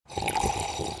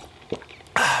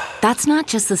That's not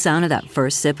just the sound of that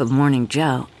first sip of Morning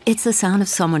Joe. It's the sound of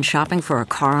someone shopping for a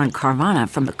car on Carvana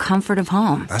from the comfort of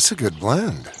home. That's a good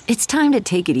blend. It's time to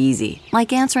take it easy,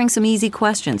 like answering some easy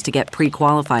questions to get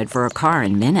pre-qualified for a car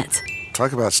in minutes.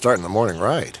 Talk about starting the morning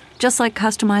right. Just like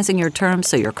customizing your terms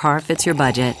so your car fits your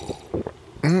budget.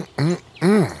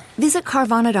 Visit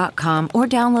Carvana.com or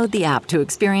download the app to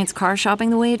experience car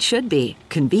shopping the way it should be.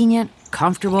 Convenient,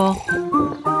 comfortable.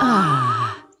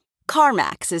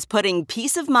 CarMax is putting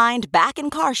peace of mind back in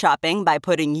car shopping by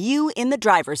putting you in the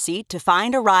driver's seat to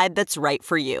find a ride that's right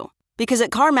for you. Because at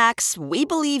CarMax, we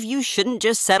believe you shouldn't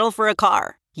just settle for a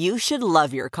car. You should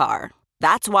love your car.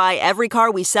 That's why every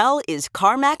car we sell is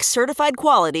CarMax certified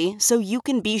quality, so you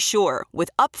can be sure with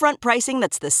upfront pricing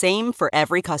that's the same for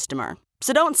every customer.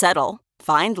 So don't settle.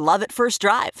 Find love at first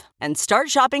drive and start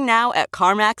shopping now at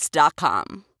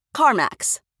CarMax.com.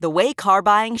 CarMax, the way car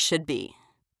buying should be.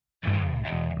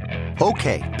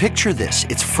 Okay, picture this.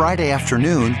 It's Friday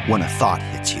afternoon when a thought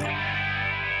hits you.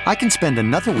 I can spend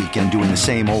another weekend doing the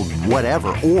same old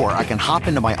whatever, or I can hop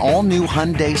into my all-new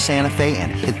Hyundai Santa Fe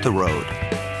and hit the road.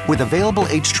 With available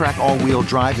H-Track all-wheel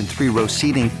drive and 3-row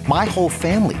seating, my whole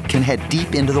family can head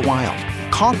deep into the wild.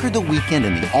 Conquer the weekend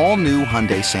in the all-new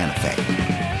Hyundai Santa Fe.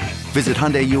 Visit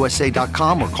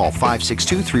HyundaiUSA.com or call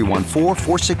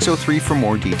 562-314-4603 for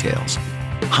more details.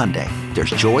 Hyundai, there's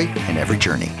joy in every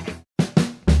journey.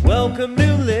 Welcome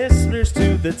new listeners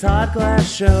to the Todd Glass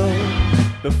Show.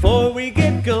 Before we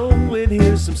get going,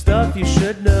 here's some stuff you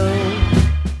should know.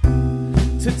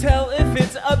 To tell if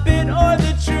it's a bit or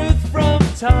the truth from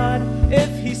Todd.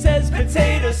 If he says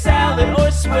potato salad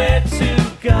or swear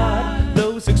to God,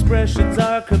 those expressions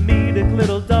are comedic,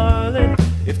 little darling.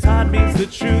 If Todd means the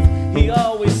truth, he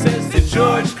always says to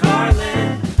George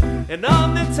Carlin. And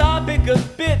on the topic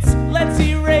of bits, let's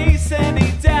erase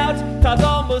any doubt. Todd's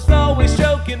almost always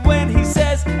joking when he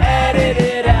says edit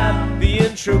it out. The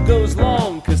intro goes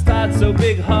long cause Todd's so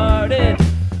big-hearted.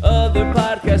 Other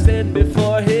podcasts end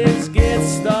before his gets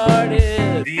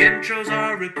started. The intros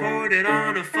are recorded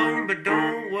on a phone, but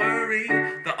don't worry,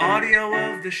 the audio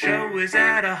of the show is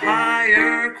at a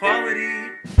higher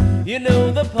quality. You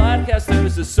know the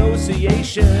Podcasters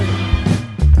Association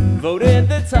voted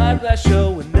the Todd Glass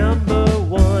Show number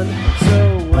one.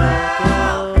 So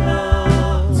welcome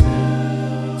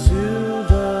to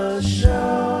the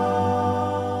show.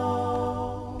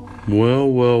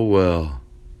 Well.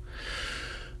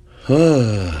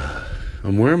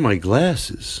 I'm wearing my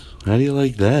glasses. How do you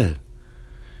like that?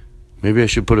 Maybe I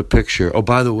should put a picture. Oh,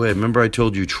 by the way, remember I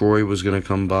told you Troy was going to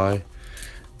come by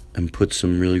and put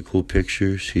some really cool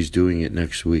pictures? He's doing it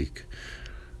next week.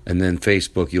 And then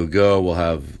Facebook,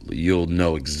 you'll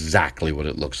know exactly what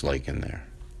it looks like in there.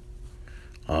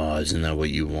 Isn't that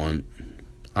what you want?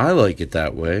 I like it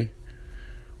that way.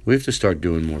 We have to start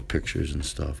doing more pictures and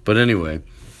stuff. But anyway,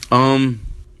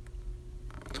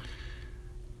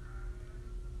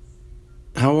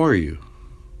 how are you?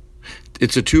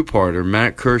 It's a two-parter.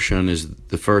 Matt Kirshen is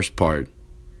the first part.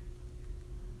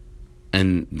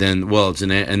 And then,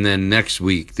 and then next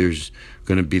week there's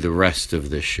going to be the rest of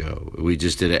this show. We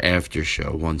just did an after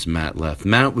show once Matt left.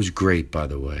 Matt was great, by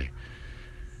the way.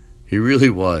 He really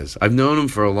was. I've known him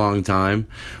for a long time,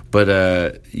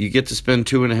 but you get to spend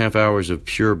 2.5 hours of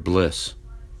pure bliss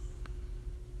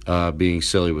being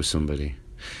silly with somebody.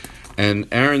 And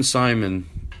Aaron Simon,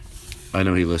 I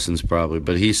know he listens probably,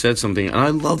 but he said something, and I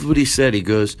loved what he said. He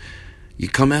goes, you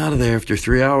come out of there after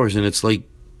 3 hours, and it's like,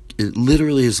 it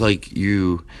literally is like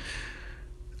you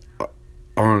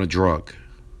are on a drug.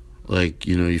 Like,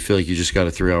 you feel like you just got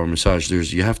a 3-hour massage.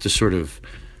 You have to sort of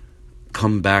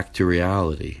come back to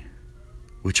reality,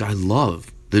 which I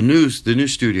love. The new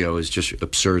studio is just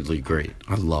absurdly great.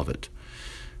 I love it.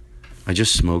 I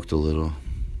just smoked a little.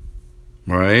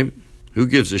 Right? Who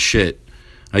gives a shit?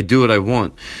 I do what I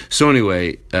want. So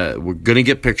anyway, we're going to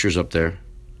get pictures up there.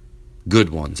 Good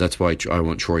ones. That's why I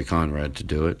want Troy Conrad to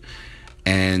do it.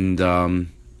 And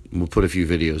we'll put a few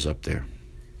videos up there.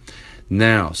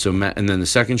 Now, and then the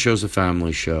second show's a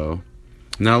family show.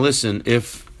 Now listen, I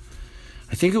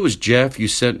think it was Jeff, you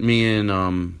sent me in,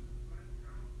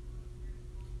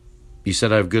 you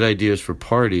said I have good ideas for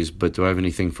parties, but do I have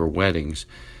anything for weddings?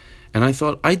 And I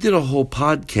thought, I did a whole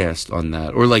podcast on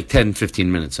that, or like 10,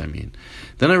 15 minutes, I mean.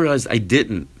 Then I realized I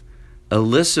didn't. A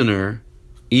listener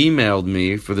emailed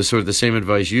me for the sort of the same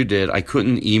advice you did. I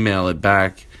couldn't email it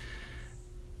back,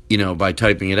 by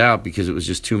typing it out because it was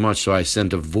just too much. So I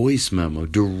sent a voice memo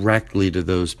directly to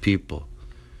those people.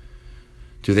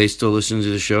 Do they still listen to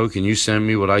the show? Can you send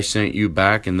me what I sent you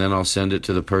back, and then I'll send it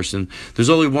to the person? There's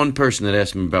only one person that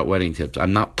asked me about wedding tips.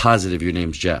 I'm not positive your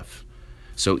name's Jeff.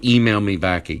 So email me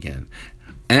back again.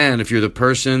 And if you're the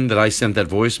person that I sent that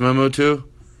voice memo to,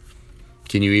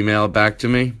 can you email it back to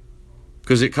me?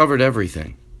 Because it covered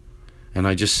everything. And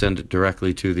I just sent it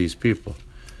directly to these people.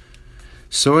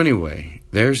 So anyway,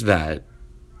 there's that.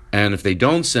 And if they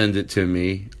don't send it to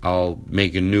me, I'll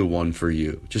make a new one for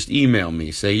you. Just email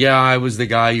me. Say, yeah, I was the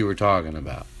guy you were talking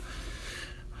about.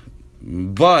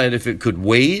 But if it could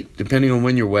wait, depending on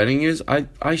when your wedding is,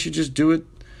 I should just do it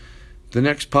the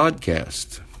next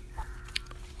podcast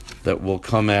that will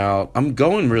come out. I'm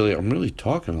really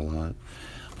talking a lot.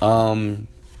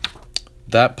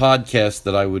 That podcast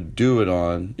that I would do it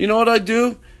on, you know what I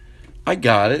do? I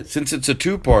got it. Since it's a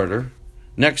two-parter,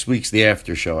 next week's the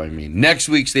after show, Next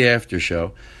week's the after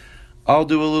show. I'll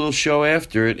do a little show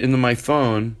after it into my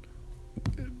phone,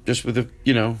 just with,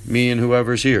 me and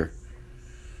whoever's here.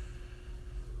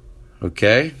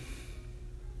 Okay?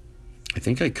 I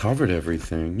think I covered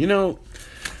everything. Am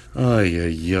I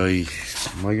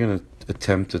going to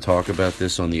attempt to talk about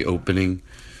this on the opening?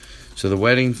 So the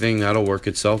wedding thing, that'll work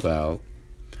itself out.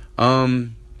 I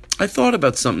thought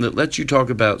about something that lets you talk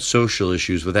about social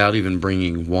issues without even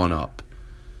bringing one up.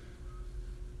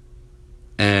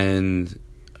 And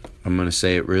I'm going to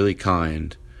say it really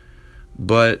kind.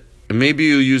 But maybe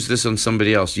you'll use this on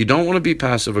somebody else. You don't want to be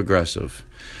passive-aggressive.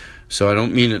 So I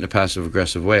don't mean it in a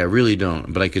passive-aggressive way. I really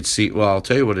don't. But I could see... Well, I'll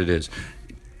tell you what it is.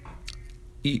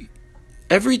 When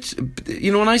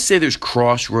I say there's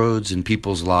crossroads in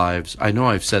people's lives, I know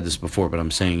I've said this before, but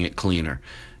I'm saying it cleaner.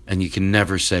 And you can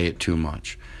never say it too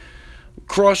much.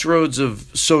 Crossroads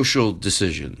of social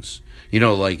decisions.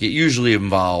 Like it usually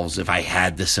involves, if I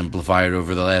had to simplify it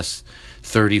over the last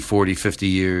 30, 40, 50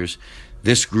 years,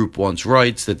 this group wants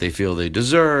rights that they feel they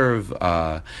deserve.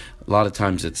 A lot of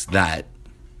times it's that.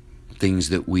 Things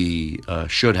that we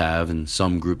should have, and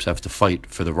some groups have to fight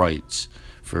for the rights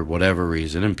for whatever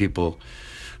reason. And people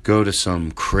go to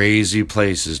some crazy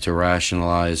places to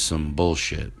rationalize some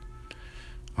bullshit.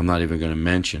 I'm not even going to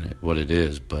mention it, what it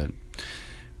is, but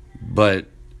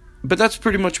that's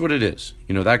pretty much what it is.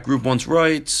 That group wants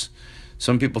rights.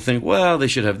 Some people think, well, they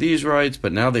should have these rights,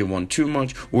 but now they want too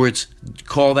much. Or it's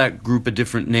call that group a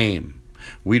different name.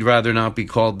 We'd rather not be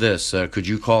called this. Could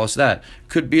you call us that?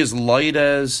 Could be as light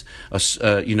as,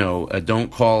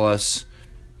 don't call us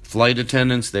flight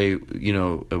attendants. They,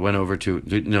 went over to,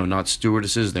 not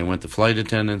stewardesses. They went to flight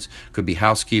attendants. Could be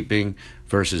housekeeping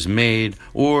versus maid.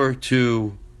 Or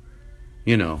to,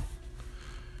 I'm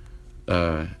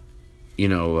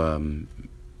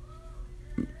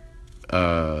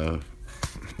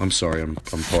sorry, I'm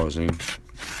pausing.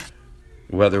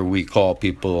 Whether we call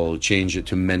people, change it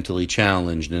to mentally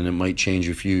challenged, and it might change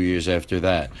a few years after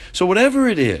that. So whatever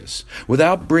it is,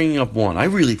 without bringing up one, I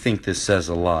really think this says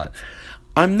a lot.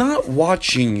 I'm not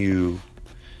watching you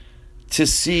to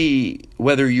see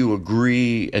whether you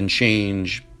agree and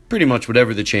change pretty much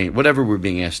whatever we're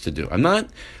being asked to do. I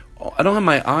don't have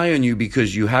my eye on you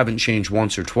because you haven't changed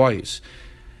once or twice.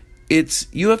 It's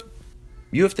you have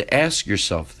to ask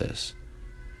yourself this.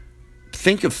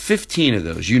 Think of 15 of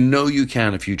those. You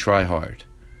can if you try hard.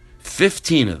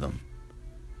 15 of them.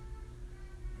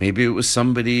 Maybe it was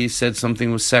somebody said something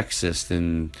was sexist,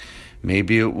 and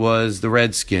maybe it was the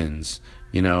Redskins.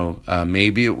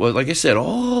 Maybe it was, like I said,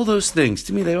 all those things.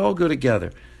 To me, they all go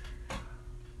together.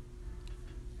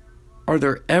 Are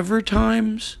there ever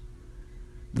times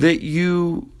that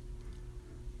you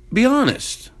be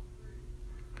honest?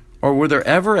 Or were there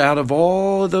ever, out of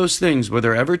all of those things, were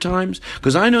there ever times?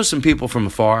 Because I know some people from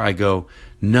afar, I go,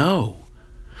 no.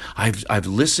 I've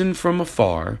listened from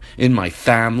afar, in my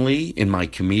family, in my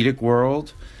comedic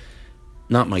world.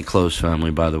 Not my close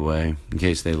family, by the way, in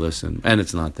case they listen. And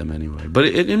it's not them anyway. But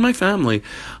in my family,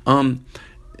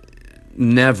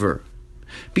 never.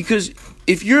 Because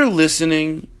if you're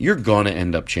listening, you're going to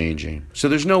end up changing. So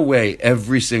there's no way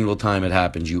every single time it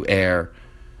happens, you err.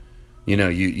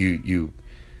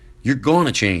 You're going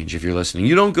to change if you're listening.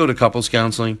 You don't go to couples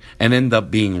counseling and end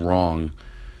up being wrong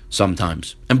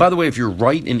sometimes. And by the way, if you're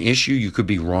right in issue, you could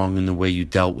be wrong in the way you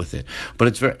dealt with it. But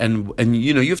it's very, and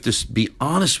you have to be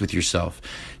honest with yourself.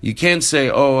 You can't say,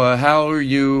 how are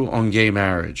you on gay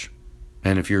marriage?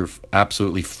 And if you're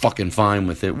absolutely fucking fine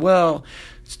with it, well,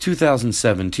 it's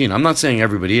 2017. I'm not saying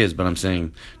everybody is, but I'm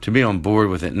saying to be on board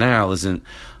with it now isn't.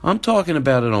 I'm talking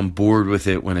about it on board with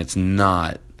it when it's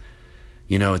not.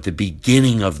 At the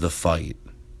beginning of the fight.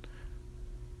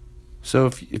 So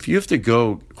if you have to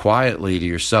go quietly to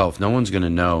yourself, no one's going to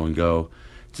know, and go,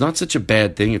 it's not such a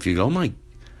bad thing if you go, oh my,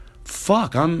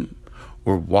 fuck,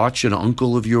 or watch an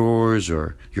uncle of yours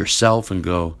or yourself and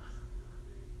go,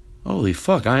 holy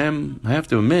fuck, I have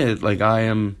to admit, I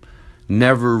am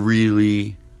never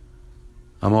really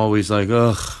I'm always like,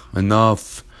 ugh,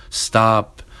 enough,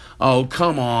 stop. Oh,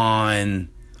 come on.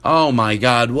 Oh, my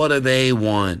God, what do they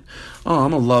want? Oh,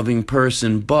 I'm a loving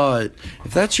person, but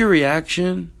if that's your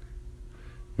reaction,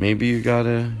 maybe you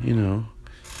gotta,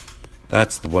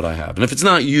 that's what I have. And if it's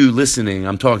not you listening,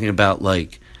 I'm talking about,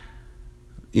 like,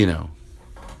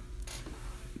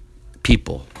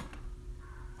 people.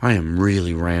 I am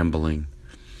really rambling.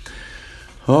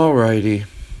 Alrighty.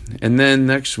 And then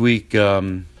next week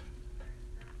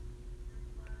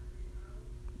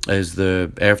is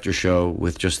the after show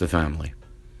with just the family.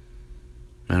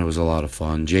 And it was a lot of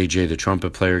fun. JJ, the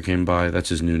trumpet player, came by. That's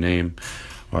his new name.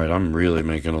 All right, I'm really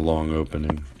making a long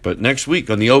opening. But next week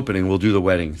on the opening, we'll do the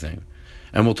wedding thing.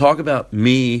 And we'll talk about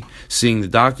me seeing the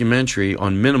documentary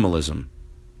on minimalism.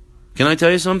 Can I tell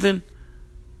you something?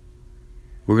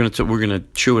 We're gonna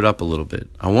chew it up a little bit.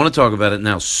 I want to talk about it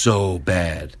now so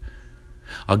bad.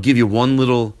 I'll give you one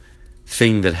little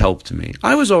thing that helped me.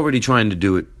 I was already trying to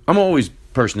do it. I'm always a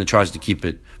person that tries to keep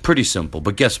it pretty simple.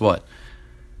 But guess what?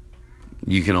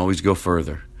 You can always go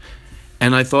further.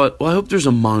 And I thought, well, I hope there's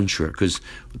a mantra. Because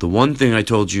the one thing I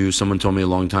told you, someone told me a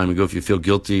long time ago, if you feel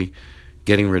guilty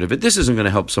getting rid of it, this isn't going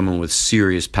to help someone with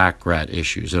serious pack rat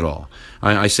issues at all.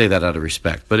 I say that out of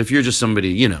respect. But if you're just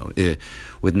somebody,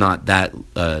 with not that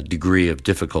degree of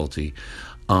difficulty,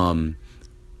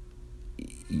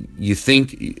 you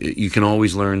think you can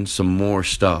always learn some more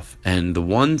stuff. And the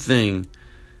one thing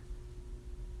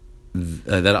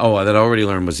that I already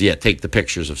learned was, take the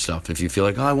pictures of stuff. If you feel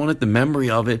like, I wanted the memory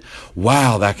of it,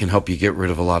 wow, that can help you get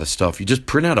rid of a lot of stuff. You just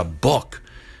print out a book,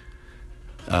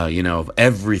 of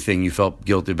everything you felt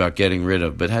guilty about getting rid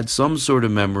of, but had some sort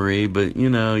of memory, but,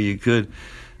 you could.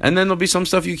 And then there'll be some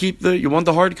stuff you keep, you want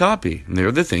the hard copy. And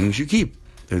they're the things you keep.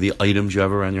 They're the items you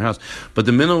have around your house. But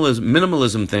the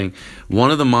minimalism thing,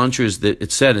 one of the mantras that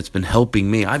it said, it's been helping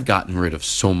me. I've gotten rid of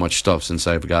so much stuff since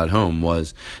I've got home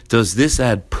was, does this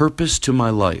add purpose to my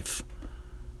life?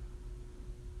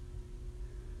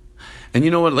 And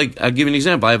you know what? Like, I'll give you an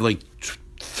example. I have like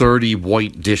 30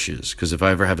 white dishes because if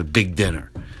I ever have a big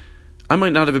dinner, I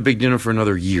might not have a big dinner for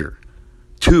another year.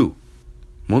 2.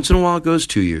 Once in a while it goes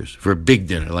 2 years for a big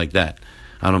dinner like that.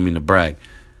 I don't mean to brag.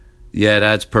 Yeah, it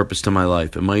adds purpose to my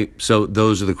life. It might. So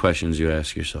those are the questions you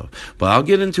ask yourself. But I'll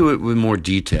get into it with more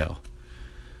detail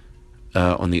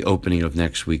on the opening of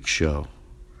next week's show.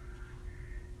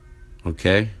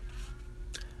 Okay?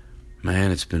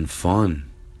 Man, it's been fun.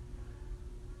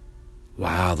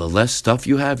 Wow, the less stuff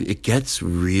you have, it gets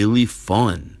really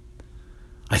fun.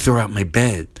 I throw out my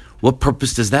bed. What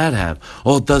purpose does that have?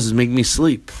 All it does is make me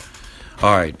sleep.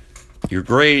 All right, you're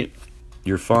great.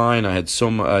 You're fine. I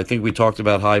think we talked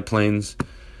about high planes.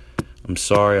 I'm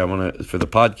sorry. For the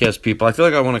podcast people, I feel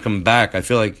like I want to come back. I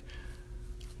feel like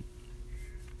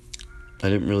I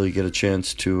didn't really get a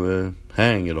chance to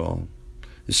hang at all.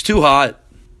 It's too hot.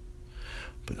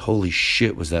 But holy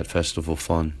shit, was that festival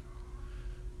fun.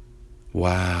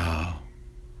 Wow.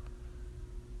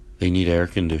 They need air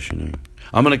conditioning.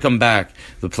 I'm going to come back.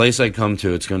 The place I come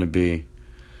to, it's going to be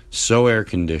so air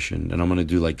conditioned, and I'm going to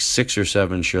do like 6 or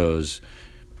 7 shows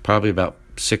probably about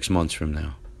 6 months from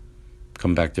now.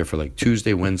 Come back there for like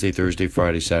Tuesday, Wednesday, Thursday,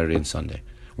 Friday, Saturday, and Sunday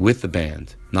with the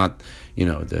band. Not,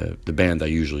 the band I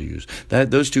usually use.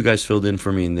 Those 2 guys filled in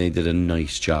for me, and they did a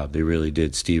nice job. They really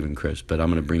did, Steve and Chris. But I'm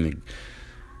going to bring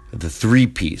the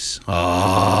 3-piece.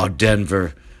 Oh,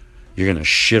 Denver. You're going to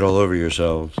shit all over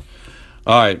yourselves.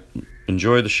 All right.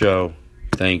 Enjoy the show.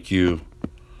 Thank you.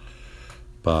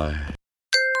 Bye.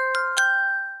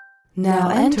 Now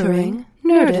entering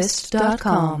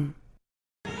Nerdist.com.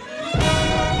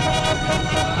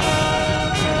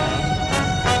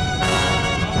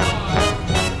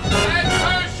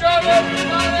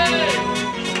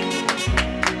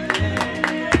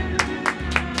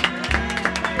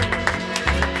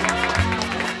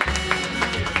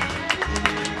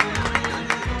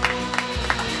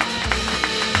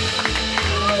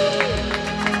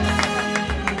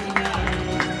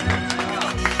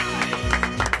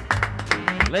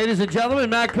 Ladies and gentlemen,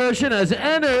 Matt Kirshen has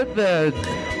entered the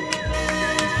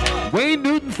Wayne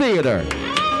Newton Theater.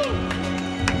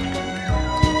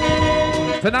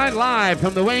 Tonight live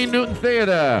from the Wayne Newton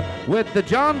Theater with the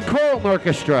John Colton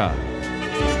Orchestra.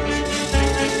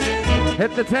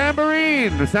 Hit the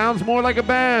tambourine. It sounds more like a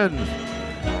band.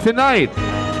 Tonight,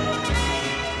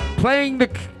 playing the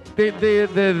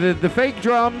fake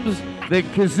drums, the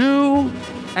kazoo,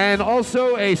 and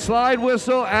also a slide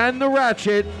whistle and the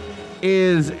ratchet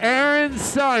is Aaron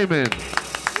Simon.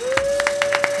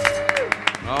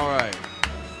 All right.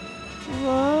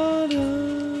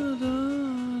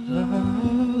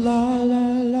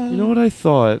 You know what I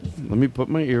thought? Let me put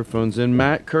my earphones in.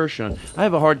 Matt Kirshen. I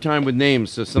have a hard time with names,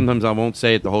 so sometimes I won't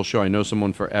say it the whole show. I know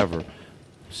someone forever.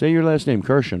 Say your last name,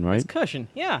 Kirshen, right? It's Kirshen,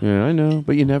 yeah. Yeah, I know,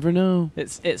 but you never know.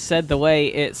 It's said the way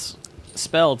it's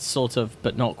spelled, sort of,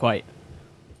 but not quite.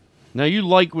 Now, you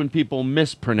like when people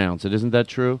mispronounce it, isn't that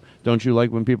true? Don't you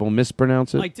like when people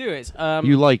mispronounce it? I do. It's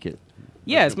you like it?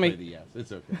 Yeah, it's the yes.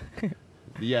 It's okay.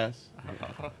 The yes.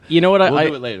 You know what? We'll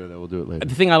do it later, though. We'll do it later.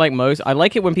 The thing I like most, I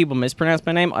like it when people mispronounce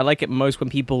my name. I like it most when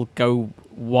people go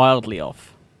wildly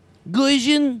off.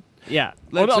 Guizhen? Yeah.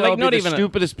 Let's like, all not be even the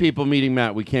stupidest people meeting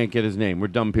Matt. We can't get his name. We're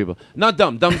dumb people. Not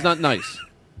dumb. Dumb's not nice.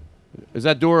 Is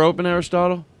that door open,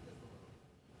 Aristotle?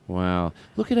 Wow.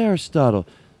 Look at Aristotle.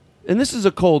 And this is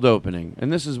a cold opening.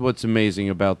 And this is what's amazing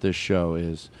about this show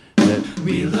is that...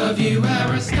 We love you,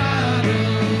 Aristotle.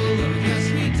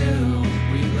 Yes, we do.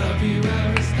 We love you,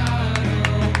 Aristotle.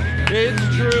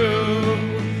 It's true.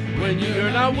 When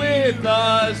you're not with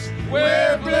us,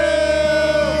 we're blue.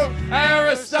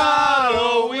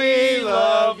 Aristotle, we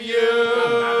love you.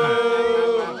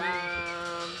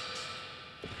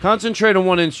 Concentrate on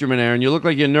one instrument, Aaron. You look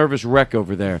like you're a nervous wreck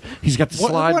over there. He's got the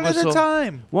slide one whistle. at a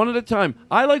time. One at a time.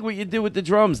 I like what you did with the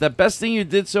drums. That best thing you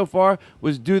did so far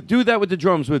was do that with the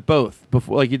drums with both,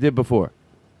 before, like you did before.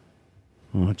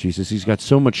 Oh, Jesus. He's got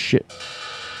so much shit.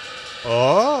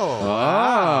 Oh.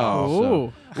 Wow.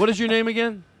 Ooh. What is your name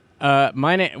again?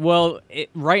 My name. Well,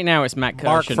 right now it's Matt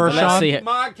Mark Kirshen. But let's see.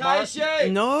 Mark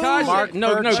Kirshen. No, Mark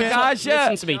no. Kirshen.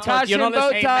 Listen to me, Todd. You're not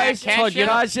listening. Todd, you're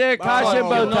not. Caution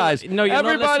bow ties. No, you're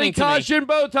Everybody, not listening to me. caution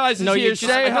bow ties is No, you here. just-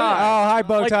 Say Oh, hi. hi,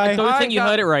 Bowtie. I don't think you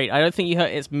heard it right. I don't think you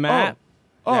heard. It's Matt.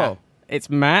 Oh. It's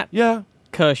Matt Yeah.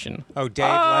 Kirshen. Oh, Dave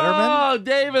Letterman? Oh,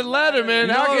 David Letterman.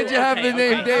 How could you have the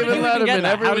name David How did you even get Letterman?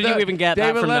 that? How did you even get that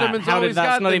David from that? Letterman's How did- always that's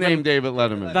got not the even- name David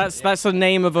Letterman. That's the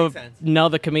name of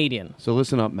another comedian. So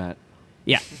listen up, Matt.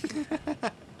 Yeah.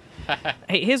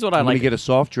 Hey, here's what I I'm going like. to get a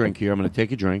soft drink here. I'm going to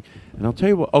take a drink, and I'll tell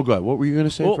you what. Oh, God. What were you going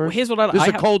to say Well, first? here's what I- This is I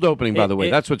a have- cold opening, by the way.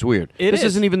 it- That's what's weird. it This is.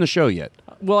 isn't even the show yet.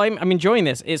 Well, I'm enjoying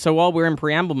this. So while we're in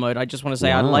preamble mode, I just want to say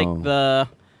I Wow.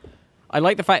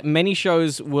 like the fact many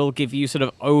shows will give you sort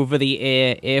of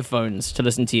over-the-ear earphones to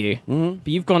listen to you. Mm-hmm. But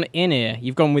you've gone in-ear.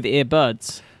 You've gone with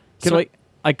earbuds. So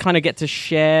I kind of get to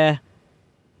share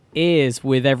ears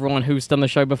with everyone who's done the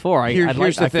show before. I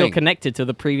Here's the feel thing. connected to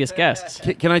the previous guests.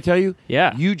 Can I tell you?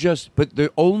 Yeah. But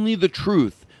only the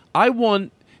truth.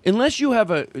 Unless you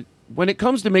have when it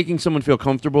comes to making someone feel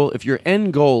comfortable, if your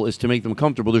end goal is to make them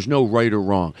comfortable, there's no right or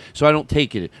wrong. So I don't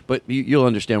take it. But you'll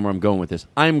understand where I'm going with this.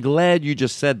 I'm glad you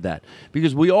just said that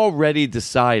because we already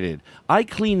decided. I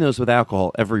clean those with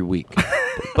alcohol every week.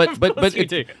 But you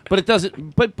do. it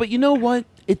doesn't. But you know what?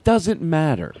 It doesn't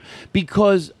matter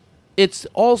because it's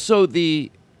also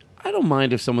I don't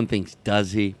mind if someone thinks,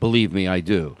 does he? Believe me, I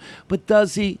do. But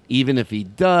does he? Even if he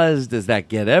does that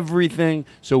get everything?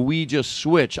 So we just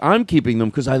switch. I'm keeping them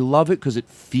because I love it because it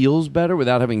feels better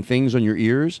without having things on your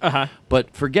ears. Uh-huh. But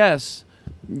for guests,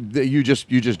 you just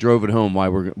drove it home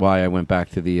why I went back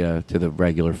to the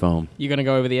regular phone. You going to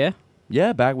go over the air?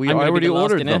 Yeah, I I'm gonna be already the last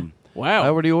ordered in there. them. Wow. I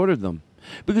already ordered them.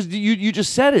 Because you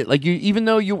just said it. Like even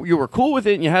though you were cool with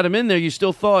it and you had them in there, you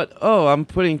still thought, oh, I'm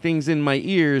putting things in my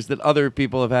ears that other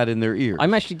people have had in their ears.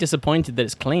 I'm actually disappointed that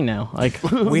it's clean now. Like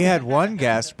We had one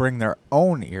guest bring their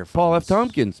own earphones. Paul F.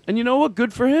 Tompkins. And you know what?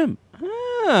 Good for him.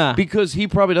 Because he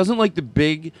probably doesn't like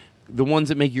the ones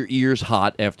that make your ears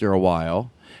hot after a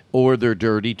while. Or they're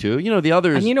dirty, too. You know, the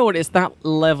others... And you know what? It's that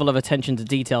level of attention to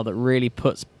detail that really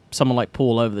puts someone like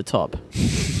Paul over the top.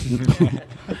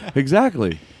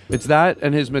 Exactly. It's that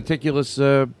and his meticulous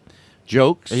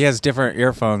jokes. He has different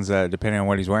earphones depending on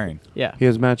what he's wearing. Yeah. He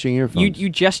has matching earphones. You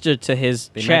gestured to his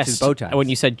They match chest his bow ties. when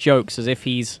you said jokes as if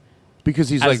he's because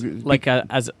he's as I a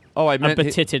meant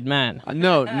petitted man.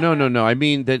 No. I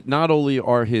mean that not only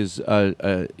are his, he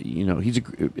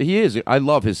is. I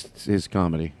love his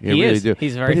comedy. I He really is. do.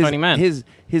 He's a very But funny man. His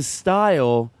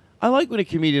style. I like when a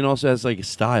comedian also has like a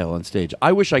style on stage.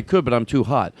 I wish I could, but I'm too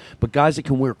hot. But guys that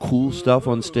can wear cool stuff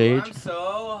on stage. I'm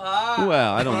so hot.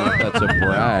 Well, I don't know if that's a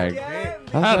brag.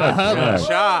 How's that a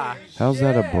brag? How's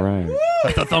that a brag?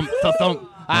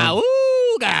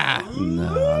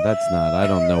 No, that's not. I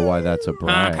don't know why that's a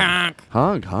brag.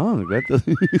 Honk.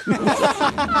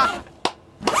 That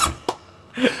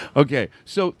Okay,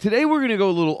 so today we're going to go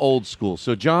a little old school.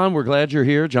 So, John, we're glad you're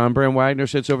here. John Brand Wagner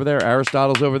sits over there.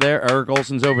 Aristotle's over there. Eric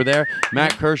Olson's over there.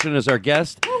 Matt Kirshen is our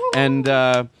guest. And,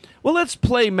 well, let's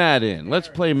play Matt in.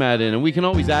 And we can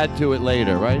always add to it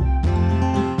later, right?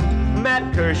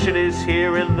 Matt Kirshen is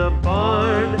here in the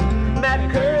barn. Matt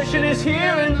Kirshen is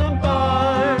here in the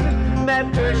barn.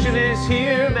 Matt Kirshen is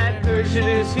here, Matt Kirshen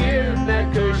is here,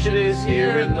 Matt Kirshen is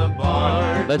here in the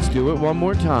barn. Let's do it one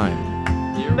more time.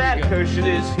 Matt Kirshen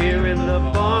is here in the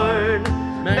barn.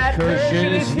 Matt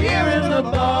Kirshen is here in the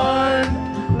barn.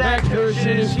 Matt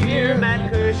Kirshen is here,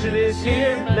 Matt Kirshen is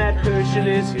here, Matt Kirshen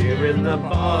is here in the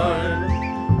barn.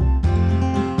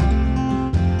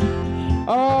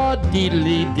 Oh,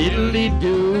 diddly diddly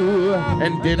do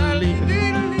and diddly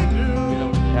diddly do. We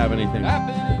don't have anything.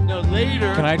 No,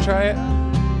 later. Can I try it?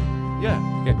 Yeah.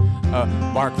 Okay.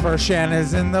 Mark Kirshen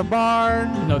is in the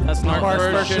barn. No, that's not Mark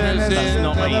Kirshen is in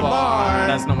not my the barn.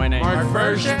 That's not my name. Mark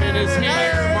Kirshman is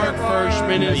here. Mark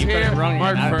Kirshman is you got here. it wrong.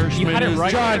 Mark You Kirshman had it is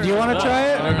right. John, do you want to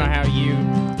try I don't it? know how you.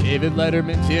 David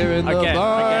Letterman's here in the Again,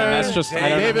 barn. that's just. I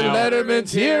don't David know how-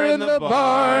 Letterman's here in the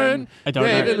barn. I don't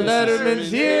David know.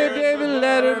 Letterman's here. David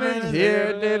Letterman's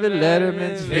here. David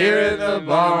Letterman's here in the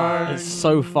barn. It's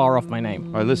so far off my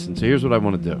name. All right, listen. So here's what I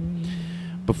want to do.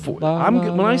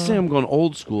 When I say I'm going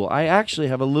old school, I actually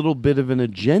have a little bit of an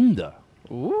agenda.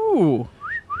 Ooh.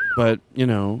 But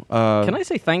Can I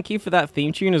say thank you for that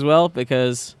theme tune as well?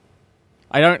 Because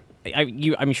I'm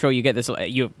sure you get this.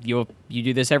 You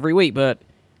do this every week, but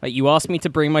you asked me to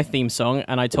bring my theme song,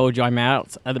 and I told you I'm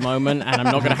out at the moment, and I'm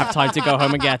not going to have time to go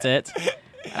home and get it.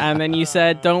 And then you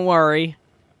said, "Don't worry,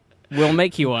 we'll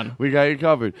make you one." We got you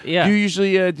covered. Yeah. Do you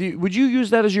usually? Would you use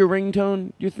that as your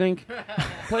ringtone? You think?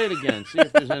 Play it again. See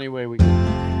if there's any way we can.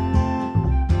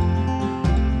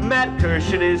 Matt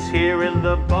Kirshen is here in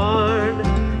the barn.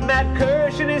 Matt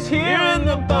Kirshen is here in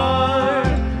the barn.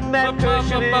 Matt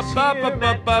Kirshen is here.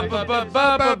 Matt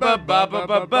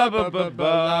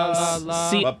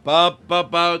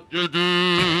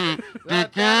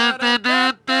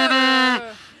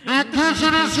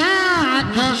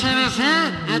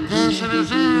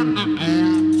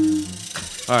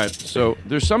All right, so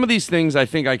there's some of these things I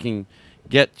think I can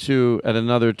get to at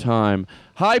another time.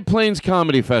 High Plains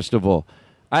Comedy Festival.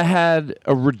 I had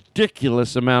a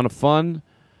ridiculous amount of fun.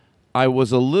 I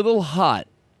was a little hot,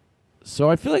 so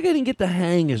I feel like I didn't get the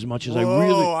hang as much as I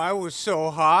really. Oh, I was so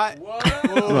hot.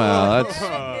 Well,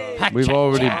 that's we've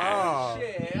already.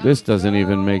 This doesn't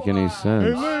even make any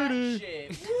sense.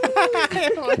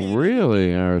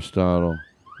 Really, Aristotle?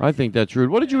 I think that's rude.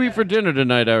 What did you eat for dinner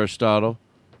tonight, Aristotle?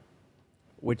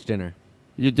 Which dinner?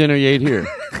 Your dinner you ate here.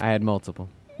 I had multiple.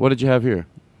 What did you have here?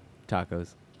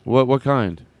 Tacos. What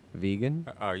kind? Vegan.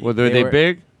 Were they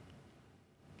big?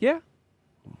 Yeah.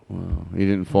 Well, he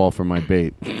didn't fall for my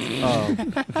bait. Oh.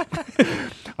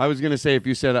 I was going to say, if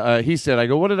you said, he said, I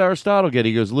go, what did Aristotle get?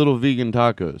 He goes, little vegan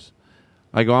tacos.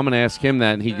 I go, I'm going to ask him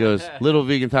that, and he goes, little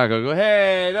vegan taco. I go,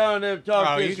 hey, don't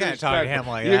talk you can't talk to him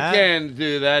like you that. You can't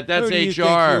do that. That's Who do HR. you think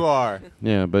you are?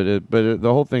 Yeah, but the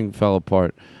whole thing fell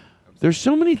apart. There's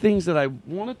so many things that I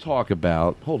want to talk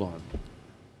about. Hold on.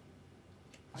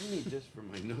 I need this for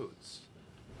my notes.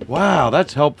 Wow,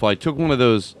 that's helpful. I took one of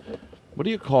those. What do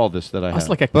you call this that I have? That's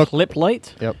like a clip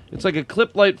light? Yep. It's like a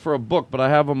clip light for a book, but I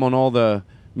have them on all the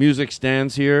music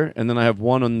stands here, and then I have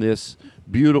one on this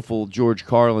beautiful George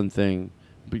Carlin thing.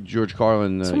 George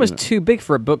Carlin. It's almost too big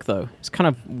for a book, though. It's kind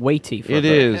of weighty for a book.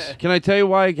 It is. Can I tell you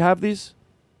why I have these?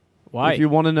 Why? If you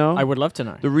want to know. I would love to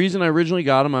know. The reason I originally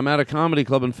got them, I'm at a comedy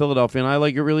club in Philadelphia, and I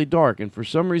like it really dark. And for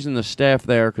some reason, the staff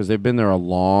there, because they've been there a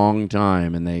long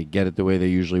time, and they get it the way they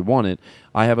usually want it,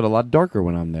 I have it a lot darker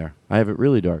when I'm there. I have it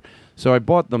really dark. So I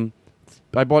bought them.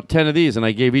 I bought 10 of these, and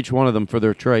I gave each one of them for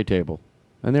their tray table.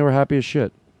 And they were happy as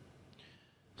shit.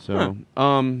 So,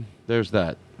 there's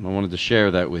that. I wanted to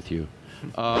share that with you.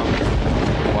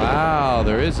 Wow,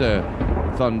 there is a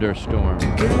thunderstorm.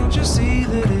 Can't you see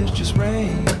that it's just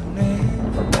raining?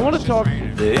 I want to talk.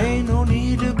 There ain't no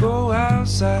need to go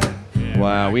outside.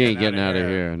 Wow, we ain't getting out of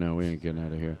here. No, we ain't getting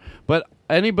out of here. But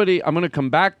anybody, I'm going to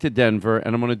come back to Denver,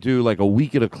 and I'm going to do like a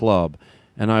week at a club.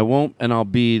 And I won't, and I'll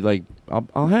be like,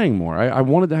 I'll hang more. I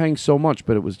wanted to hang so much,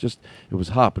 but it was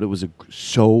hot, but it was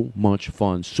so much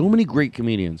fun. So many great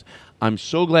comedians. I'm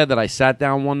so glad that I sat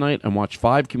down one night and watched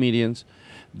 5 comedians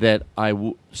that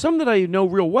some that I know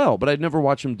real well, but I'd never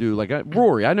watch them do, like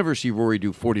Rory. I never see Rory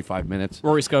do 45 minutes.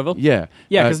 Rory Scovel? Yeah.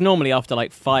 Yeah, because normally after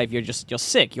like 5, you're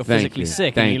sick. You're physically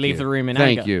sick, and you leave the room in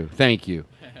anger. Thank you.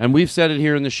 And we've said it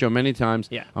here in the show many times.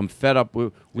 Yeah. I'm fed up.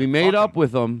 We made up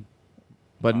with him.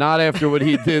 But not after what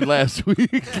he did last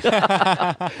week.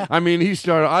 I mean, he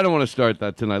started. I don't want to start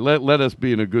that tonight. Let us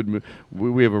be in a good mood.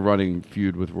 We have a running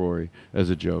feud with Rory as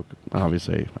a joke.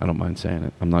 Obviously, I don't mind saying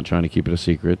it. I'm not trying to keep it a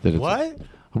secret. That it's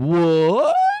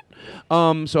What?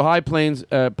 So High Plains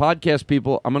podcast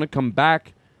people. I'm going to come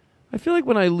back. I feel like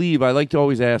when I leave, I like to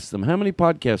always ask them, how many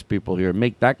podcast people here?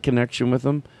 Make that connection with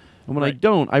them. And when I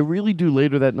don't, I really do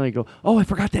later that night go, oh, I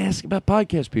forgot to ask about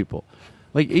podcast people.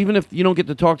 Like, even if you don't get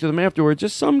to talk to them afterwards,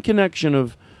 just some connection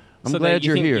of, I'm so glad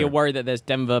you're here. You're worried that there's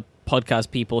Denver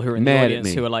podcast people who are in Mad the at audience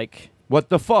me. who are like, what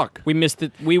the fuck? we missed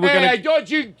it. We were Hey, going I to...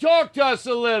 thought you talk to us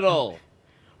a little.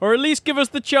 Or at least give us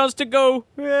the chance to go,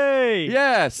 hey.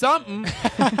 Yeah, something.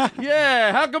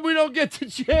 Yeah, how come we don't get the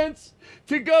chance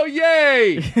to go,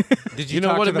 yay? Did you, know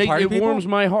talk what? to the It party people? warms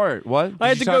my heart. What? I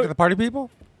had Did to you talk go... to the party people?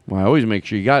 Well, I always make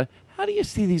sure you got. How do you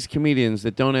see these comedians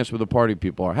that don't ask where the party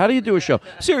people are? How do you do a show?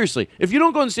 Seriously, if you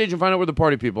don't go on stage and find out where the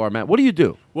party people are, Matt, what do you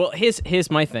do? Well, here's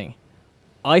my thing.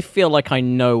 I feel like I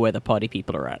know where the party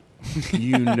people are at.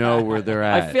 You know where they're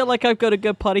at. I feel like I've got a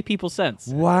good party people sense.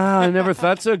 Wow, I never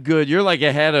thought so good. You're like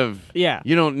ahead of. Yeah.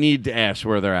 You don't need to ask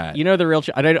where they're at. You know the real...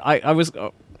 I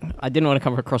didn't want to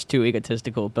come across too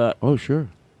egotistical, but Oh, sure.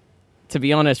 to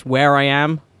be honest, where I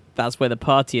am, that's where the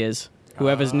party is.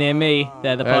 Whoever's near me,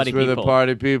 they're the That's party where people. the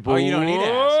party people. Oh, you don't need to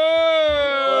ask.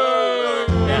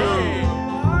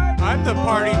 I'm the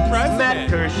party president. Matt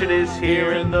Kirshen is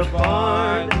here in the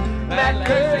barn. Matt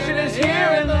Kirshen is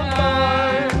here in the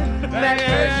barn. Matt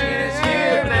Kirshen is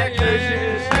here. Matt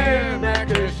Kirshen is here. Matt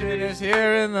Kirshen is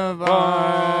here in the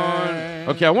barn.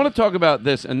 Okay, I want to talk about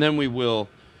this, and then we will.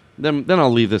 Then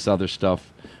I'll leave this other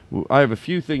stuff. I have a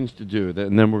few things to do,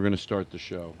 and then we're going to start the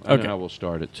show. I know Okay. how we'll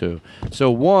start it too. So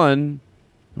one,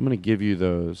 I'm going to give you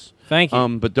those. Thank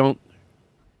you. But don't.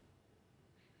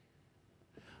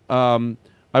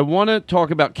 I want to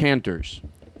talk about Cantor's,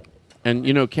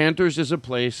 and Cantor's is a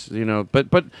place,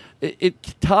 but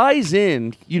it ties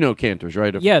in. Cantor's,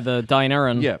 right? Yeah, the diner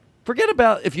and... Yeah. Forget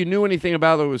about if you knew anything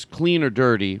about it was clean or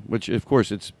dirty, which, of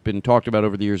course, it's been talked about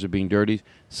over the years of being dirty.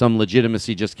 Some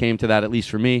legitimacy just came to that, at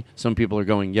least for me. Some people are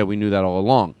going, yeah, we knew that all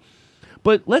along.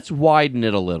 But let's widen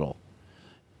it a little.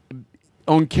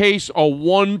 On case a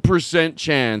 1%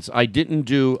 chance I didn't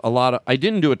do a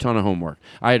ton of homework.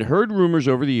 I had heard rumors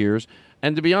over the years,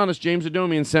 and to be honest, James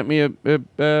Adomian sent me an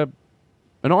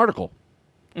article.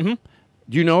 Mm-hmm.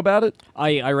 Do you know about it?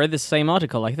 I read the same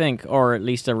article, I think, or at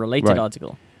least a related Right.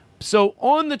 article. So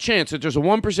on the chance that there's a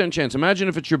 1% chance, imagine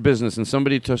if it's your business and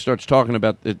somebody starts talking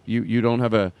about that you don't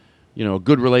have a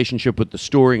good relationship with the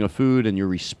storing of food and your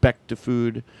respect to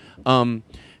food. On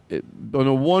a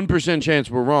 1% chance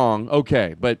we're wrong,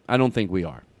 okay, but I don't think we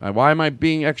are. Why am I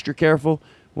being extra careful?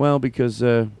 Well, because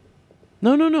no.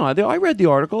 I read the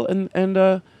article and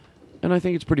I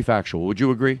think it's pretty factual. Would you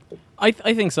agree? I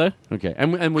think so. Okay,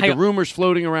 and with Hang the on. rumors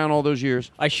floating around all those years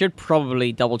I should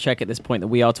probably double check at this point that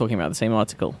we are talking about the same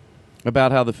article.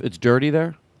 about how it's dirty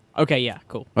there. Okay, yeah,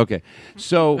 cool. Okay,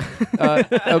 so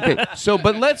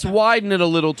but let's widen it a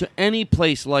little to any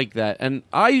place like that. And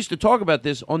I used to talk about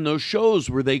this on those shows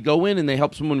where they go in and they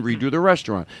help someone redo their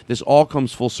restaurant. This all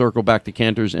comes full circle back to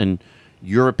Cantor's and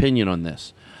your opinion on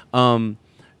this.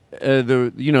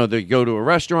 They go to a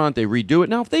restaurant, they redo it.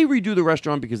 Now, if they redo the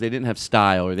restaurant because they didn't have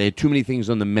style or they had too many things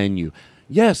on the menu,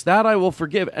 yes, that I will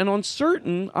forgive. And on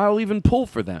certain, I'll even pull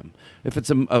for them. If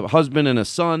it's a husband and a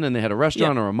son and they had a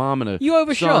restaurant or a mom and a You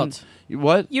overshot. son,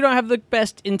 what? You don't have the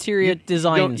best interior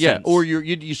design Yeah, sense. or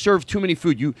you serve too many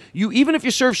food. You even if you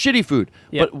serve shitty food.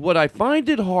 Yeah. But what I find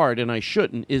it hard, and I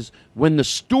shouldn't, is when the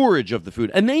storage of the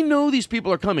food. And they know these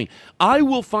people are coming. I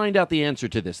will find out the answer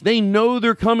to this. They know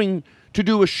they're coming to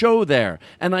do a show there,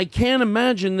 and I can't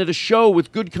imagine that a show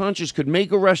with good conscience could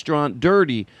make a restaurant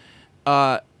dirty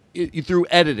through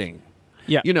editing.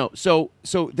 Yeah. So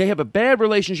they have a bad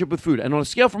relationship with food. And on a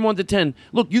scale from 1 to 10,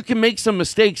 look, you can make some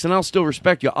mistakes and I'll still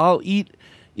respect you. I'll eat.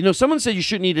 Someone said you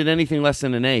shouldn't eat at anything less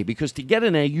than an A because to get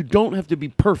an A, you don't have to be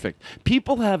perfect.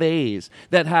 People have A's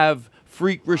that have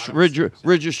freak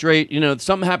registrate.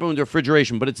 Something happened with the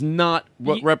refrigeration, but it's not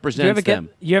what represents them.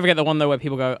 You ever get the one, though, where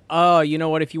people go, oh, you know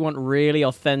what, if you want really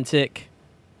authentic...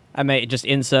 I may just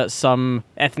insert some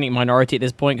ethnic minority at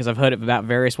this point because I've heard it about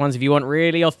various ones. If you want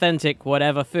really authentic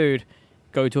whatever food,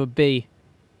 go to a B.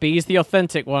 B's the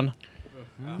authentic one.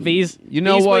 B's,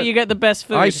 B's where you get the best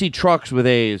food. I see trucks with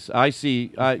A's. I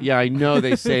see. I know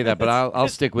they say that, but I'll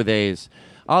stick with A's.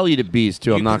 I'll eat at B's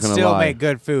too. I'm not going to lie. Still make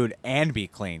good food and be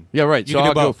clean. Yeah, right. You So can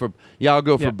I'll do go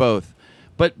both. for both.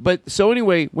 But so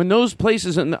anyway, when those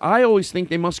places, and I always think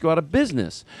they must go out of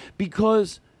business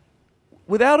because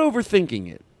without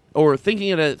overthinking it or thinking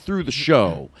it through the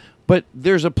show, but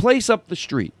there's a place up the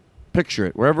street. Picture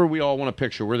it wherever we all want to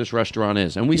picture where this restaurant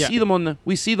is, and we see them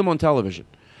on television.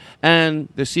 And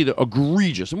they see the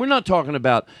egregious. And we're not talking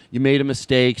about you made a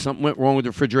mistake, something went wrong with the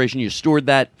refrigeration, you stored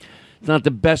that. It's not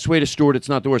the best way to store it. It's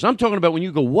not the worst. I'm talking about when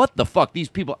you go, what the fuck? These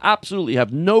people absolutely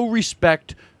have no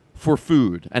respect for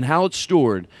food and how it's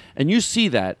stored. And you see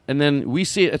that, and then we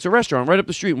see it. It's a restaurant right up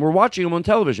the street, and we're watching them on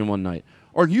television one night.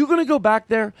 Are you going to go back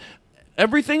there?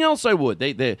 Everything else I would.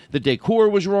 The decor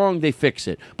was wrong, they fix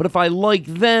it. But if I like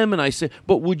them and I say,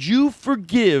 but would you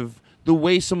forgive the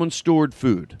way someone stored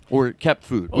food or kept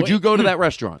food? Would you go to that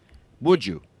restaurant? Would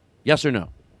you? Yes or no?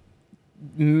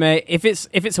 If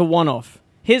it's a one-off.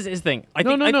 Here's his thing.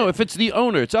 No. If it's the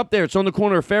owner, it's up there. It's on the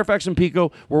corner of Fairfax and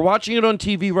Pico. We're watching it on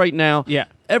TV right now. Yeah.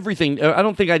 Everything. I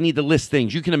don't think I need to list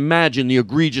things. You can imagine the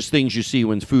egregious things you see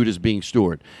when food is being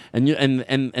stored, and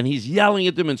he's yelling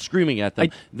at them and screaming at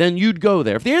them. Then you'd go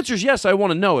there. If the answer is yes, I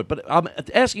want to know it. But I'm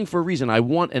asking for a reason. I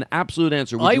want an absolute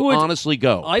answer. Would you honestly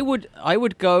go? I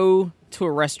would go to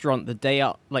a restaurant the day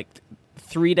out, like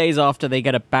 3 days after they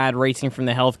get a bad rating from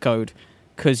the health code.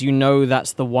 Because you know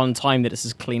that's the one time that it's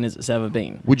as clean as it's ever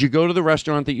been. Would you go to the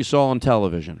restaurant that you saw on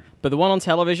television? But the one on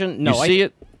television, no. You see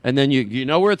it, and then you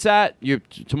know where it's at.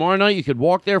 Tomorrow night you could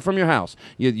walk there from your house.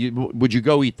 Would you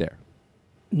go eat there?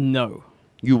 No.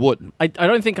 You wouldn't? I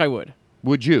don't think I would.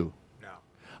 Would you?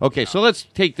 No. Okay, so let's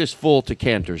take this full to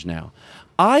Cantor's now.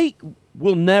 I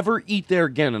will never eat there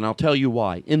again, and I'll tell you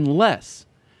why. Unless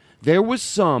there was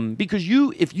because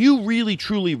if you really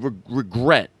truly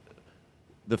regret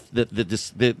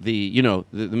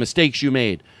the mistakes you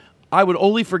made, I would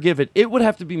only forgive it. It would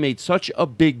have to be made such a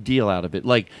big deal out of it,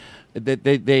 like that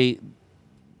they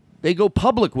go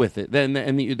public with it, and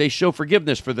they show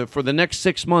forgiveness for the next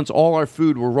 6 months. All our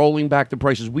food, we're rolling back the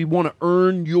prices. We want to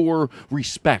earn your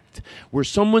respect. Where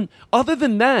someone other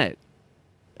than that.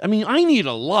 I mean, I need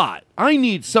a lot. I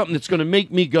need something that's going to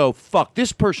make me go, fuck,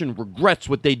 this person regrets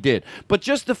what they did. But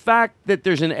just the fact that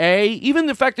there's an A, even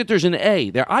the fact that there's an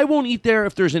A there, I won't eat there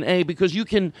if there's an A because you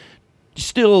can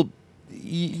still,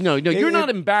 you're not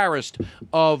embarrassed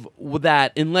of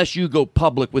that unless you go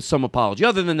public with some apology.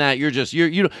 Other than that,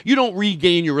 you don't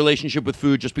regain your relationship with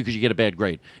food just because you get a bad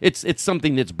grade. It's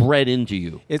something that's bred into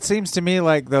you. It seems to me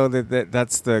like, though,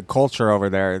 that's the culture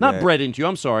over there. Not bred into you,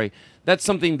 I'm sorry. That's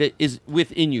something that is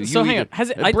within you. So hang on.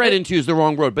 Bred into you is the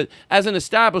wrong word. But as an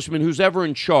establishment, who's ever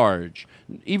in charge,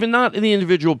 even not the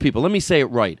individual people, let me say it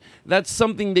right. That's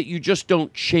something that you just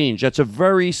don't change. That's a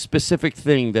very specific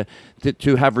thing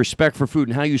to have respect for food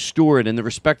and how you store it and the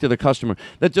respect of the customer.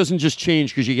 That doesn't just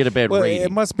change because you get a bad rating.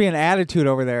 It must be an attitude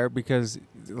over there because,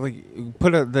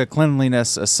 put the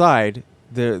cleanliness aside,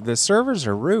 the servers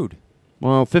are rude.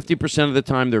 Well, 50% of the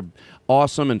time they're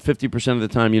awesome, and 50% of the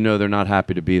time they're not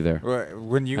happy to be there.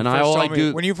 When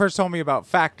you first told me about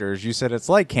Factors, you said it's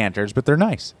like Cantor's, but they're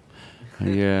nice.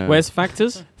 Yeah. Where's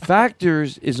Factors?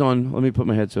 Factors is on. Let me put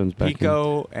my headphones back.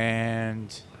 Pico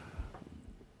and.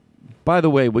 By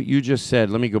the way, what you just said,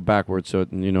 let me go backwards so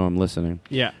I'm listening.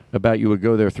 Yeah. About you would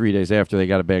go there 3 days after they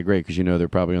got a bad grade because they're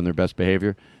probably on their best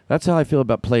behavior. That's how I feel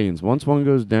about planes. Once one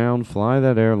goes down, fly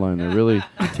that airline. They're really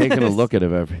taking a look at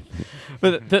everything.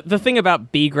 But the thing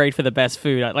about B grade for the best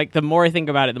food, like the more I think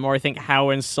about it, the more I think how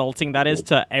insulting that is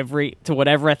to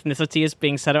whatever ethnicity is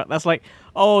being set up. That's like,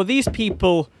 oh, these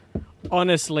people,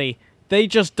 honestly, they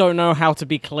just don't know how to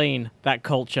be clean. That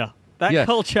culture. That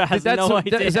culture has no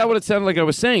idea. Is that what it sounded like I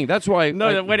was saying? That's why.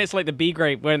 No, when it's like the B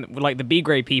grade, the B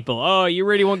grade people. Oh, you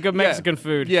really want good Mexican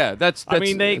food? Yeah, that's. I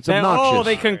mean, they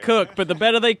can cook, but the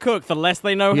better they cook, the less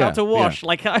they know how to wash.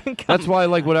 Yeah. That's why I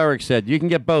like what Eric said. You can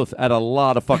get both at a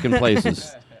lot of fucking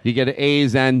places. You get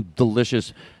A's and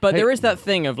delicious. But there is that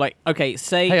thing of like, okay,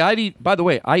 say. Hey, I'd eat. By the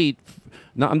way, I eat.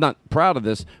 No, I'm not proud of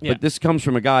this, but this comes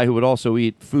from a guy who would also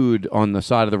eat food on the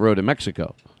side of the road in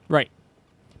Mexico. Right,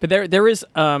 but there is.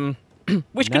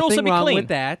 Which can also be clean. With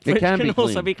that. It can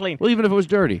also be clean. Well, even if it was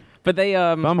dirty. But they. If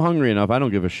I'm hungry enough, I don't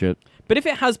give a shit. But if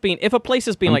a place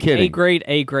has been I'm like kidding. A grade,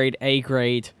 A grade, A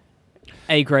grade,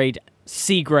 A grade,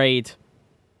 C grade,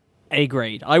 A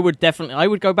grade, I would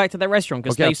go back to their restaurant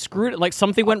because they screwed it. Like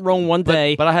something went wrong one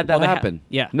day. But I had that happen.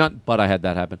 I had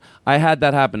that happen. I had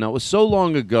that happen. Now, it was so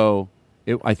long ago.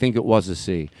 I think it was a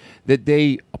C that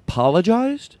they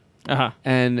apologized.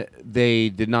 And they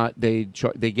did not. They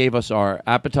gave us our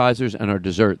appetizers and our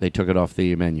dessert. They took it off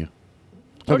the menu,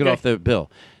 took it off the bill.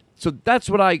 So that's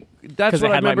what I. That's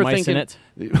what I remember thinking. In it.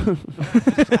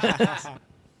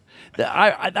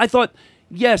 I thought,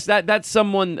 yes, that's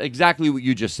someone exactly what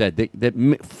you just said.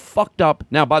 That fucked up.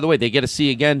 Now, by the way, they get a C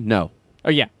again. No. Oh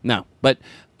yeah. No. But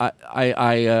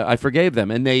I forgave them,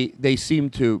 and they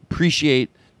seemed to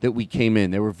appreciate that we came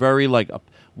in. They were very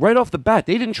right off the bat,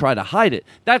 they didn't try to hide it.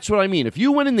 That's what I mean. If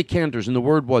you went in the Cantors and the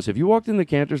word was, have you walked in the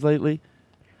Cantors lately?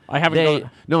 I haven't.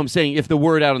 No, I'm saying if the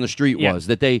word out on the street was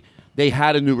that they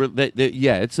had a new.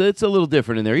 It's a little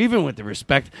different in there. Even with the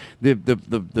respect,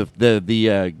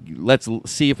 let's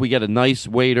see if we get a nice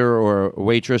waiter or a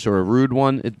waitress or a rude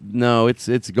one.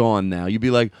 It's gone now. You'd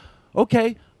be like,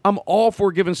 okay, I'm all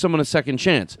for giving someone a second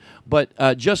chance, but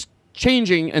just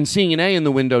changing and seeing an A in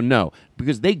the window, no.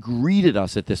 Because they greeted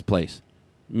us at this place,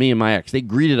 me and my ex. They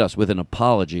greeted us with an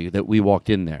apology that we walked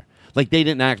in there. Like, they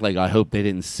didn't act like, I hope they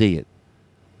didn't see it.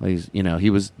 Like, he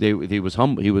was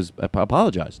humble. He was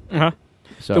apologized. Uh-huh.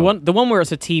 So The one where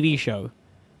it's a TV show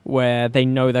where they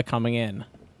know they're coming in.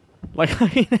 Like,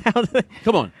 I mean, how do they...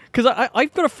 Come on. Because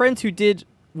I've got a friend who did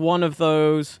one of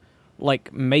those,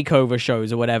 like, makeover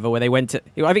shows or whatever, where they went to...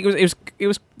 I think it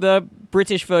was the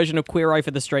British version of Queer Eye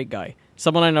for the Straight Guy.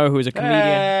 Someone I know who is a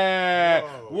comedian.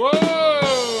 Whoa!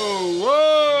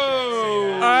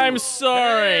 I'm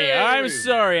sorry. I'm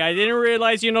sorry. I didn't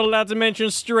realize you're not allowed to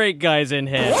mention straight guys in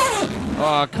here.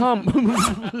 Oh, come.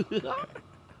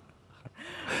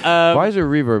 Why is there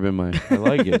reverb in my? I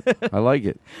like it. I like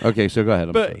it. Okay, so go ahead.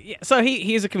 I'm sorry. Yeah, so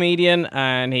he's a comedian,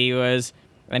 and he was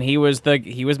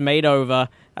made over,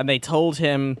 and they told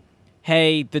him,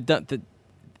 hey,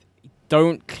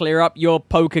 don't clear up your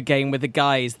poker game with the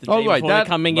guys the day before they're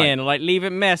coming in. Like, leave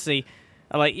it messy.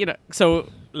 Like, so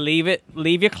leave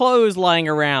your clothes lying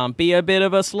around. Be a bit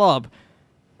of a slob.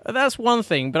 That's one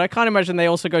thing, but I can't imagine they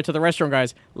also go to the restaurant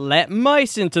guys, let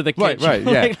mice into the kitchen.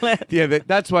 Right, yeah.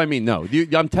 That's what I mean. No,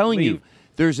 I'm telling you,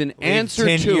 there's an answer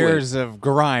 10 to years of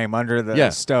grime under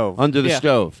the stove. Under the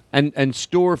stove. And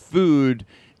store food.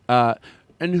 And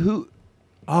who...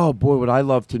 Oh, boy, would I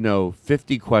love to know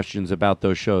 50 questions about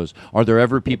those shows. Are there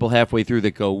ever people halfway through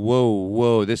that go,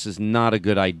 whoa, this is not a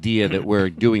good idea that we're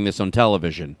doing this on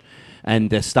television, and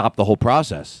to stop the whole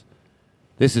process?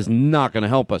 This is not going to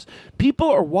help us. People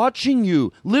are watching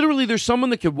you. Literally, there's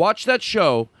someone that could watch that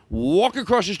show, walk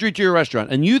across the street to your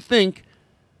restaurant, and you think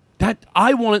that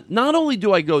I want to... Not only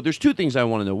do I go... There's two things I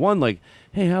want to know. One, like,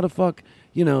 hey, how the fuck,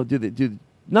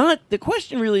 the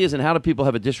question really isn't how do people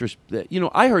have a disrespect.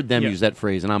 I heard them use that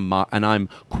phrase, and I'm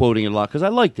quoting it a lot because I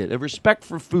liked it. A respect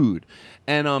for food,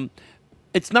 and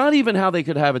it's not even how they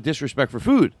could have a disrespect for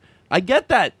food. I get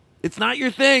that. It's not your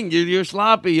thing. You're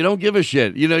sloppy. You don't give a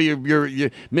shit. You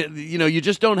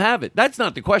just don't have it. That's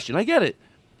not the question. I get it.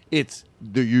 It's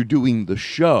you're doing the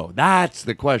show. That's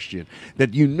the question.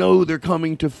 That they're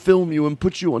coming to film you and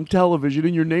put you on television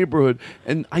in your neighborhood.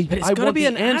 And I want the answer to that. It's got to be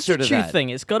an attitude thing.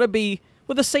 It's got to be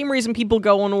the same reason people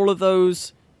go on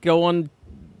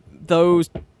those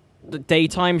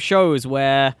daytime shows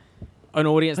where an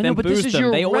audience then but boos this is them.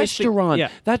 your They restaurant.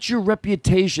 That's your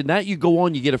reputation. That you go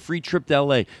on, you get a free trip to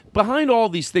L.A. Behind all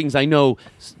these things, I know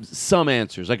some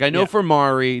answers. Like I know for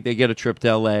Mari, they get a trip to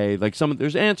L.A. Like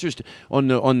there's answers on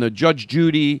the Judge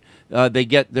Judy. They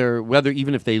get their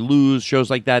even if they lose shows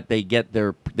like that, they get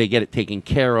it taken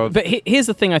care of. But here's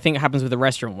the thing: I think happens with the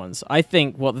restaurant ones. I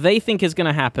think what they think is going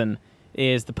to happen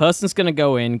is the person's going to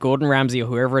go in, Gordon Ramsay or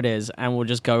whoever it is, and will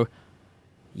just go,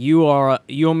 You're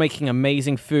making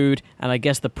amazing food, and I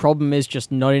guess the problem is just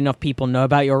not enough people know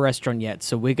about your restaurant yet,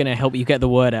 so we're going to help you get the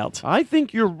word out. I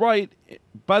think you're right.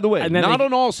 By the way,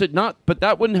 but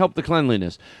that wouldn't help the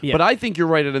cleanliness. Yeah. But I think you're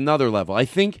right at another level. I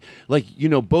think,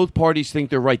 both parties think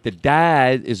they're right. The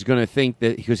dad is going to think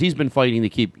that, because he's been fighting to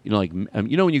keep,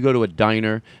 when you go to a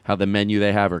diner, how the menu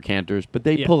they have are Cantors, but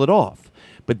they pull it off.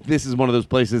 But this is one of those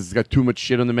places that's got too much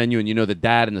shit on the menu, and the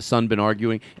dad and the son been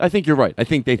arguing. I think you're right. I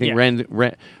think they think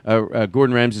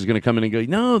Gordon Ramsay is going to come in and go,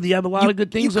 no, you have a lot of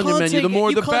good things on your menu. The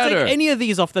more, the better. You can't take any of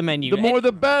these off the menu. The more,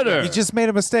 the better. You just made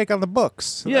a mistake on the books.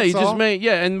 So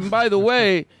and by the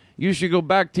way, you should go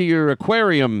back to your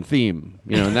aquarium theme.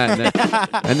 And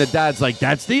the dad's like,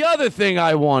 that's the other thing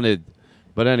I wanted.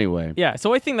 But anyway. Yeah,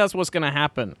 so I think that's what's going to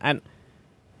happen. And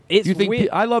it's weird.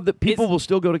 I love that people will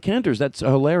still go to Cantor's. That's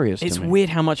hilarious. It's to me. weird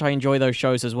how much I enjoy those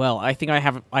shows as well. I think I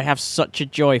have such a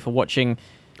joy for watching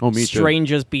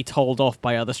strangers be told off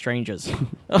by other strangers.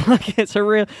 It's a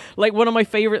real one of my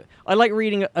favorite. I like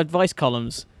reading advice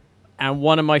columns, and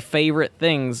one of my favorite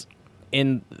things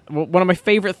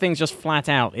just flat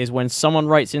out is when someone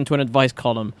writes into an advice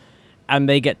column and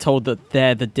they get told that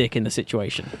they're the dick in the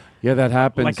situation. Yeah, that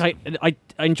happens. I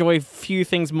enjoy few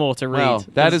things more to read. Well,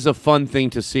 that is a fun thing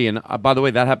to see. And by the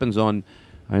way, that happens on...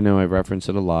 I know I reference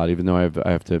it a lot, even though I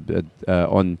have to...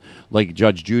 on,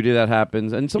 Judge Judy, that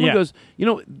happens. And someone goes,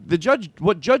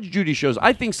 what Judge Judy shows,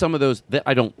 I think some of those...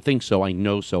 I don't think so, I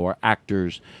know so, are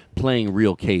actors playing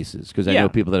real cases. Because I know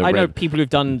people that have know people who've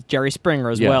done Jerry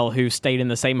Springer as well, who stayed in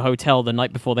the same hotel the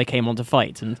night before they came on to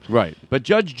fight. Right. But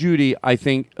Judge Judy, I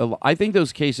think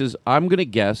those cases, I'm going to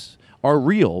guess, are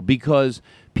real because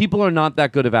people are not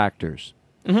that good of actors.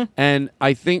 Mm-hmm. And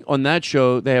I think on that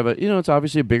show, they have it's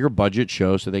obviously a bigger budget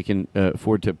show, so they can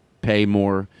afford to pay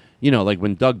more, Like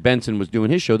when Doug Benson was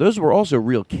doing his show, those were also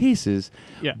real cases.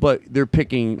 Yeah. But they're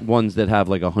picking ones that have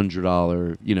like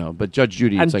 $100, But Judge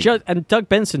Judy, And, it's like, and Doug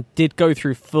Benson did go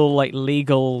through full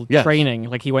legal Yes. training.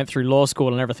 Like he went through law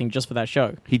school and everything just for that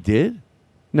show. he did?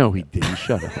 No, he didn't.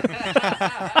 Shut up.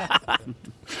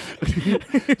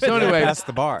 So anyway, Pass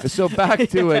the bar. So back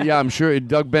to it. Yeah, I'm sure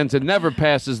Doug Benson never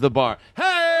passes the bar.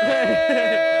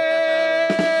 Hey!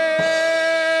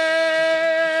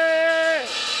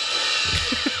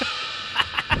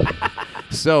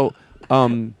 So,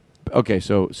 okay,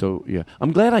 so yeah,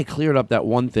 I'm glad I cleared up that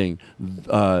one thing.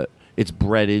 It's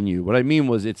bred in you. What I mean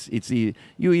was, you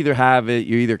either have it,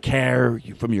 you either care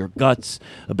from your guts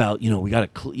about, we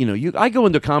got to, I go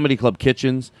into comedy club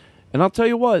kitchens, and I'll tell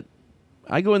you what,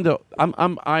 I go into,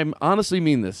 I'm honestly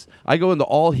mean this. I go into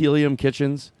all helium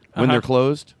kitchens when they're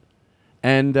closed,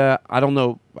 and I don't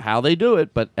know how they do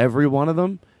it, but every one of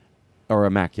them are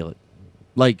immaculate.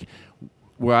 Like,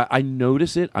 where I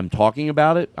notice it, I'm talking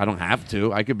about it. I don't have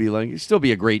to. I could be like, it'd still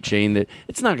be a great chain that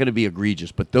it's not going to be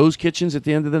egregious. But those kitchens at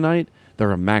the end of the night,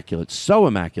 they're immaculate. So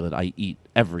immaculate, I eat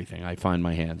everything I find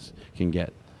my hands can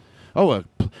get. Oh,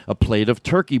 a plate of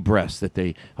turkey breast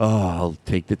that I'll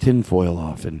take the tin foil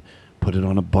off and put it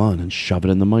on a bun and shove it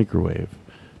in the microwave.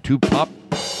 2 pop.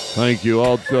 Thank you.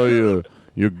 I'll tell you,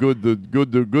 you're good to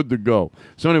go.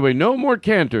 So anyway, no more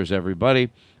canters, everybody.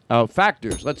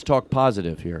 Factors. Let's talk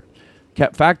positive here.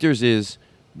 Factors is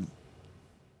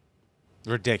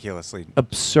ridiculously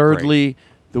absurdly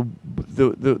the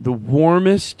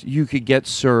warmest you could get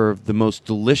served, the most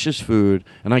delicious food,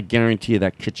 and I guarantee you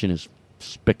that kitchen is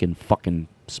spick and fucking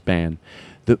span.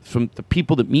 From the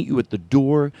people that meet you at the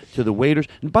door to the waiters,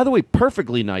 and by the way,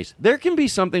 perfectly nice. There can be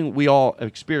something we all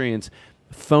experience,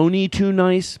 phony too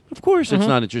nice. Of course, it's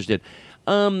not interested.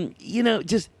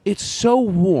 Just it's so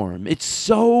warm. It's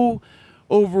so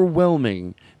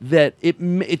overwhelming that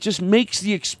it just makes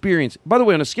the experience. By the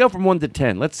way, on a scale from 1 to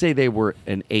 10, let's say they were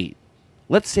an 8.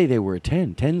 Let's say they were a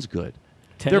 10. 10's good.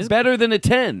 10 They're is better than a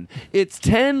 10. It's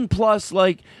 10 plus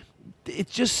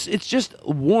it's just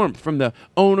warmth from the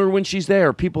owner when she's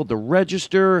there, people at the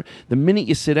register, the minute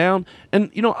you sit down. And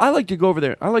I like to go over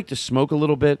there. I like to smoke a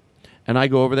little bit, and I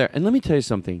go over there. And let me tell you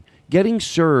something. Getting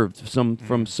served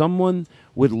from someone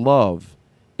with love,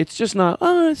 it's just not,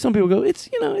 some people go, it's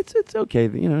okay,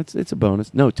 it's a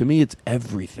bonus. No, to me, it's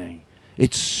everything.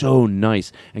 It's so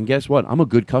nice. And guess what? I'm a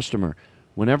good customer.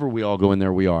 Whenever we all go in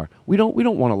there, we are. We don't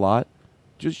want a lot.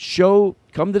 Just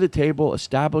come to the table,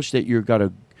 establish that you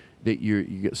get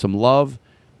some love,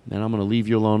 and I'm going to leave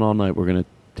you alone all night. We're going to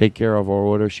take care of our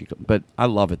order. But I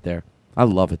love it there.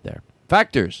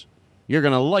 Factors. You're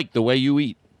going to like the way you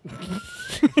eat.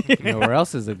 You know where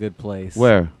else is a good place?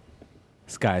 Where?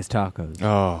 Sky's Tacos.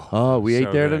 Oh, we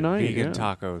ate there good. tonight. Vegan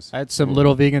tacos. I had some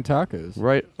little vegan tacos.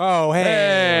 Right. Oh,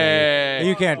 hey.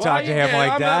 You can't talk to him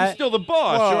like that. I'm still the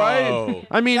boss, Whoa. right?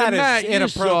 I mean, That is Matt, you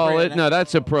saw inappropriate. it. No,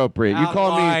 that's appropriate. You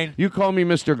call me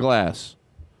Mr. Glass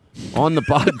on the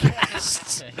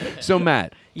podcast. So,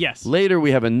 Matt. Yes. Later,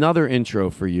 we have another intro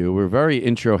for you. We're very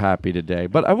intro happy today.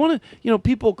 But I want to,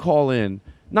 people call in.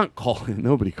 Not call in.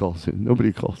 Nobody calls in.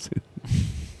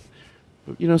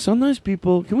 But, sometimes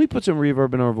people... Can we put some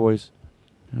reverb in our voice?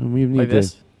 We need Like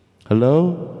this?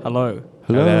 Hello?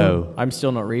 Hello. I'm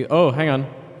still not Oh, hang on.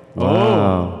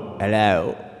 Wow.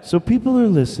 Hello. So people are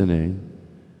listening.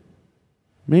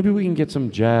 Maybe we can get some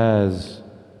jazz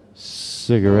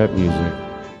cigarette music.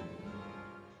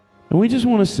 And we just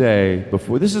want to say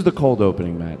before... This is the cold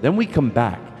opening, Matt. Then we come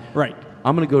back. Right.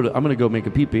 I'm gonna go make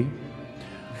a pee-pee.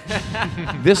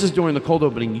 This is during the cold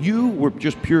opening. You were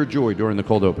just pure joy during the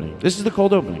cold opening. This is the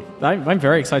cold opening. I'm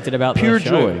very excited about Pure the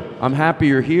show. joy. I'm happy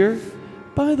you're here.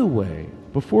 By the way,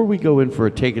 before we go in for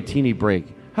a take a teeny break,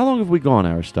 how long have we gone,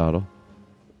 Aristotle?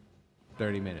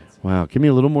 30 minutes. Wow, give me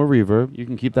a little more reverb. You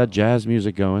can keep that jazz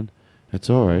music going. That's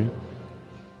all right.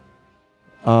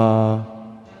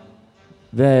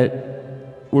 That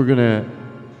we're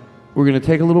gonna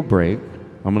take a little break.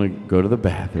 I'm gonna go to the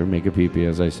bathroom, make a pee-pee,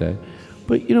 as I said.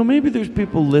 But maybe there's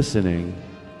people listening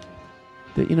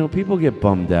that people get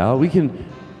bummed out. We can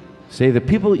say that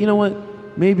people, you know what?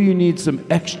 Maybe you need some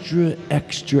extra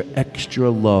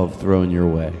love thrown your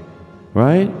way,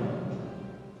 right?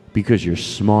 Because you're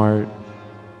smart,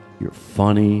 you're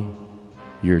funny,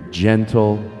 you're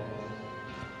gentle.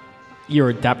 You're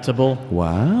adaptable.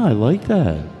 Wow, I like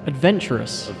that.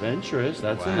 Adventurous. Adventurous,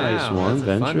 that's Wow, a nice one. that's a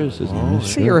fun Adventurous is one.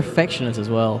 nice. So you're affectionate as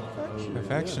well.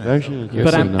 Affectionate. Yes,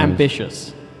 But so nice.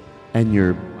 ambitious. And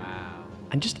you're...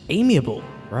 And just amiable.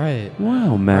 Right.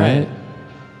 Wow, Matt. Right.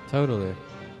 Totally.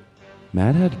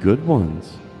 Matt had good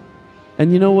ones.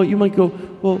 And you know what? You might go,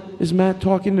 well, is Matt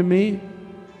talking to me?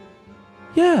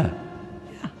 Yeah.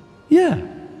 Yeah.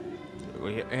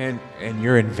 And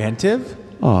you're inventive.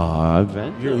 Aw,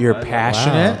 inventive. You're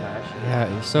passionate.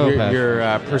 Yeah, you're so passionate.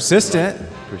 You're persistent.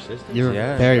 Persistent. You're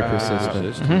Yeah. very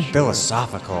persistent.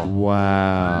 Philosophical.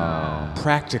 Wow.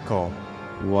 Practical.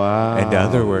 Wow. And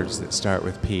other words that start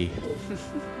with P.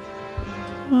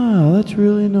 Wow, that's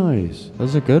really nice.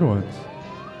 Those are good ones.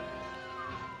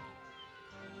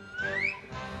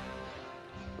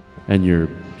 And you're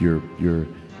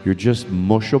just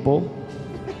mushable.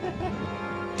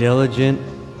 Diligent.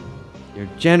 You're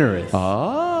generous.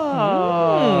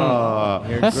 Ah,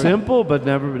 You're simple, but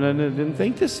never. I didn't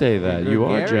think to say that. You're You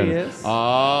are generous. gregarious.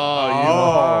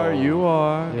 Oh, you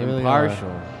are. You're really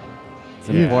impartial. It's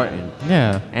Yeah. important.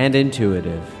 Yeah. And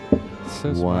intuitive.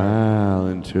 So smart. Wow,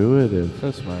 intuitive.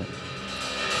 So smart.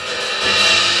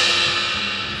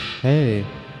 Hey,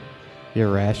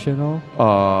 you're rational.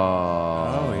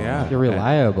 Oh, yeah. You're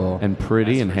reliable. And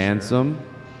pretty and handsome.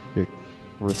 You're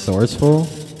resourceful.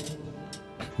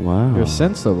 Wow. You're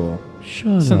sensible.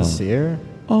 Shut up. Sincere.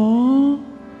 Oh.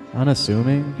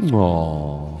 Unassuming.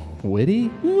 Oh. Witty.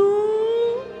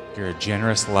 You're a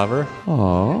generous lover.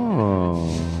 Oh.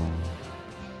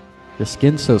 Your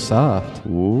skin's so soft.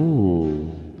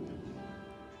 Ooh.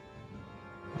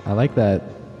 I like that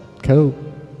coat.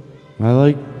 I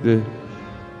like the.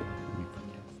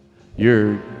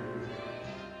 You're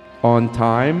on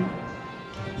time.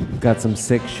 Got some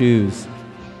sick shoes.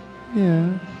 Yeah.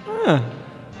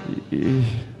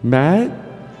 Matt?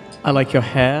 I like your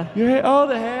hair. Your hair? Oh,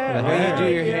 the hair. The way you do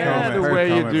your hair. Yeah, the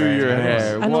way you do your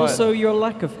hair. And What? also your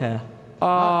lack of hair.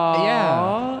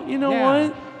 Yeah. You know Yeah.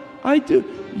 what? I do.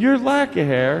 Your lack of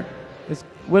hair is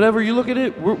whatever you look at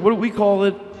it. What do we call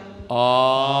it?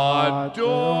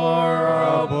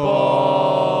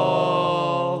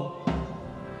 Adorable.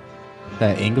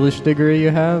 That English degree you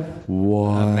have.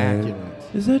 What? Immaculate.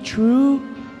 Is that true?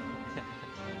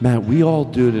 Matt, we all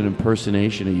did an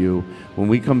impersonation of you. When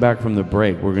we come back from the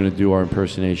break, we're going to do our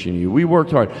impersonation of you. We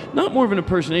worked hard. Not more of an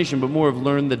impersonation, but more of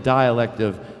learn the dialect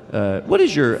of. What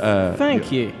is your?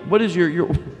 Thank you. What is your?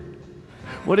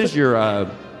 What is your?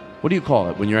 What do you call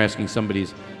it when you're asking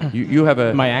somebody's? You have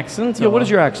a. My accent? Yeah. What or- is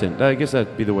your accent? I guess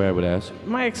that'd be the way I would ask.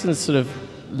 My accent's sort of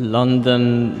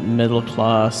London, middle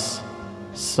class,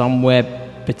 somewhere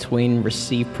between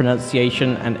received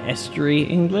pronunciation and estuary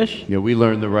English. Yeah, we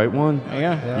learned the right one.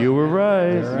 Yeah. You were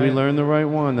right. You're right. We learned the right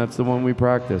one. That's the one we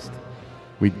practiced.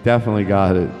 We definitely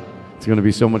got it. It's going to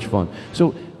be so much fun.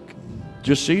 So,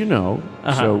 just so you know,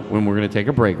 so when we're going to take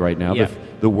a break right now, Yeah.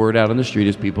 the word out on the street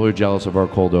is people are jealous of our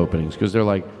cold openings because they're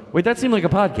like, wait, that seemed like a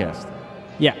podcast.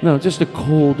 Yeah. No, just a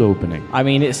cold opening. I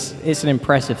mean, it's an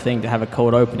impressive thing to have a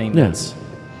cold opening Yeah. that's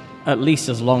at least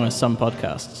as long as some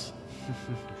podcasts.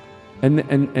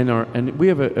 And we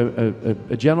have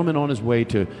a gentleman on his way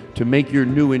to make your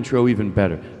new intro even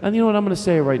better. And you know what? I'm going to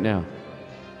say it right now.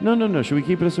 No. Should we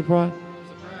keep it a surprise?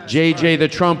 JJ, the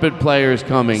trumpet player, is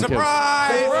coming.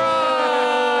 Surprise!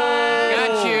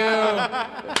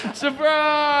 Got you.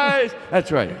 Surprise!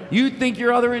 That's right. You think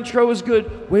your other intro is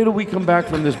good? Wait till we come back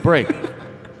from this break.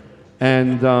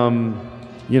 And,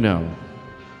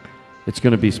 it's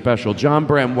going to be special. John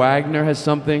Bram Wagner has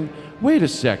something. Wait a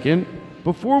second.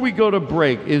 Before we go to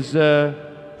break, is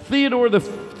Theodore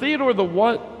the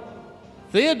what?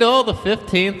 Theodore the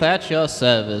 15th at your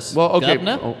service. Well, okay.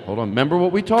 Governor? Oh, hold on. Remember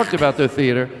what we talked about, though,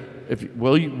 Theodore.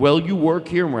 You work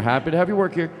here, and we're happy to have you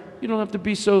work here. You don't have to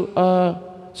be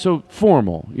so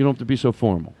formal. You don't have to be so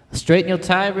formal. Straighten your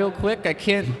tie real quick. I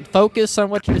can't focus on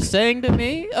what you're saying to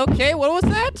me. Okay, what was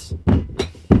that?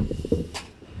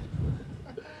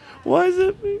 Why is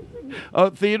it?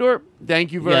 Theodore,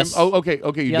 thank you very much. Yes. Oh, okay.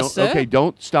 You Yes, don't. sir? Okay,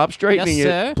 don't stop straightening Yes, it.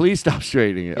 sir. Please stop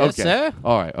straightening it. Yes, okay. sir.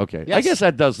 All right. Okay. I Yes. guess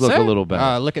that does look Sir? a little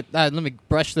better. Look at that. Let me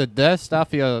brush the dust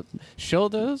off your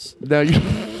shoulders. Now you.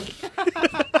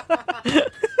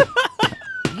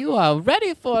 You are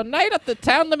ready for a night at the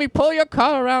town. Let me pull your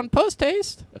car around post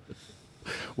haste.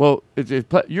 Well,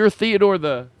 you're Theodore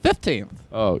the 15th.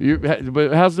 Oh,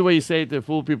 but how's the way you say it to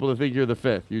fool people to think you're the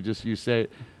 5th? You say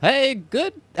it. Hey,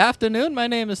 good afternoon. My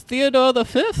name is Theodore the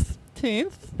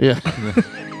 15th. Yeah.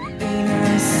 And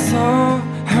I saw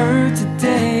her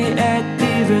today at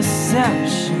the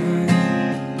reception.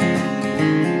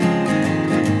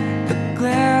 A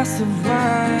glass of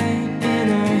wine in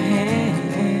her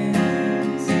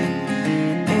hands,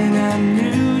 and I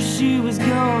knew she was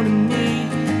gonna meet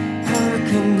her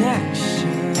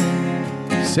connection.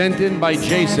 Sent in by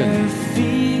Jason.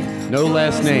 No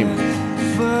last name.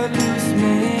 Footloose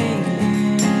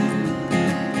man,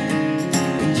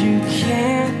 and you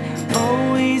can't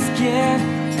always get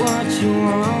what you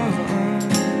want.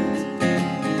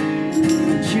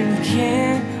 you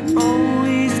can't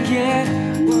always get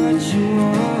what you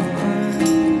want.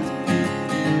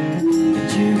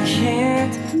 And you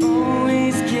can't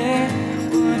always get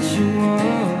what you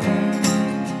want.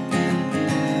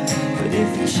 But if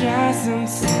you try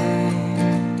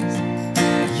sometimes,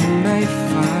 you may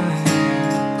find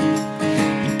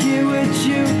you get what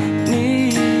you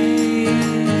need.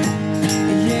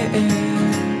 Yeah.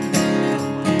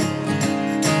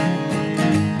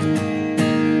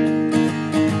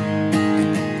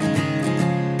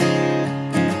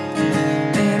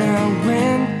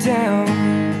 Down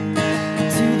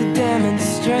to the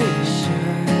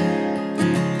demonstration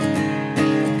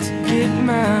to get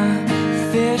my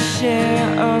fair share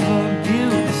of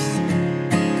abuse,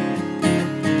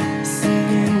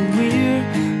 singing we're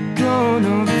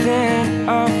gonna vent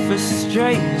our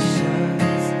frustrations,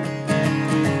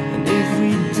 and if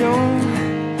we don't,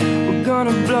 we're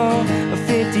gonna blow a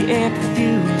 50 amp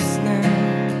fuse now.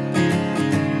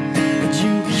 But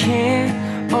you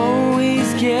can't always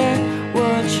get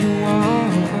what you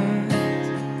want,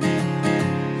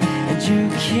 and you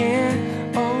can't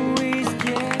always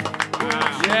get.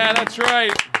 Yeah, that's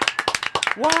right.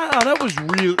 Wow, that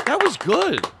was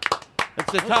good.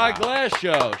 It's the Todd Glass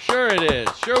Show. Sure it is.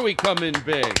 Sure we come in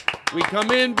big. We come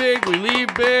in big, we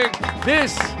leave big.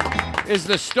 This is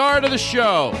the start of the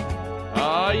show.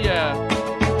 Oh, yeah.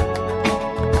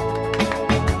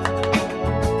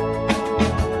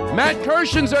 Matt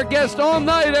Kirshen's our guest all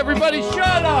night, everybody.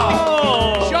 Shut up!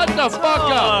 Oh, shut the fuck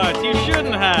up! You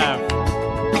shouldn't have.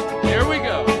 Here we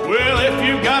go. Well, if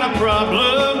you got a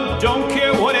problem, don't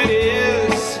care what it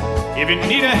is. If you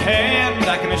need a hand,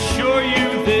 I can assure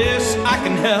you this, I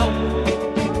can help.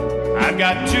 I've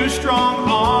got 2 strong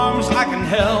arms, I can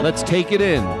help. Let's take it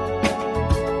in.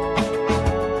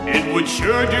 It would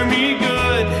sure do me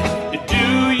good to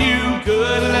do you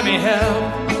good. Let me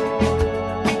help.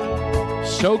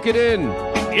 Soak it in.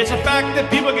 It's a fact that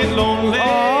people get lonely.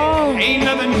 Ain't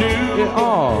nothing new.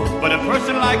 But a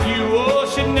person like you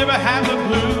should never have the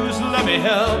blues. Let me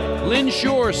help. Lynn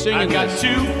Shore singing. I've got this.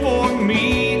 2 for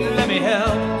me. Let me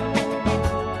help.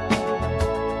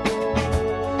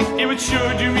 It would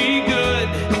sure do me good.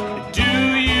 Do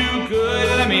you good.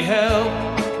 Let me help.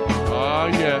 Oh,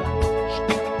 yeah.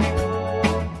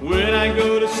 When I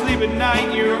go to sleep at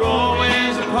night, you're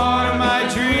always a part of my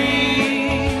dreams.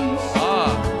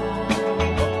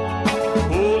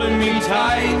 Holding me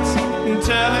tight and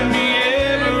telling me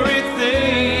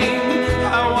everything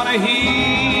I want to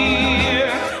hear.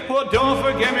 Well, don't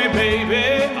forget me, baby.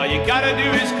 All you gotta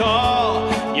do is call.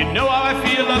 You know how I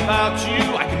feel about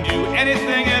you. I can do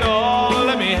anything at all.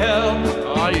 Let me help.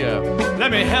 Oh, yeah.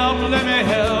 Let me help, let me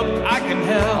help. I can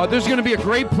help. Oh, there's going to be a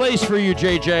great place for you,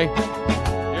 JJ.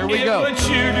 Here we go. It would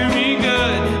sure do me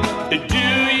good to do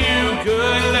you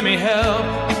good. Let me help.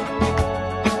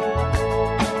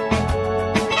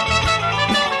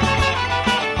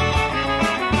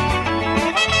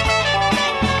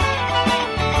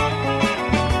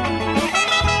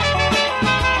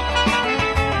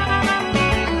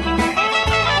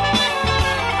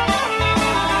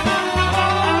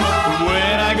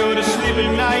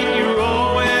 At night, you're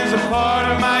always a part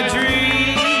of my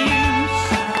dreams.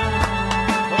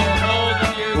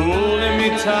 Holding me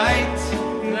tight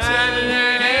and telling me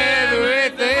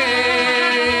everything.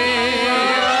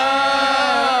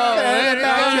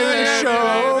 Back to the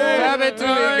show. Grab it to the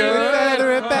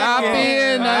good. Happy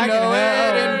and I know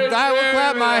it. And I will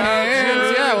clap my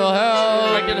hands. Yeah, I will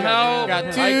help. I can help.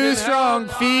 Got 2 strong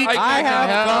feet. I have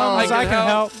thumbs. I can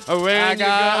help. I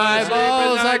got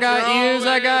eyeballs, I got ears,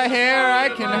 I got hair, I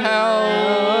can help.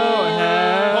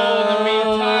 Holding me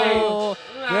tight.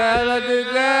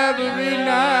 Every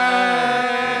night.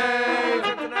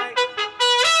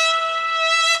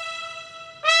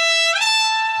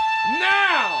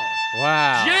 Now,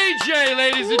 Wow. JJ,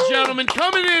 ladies and gentlemen,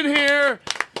 coming in here.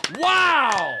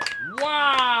 Wow.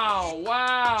 Wow.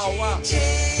 Wow. Wow.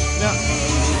 Now,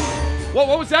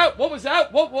 what was that? What was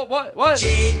that? What? What was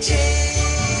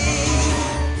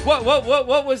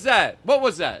that? What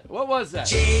was that? What was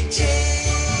that?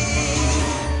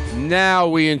 Now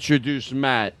we introduce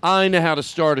Matt. I know how to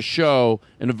start a show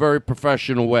in a very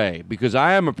professional way because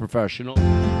I am a professional.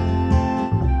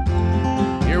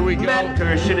 Here we go. Matt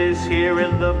Kirshen is here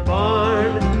in the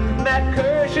barn. Matt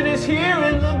Kirshen is here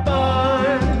in the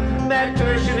barn. Matt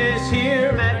Kirshen is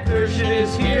here. Matt Kirshen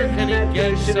is here. Can he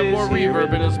get some more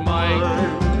reverb in his mic?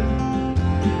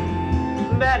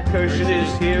 Matt Kirshen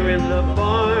is here in the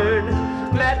barn.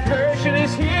 Matt Kirshen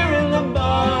is here in the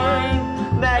barn.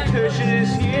 Matt Kirshen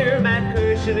is here. Matt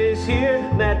Kirshen is here.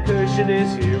 Matt Kirshen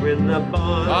is here in the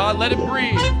barn. Let it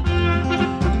breathe.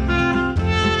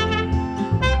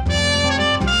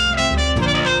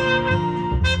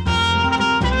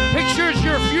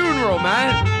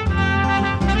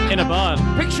 a barn.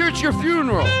 Picture it's your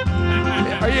funeral.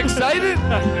 Are you excited?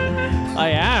 I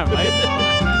am.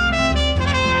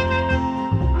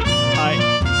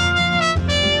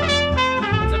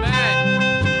 It's a man.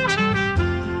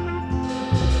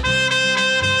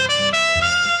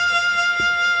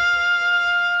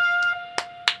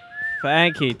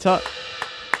 Thank you.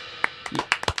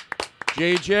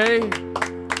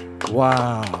 JJ.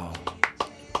 Wow.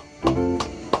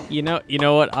 You know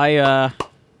what?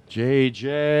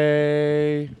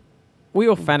 JJ. We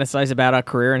all fantasize about our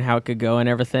career and how it could go and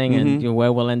everything, and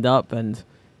where we'll end up.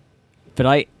 But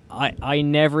I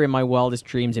never in my wildest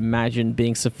dreams imagined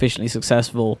being sufficiently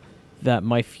successful that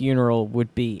my funeral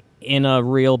would be in a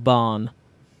real barn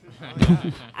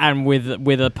and with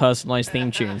a personalized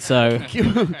theme tune. So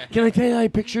can I tell you how I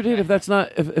pictured it? If that's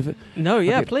not, if no,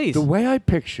 yeah, okay, please. The way I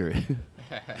picture it.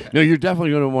 No, you're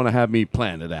definitely going to want to have me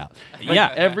plan it out. Like,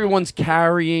 yeah, everyone's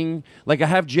carrying. Like I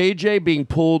have JJ being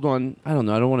pulled on. I don't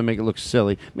know. I don't want to make it look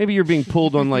silly. Maybe you're being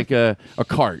pulled on like a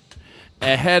cart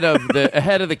ahead of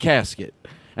the casket.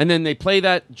 And then they play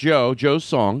that Joe's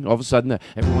song. All of a sudden,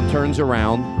 everyone turns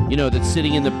around. You know, that's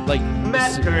sitting in the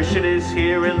Matt Kirshen is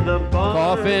here in the barn.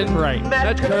 Coffin. Right.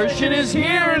 Matt Kirshen is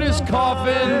here in his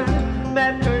coffin.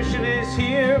 Matt Kirshen is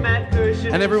here. Matt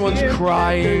Kirshen. And everyone's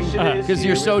crying because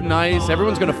you're so nice.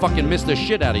 Everyone's gonna fucking miss the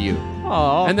shit out of you.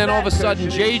 Aww. And then all of a sudden,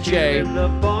 JJ.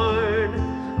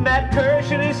 Matt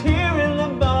Kirshen is here in the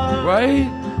barn.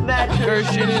 Right. Matt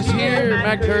Kirshen is here.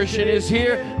 Matt Kirshen is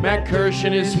here. Matt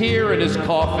Kirshen is here in his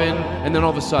coffin. And then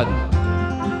all of a sudden.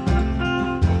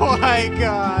 Oh my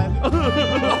God.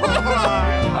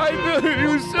 I knew it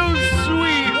was so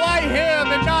sweet. Why him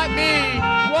and not me?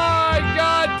 Why,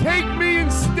 God, take me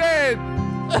instead?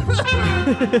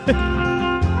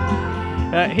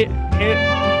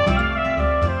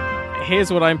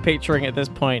 Here's what I'm picturing at this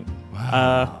point.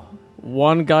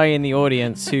 One guy in the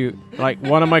audience who, like,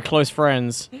 one of my close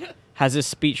friends, has his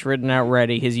speech written out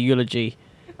ready, his eulogy,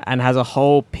 and has a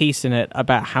whole piece in it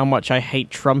about how much I hate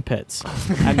trumpets.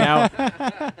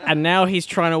 And now he's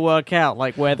trying to work out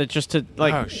like whether just to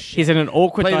he's in an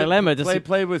awkward dilemma.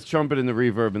 Play with trumpet and the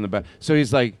reverb in the back. So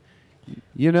he's like,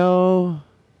 you know,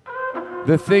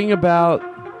 the thing about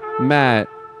Matt,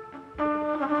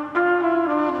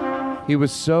 he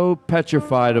was so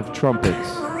petrified of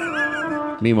trumpets.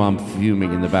 Meanwhile, I'm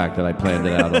fuming in the back that I planned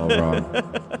it out all wrong.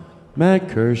 Matt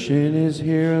Kirshen is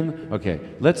here. Okay,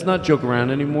 let's not joke around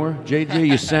anymore. JJ,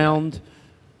 you sound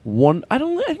I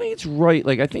think it's right.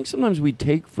 Like, I think sometimes we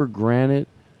take for granted.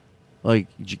 Like,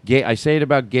 I say it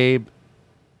about Gabe.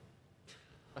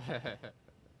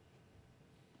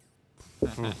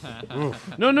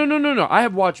 No. I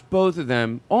have watched both of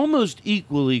them almost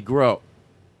equally grow.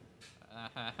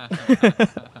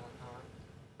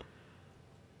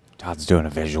 Todd's doing a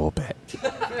visual bit.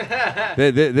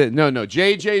 No.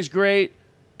 JJ's great,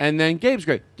 and then Gabe's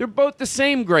great. They're both the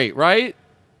same great, right?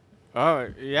 Oh,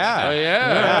 yeah. Oh,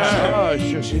 yeah. Oh,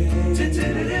 sure.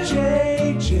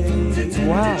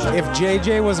 Wow. If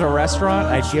JJ was a restaurant,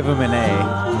 I'd give him an A.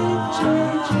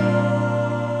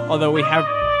 Although we have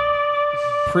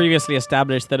previously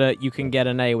established that you can get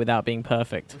an A without being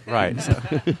perfect. Right.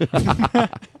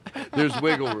 There's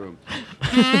wiggle room.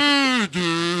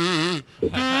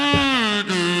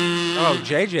 Oh,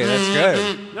 JJ, that's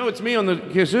good. No, it's me on the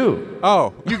kazoo.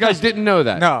 Oh. You guys didn't know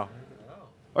that? No.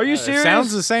 Are you serious? It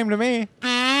sounds the same to me.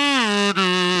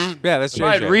 Yeah, that's JJ.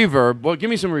 Right, reverb. Well, give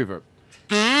me some reverb.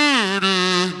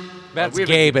 That's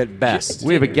Gabe at best.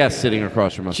 We have a guest sitting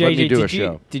across from us. JJ, Let me do a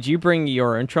show. Did you bring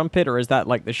your own trumpet, or is that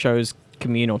like the show's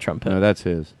communal trumpet? No, that's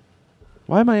his.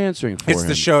 Why am I answering for him? It's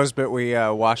the show's, but we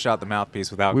wash out the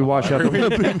mouthpiece without. We wash out the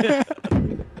mouthpiece.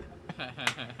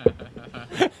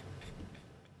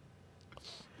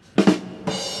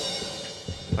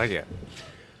 Like it.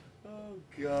 Oh,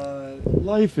 God.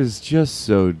 Life is just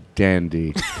so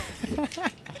dandy.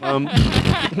 I'm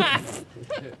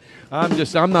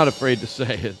not afraid to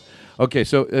say it. Okay,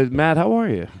 so Matt, how are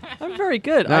you? I'm very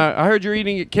good. I heard you're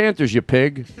eating at Cantor's, you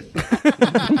pig.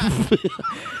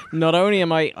 Not only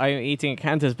am I eating at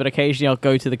Cantor's, but occasionally I'll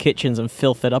go to the kitchens and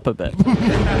filth it up a bit.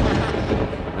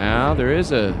 Now, there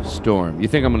is a storm. You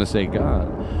think I'm going to say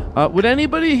God. Would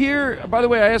anybody here, by the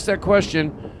way, I asked that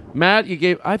question. Matt,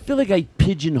 I feel like I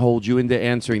pigeonholed you into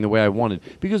answering the way I wanted.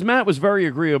 Because Matt was very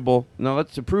agreeable. Now,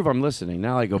 let's to prove I'm listening.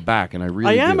 Now I go back and I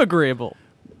really I am agreeable.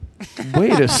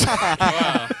 Wait a second.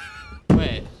 Wow.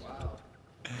 Wait.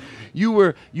 You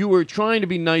were trying to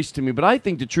be nice to me, but I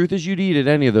think the truth is you'd eat at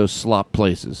any of those slop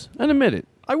places. And admit it.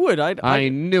 I would. I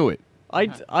knew it.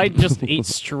 I'd just eat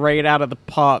straight out of the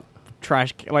pot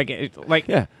trash.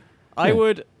 Yeah. I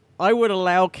I would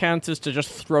allow counters to just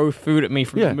throw food at me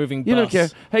from the moving bus. You don't care.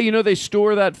 Hey, they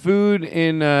store that food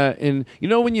in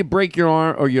when you break your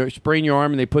arm or you sprain your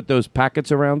arm and they put those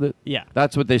packets around it? Yeah.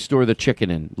 That's what they store the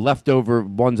chicken in. Leftover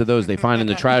ones of those they find in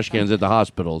the trash cans at the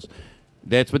hospitals.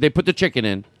 That's what they put the chicken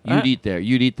in. You'd eat there.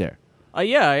 You'd eat there.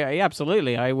 Yeah,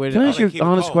 absolutely. I would. Can I ask you an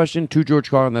honest question to George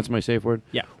Carlin? That's my safe word.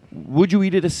 Yeah. Would you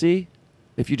eat it a C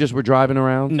if you just were driving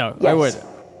around? No, I would.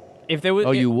 If there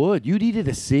was, you would. You'd eat it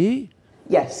a C?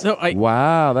 Yes. No,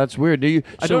 wow, that's weird. Do you?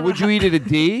 So would you eat it a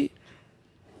D?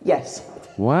 Yes.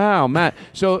 Wow, Matt.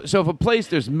 So if a place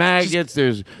there's maggots,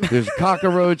 there's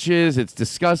cockroaches, it's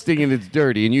disgusting and it's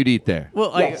dirty, and you'd eat there.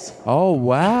 Well, yes. Oh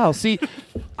wow. See,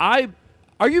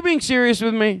 are you being serious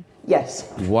with me? Yes.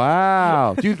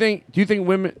 Wow. Do you think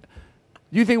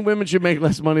women should make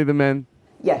less money than men?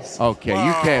 Yes. Okay,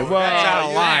 you can't. Well, That's out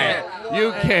of line.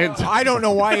 You can't. I don't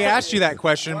know why he asked you that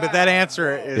question, but that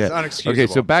answer is unexcusable. Okay,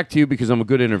 so back to you because I'm a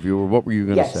good interviewer. What were you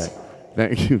going to Yes. say?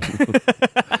 Thank you.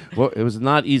 Well, it was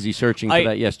not easy searching for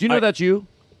that. Yes. Do you know that's you?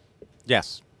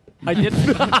 Yes. I did.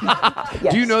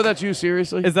 Do you know that's you?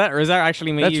 Seriously? Is that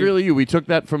actually me? That's really you. We took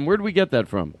that from. Where did we get that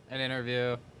from? An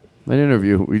interview. An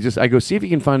interview. I go see if you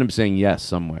can find him saying yes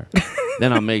somewhere.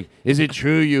 Then I'll make. Is it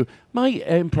true you? My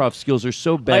improv skills are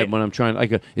so bad when I'm trying. I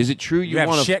go. Is it true you have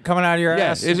want shit coming out of your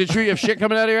ass? Is it true you have shit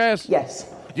coming out of your ass? Yes.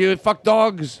 Do you fuck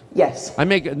dogs? Yes. I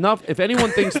make enough. If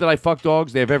anyone thinks that I fuck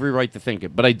dogs, they have every right to think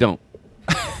it, but I don't.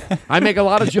 I make a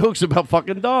lot of jokes about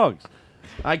fucking dogs.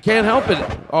 I can't help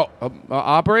it. Oh,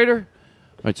 operator.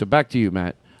 All right. So back to you,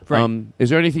 Matt. Right. Is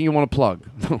there anything you want to plug?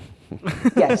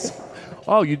 Yes.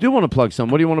 Oh, you do want to plug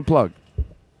something. What do you want to plug?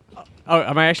 Oh,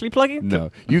 am I actually plugging?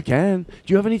 No, you can. Do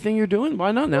you have anything you're doing?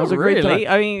 Why not? Now's a great really?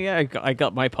 time. I mean, yeah, I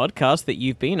got my podcast that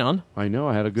you've been on. I know.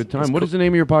 I had a good time. What is the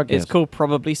name of your podcast? It's called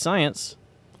Probably Science.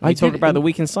 I We talk did- about the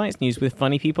week in science news with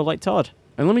funny people like Todd.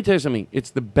 And let me tell you something.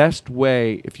 It's the best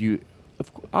way if you...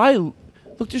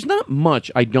 Look, there's not much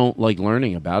I don't like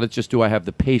learning about. It's just do I have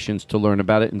the patience to learn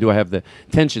about it and do I have the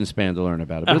attention span to learn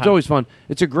about it. But it's always fun.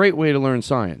 It's a great way to learn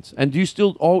science. And do you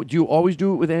always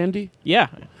do it with Andy? Yeah.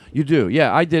 You do,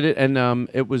 yeah. I did it, and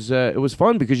it was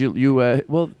fun because you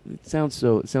well, it sounds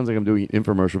like I'm doing an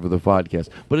infomercial for the podcast,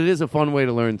 but it is a fun way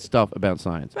to learn stuff about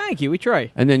science. Thank you. We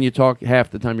try. And then you talk half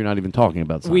the time you're not even talking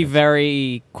about science. We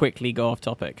very quickly go off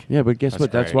topic. Yeah, but guess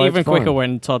what? That's why even it's fun. quicker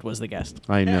when Todd was the guest.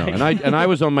 I know, and I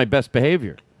was on my best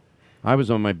behavior. I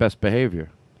was on my best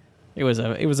behavior. It was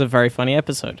a very funny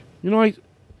episode. You know,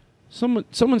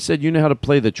 someone said you know how to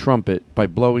play the trumpet by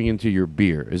blowing into your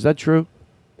beer. Is that true?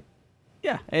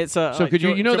 Yeah, it's a. So could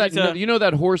you know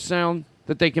that horse sound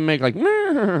that they can make like?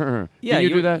 Yeah, can you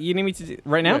do that? You need me to do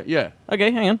right now? Yeah.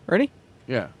 Okay, hang on. Ready?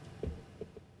 Yeah.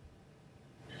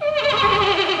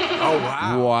 Oh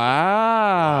wow!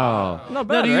 Wow. Not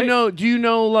bad, now, do you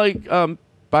know like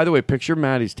by the way, picture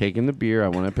Matt, he's taking the beer. I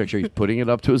want to picture he's putting it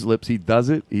up to his lips. He does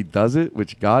it,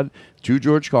 which God, to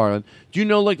George Carlin. Do you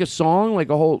know like a song, like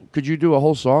a whole could you do a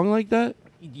whole song like that?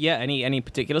 Yeah, any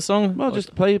particular song? Well,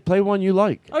 just play one you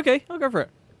like. Okay, I'll go for it.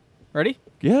 Ready?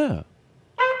 Yeah.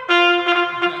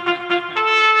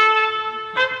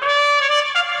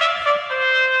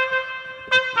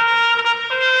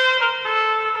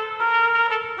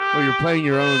 Well, you're playing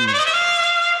your own.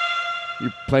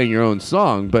 You're playing your own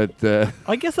song, but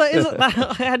I guess that is. I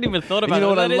hadn't even thought about you know it.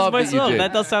 what? That I is love my that you song. did.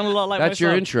 That does sound a lot like That's my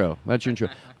your song. intro. That's your intro.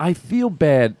 I feel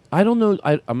bad. I don't know.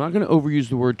 I'm not going to overuse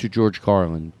the word to George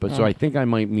Carlin, but so I think I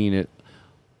might mean it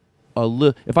a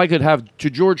little. If I could have to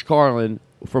George Carlin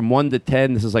from 1 to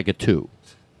 10, this is like a 2.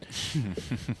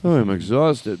 Oh, I'm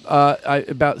exhausted.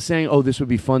 About saying, "Oh, this would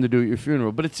be fun to do at your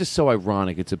funeral," but it's just so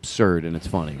ironic. It's absurd and it's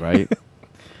funny, right?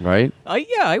 Right? Yeah,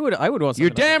 I would want. You're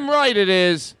something damn right it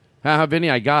is. Haha, Vinny,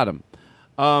 I got him.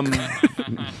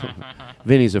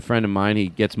 Vinny's a friend of mine. He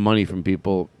gets money from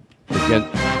people.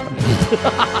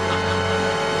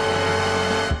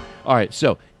 All right,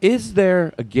 so is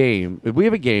there a game? We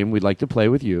have a game we'd like to play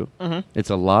with you. Mhm. It's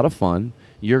a lot of fun.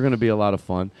 You're going to be a lot of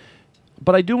fun.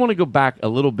 But I do want to go back a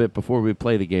little bit before we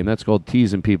play the game. That's called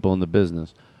teasing people in the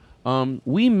business.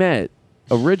 We met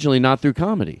originally not through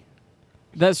comedy.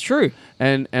 That's true.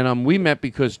 And we met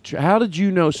because how did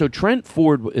you know? So Trent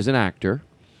Ford is an actor,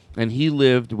 and he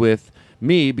lived with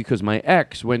me because my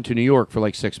ex went to New York for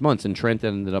like 6 months, and Trent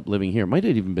ended up living here. Might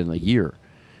have even been a year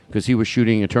because he was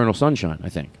shooting Eternal Sunshine, I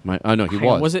think. No, he Hang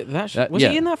on, was. Was it that? Was yeah.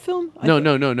 he in that film?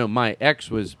 No. My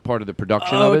ex was part of the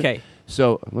production Oh, of it. okay.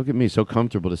 So look at me, so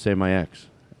comfortable to say my ex.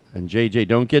 And JJ,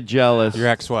 don't get jealous. Your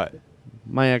ex what?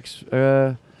 My ex,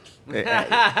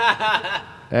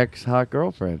 ex hot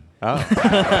girlfriend.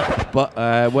 Oh. But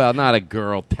well, not a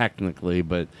girl technically,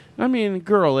 but I mean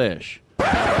girl-ish.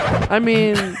 I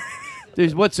mean,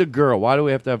 What's a girl? Why do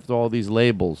we have to have all these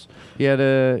labels? He had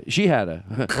a, she had a,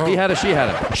 he had a, she had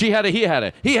a, she had a, he had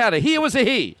a, he had a, he was a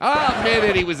he. I'll admit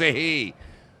it, he was a he.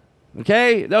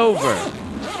 Okay, over.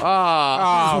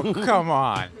 Oh, come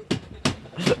on.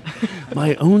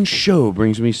 My own show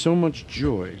brings me so much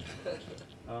joy.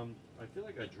 I feel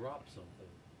like I dropped something.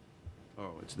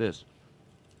 Oh, it's this.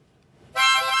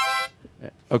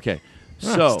 Okay,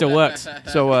 so still works.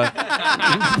 So, all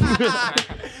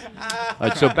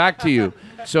right, so back to you.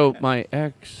 So my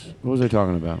ex, what was I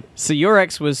talking about? So your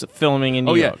ex was filming in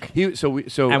New York. He and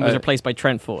was replaced by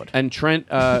Trent Ford. And Trent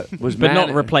was but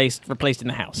not replaced in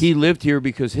the house. He lived here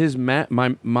because his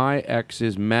my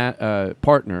ex's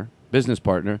partner, business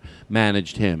partner,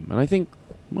 managed him. And I think,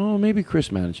 well, maybe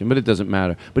Chris managed him, but it doesn't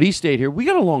matter. But he stayed here. We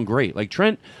got along great. Like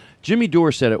Trent, Jimmy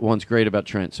Dore said it once great about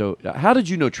Trent. So how did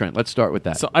you know Trent? Let's start with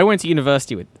that. So I went to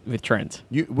university with Trent.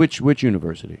 Which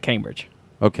university? Cambridge.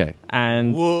 Okay.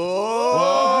 And Whoa,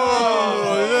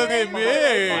 look at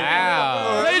me.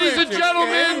 Wow. Ladies and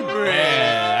gentlemen,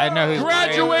 Yeah, I know who's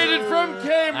graduated from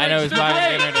Cambridge. I know who's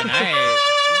buying dinner tonight.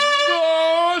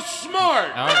 Oh,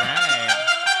 smart. All right.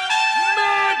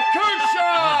 Matt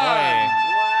Kirshen.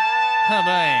 Oh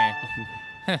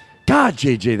boy. God,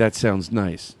 JJ, that sounds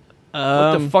nice.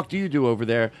 What the fuck do you do over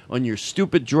there on your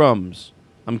stupid drums?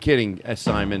 I'm kidding,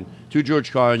 Simon. To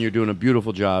George Carlin, you're doing a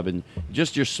beautiful job, and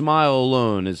just your smile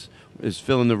alone is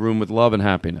filling the room with love and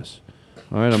happiness.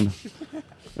 All right,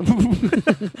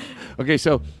 Okay,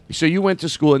 so you went to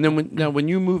school, and then when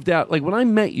you moved out, like when I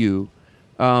met you,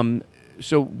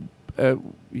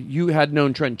 you had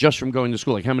known Trent just from going to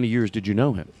school. Like, how many years did you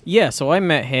know him? Yeah, so I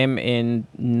met him in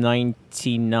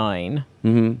 '99.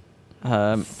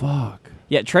 Mm-hmm. Fuck.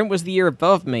 Yeah, Trent was the year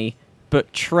above me,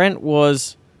 but Trent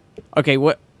was okay.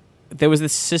 There was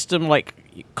this system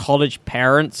like college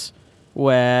parents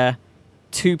where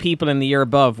two people in the year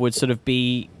above would sort of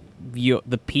be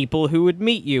the people who would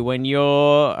meet you when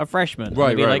you're a freshman.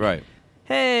 Right, Right.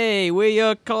 Hey, we're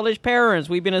your college parents.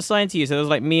 We've been assigned to you. So there was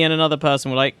like me and another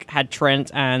person had Trent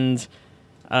and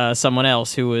someone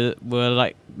else who were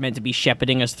like meant to be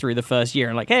shepherding us through the first year.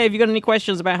 And like, hey, have you got any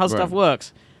questions about how stuff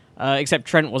works? Except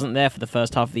Trent wasn't there for the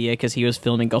first half of the year because he was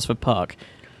filming Gosford Park.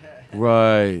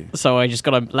 Right. So I just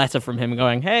got a letter from him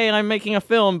going, hey, I'm making a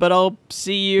film, but I'll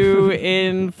see you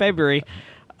in February.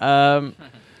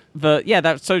 But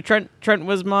yeah, so Trent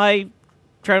was my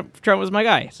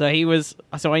guy. So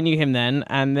I knew him then,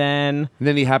 and then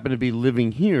he happened to be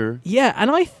living here. Yeah, and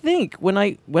I think when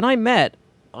I met,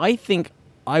 I think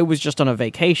I was just on a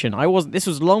vacation. This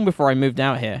was long before I moved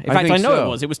out here. In fact, I know it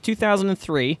was. It was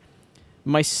 2003.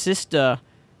 My sister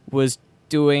was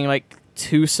doing like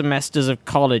 2 semesters of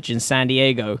college in San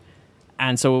Diego,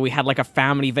 and so we had like a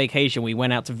family vacation. We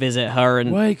went out to visit her,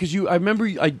 and right, because I remember.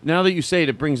 Now that you say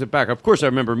it brings it back. Of course, I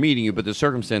remember meeting you, but the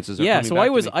circumstances. Are so I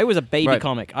was a baby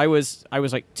comic. I was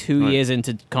like 2 years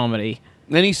into comedy.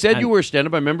 And he said you were a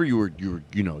stand-up. I remember you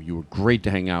were great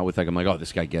to hang out with. Like I'm like, oh,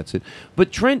 this guy gets it.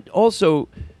 But Trent also,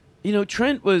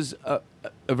 Trent was a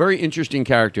very interesting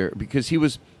character because he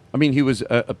was. I mean, he was,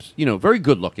 very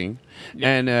good-looking,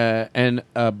 and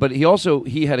but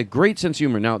he had a great sense of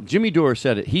humor. Now, Jimmy Dore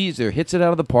said it. He either hits it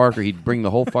out of the park, or he'd bring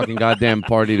the whole fucking goddamn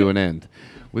party to an end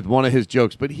with one of his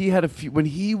jokes. But he had a few when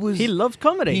he loved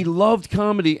comedy. He loved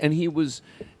comedy, and he was.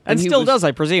 And still does,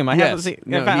 I presume. I haven't seen.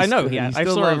 In fact, I know. Yeah, I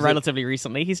saw him relatively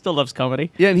recently. He still loves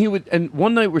comedy. Yeah, and he would. And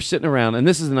one night we're sitting around, and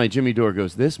this is the night Jimmy Dore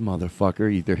goes, "This motherfucker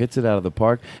either hits it out of the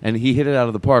park," and he hit it out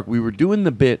of the park. We were doing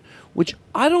the bit, which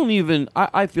I don't even.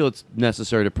 I feel it's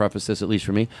necessary to preface this, at least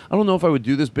for me. I don't know if I would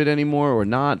do this bit anymore or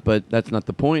not, but that's not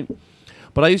the point.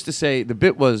 But I used to say the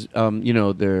bit was,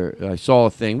 I saw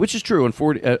a thing, which is true. And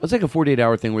it's like a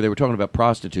 48-hour thing where they were talking about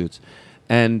prostitutes.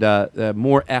 And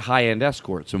more high-end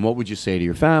escorts. And what would you say to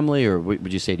your family, or what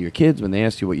would you say to your kids when they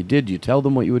asked you what you did? Do you tell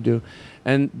them what you would do?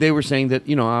 And they were saying that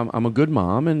I'm a good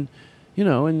mom, and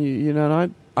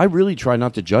and I really try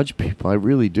not to judge people. I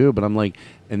really do. But I'm like,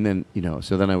 and then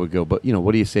so then I would go, but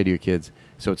what do you say to your kids?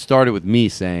 So it started with me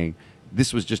saying,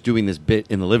 this was just doing this bit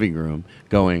in the living room,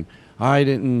 going, I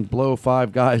didn't blow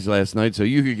 5 guys last night, so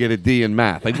you could get a D in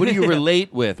math. Like, what do you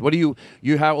relate with? What do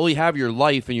you have your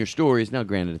life and your stories. Now,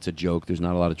 granted, it's a joke. There's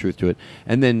not a lot of truth to it.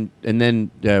 And then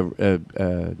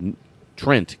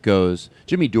Trent goes,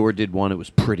 Jimmy Dore did one. It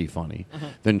was pretty funny.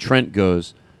 Then Trent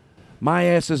goes, my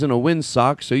ass is in a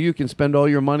windsock, so you can spend all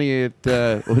your money at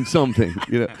on something.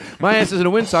 My ass is in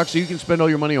a windsock, so you can spend all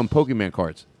your money on Pokemon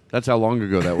cards. That's how long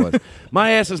ago that was.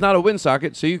 My ass is not a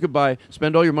windsocket, so you could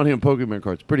spend all your money on Pokemon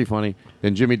cards. Pretty funny.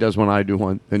 Then Jimmy does one, I do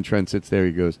one. Then Trent sits there,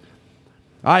 he goes,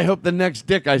 I hope the next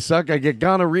dick I suck, I get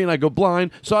gonorrhea and I go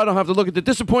blind, so I don't have to look at the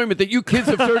disappointment that you kids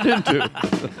have turned into.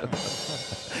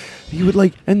 He would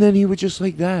and then he would just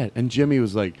like that. And Jimmy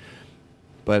was like,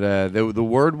 but the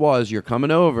word was, you're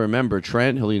coming over. Remember,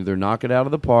 Trent, he'll either knock it out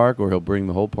of the park or he'll bring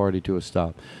the whole party to a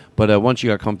stop. But once you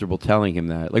got comfortable telling him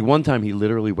that, like one time he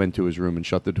literally went to his room and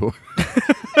shut the door.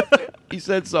 He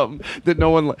said something that no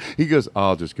one... He goes,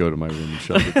 I'll just go to my room and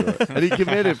shut the door. And he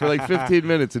committed for like 15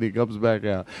 minutes and he comes back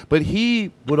out. But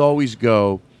he would always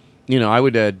go, I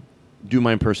would do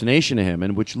my impersonation of him,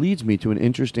 and which leads me to an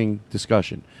interesting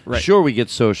discussion. Right. Sure, we get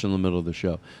social in the middle of the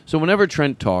show. So whenever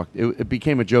Trent talked, it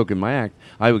became a joke in my act.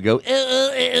 I would go,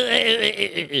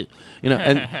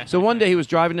 and so one day he was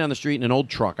driving down the street in an old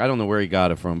truck. I don't know where he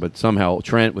got it from, but somehow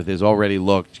Trent, with his already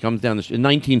look, comes down the street,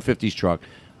 1950s truck.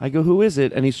 I go, who is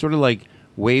it? And he's sort of like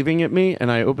waving at me,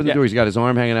 and I open the door. He's got his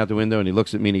arm hanging out the window, and he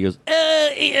looks at me and he goes,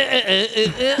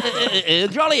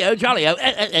 Jolly-o, Jolly-o.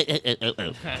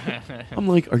 I'm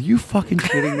like, are you fucking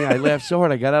kidding me? I laughed so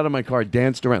hard. I got out of my car,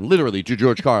 danced around, literally to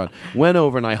George Carlin, went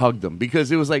over and I hugged him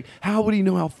because it was like, how would he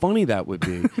know how funny that would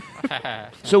be?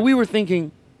 So we were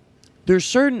thinking, there's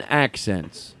certain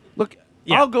accents. Look,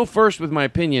 I'll go first with my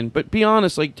opinion, but be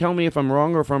honest, like tell me if I'm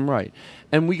wrong or if I'm right.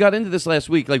 And we got into this last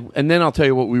week, and then I'll tell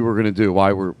you what we were going to do,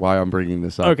 why I'm bringing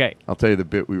this up. Okay. I'll tell you the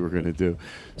bit we were going to do.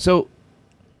 So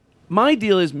my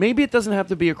deal is maybe it doesn't have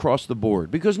to be across the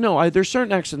board, because there's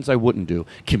certain accents I wouldn't do.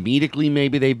 Comedically,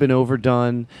 maybe they've been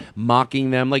overdone,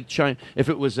 mocking them, like if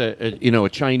it was a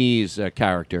Chinese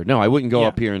character. No, I wouldn't go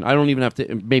up here, and I don't even have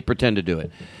to pretend to do it.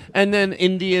 And then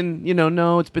Indian,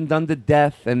 no, it's been done to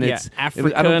death, and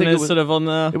African I don't think it was sort of on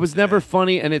the. It was never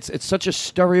funny, and it's such a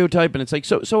stereotype, and it's like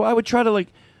so. I would try to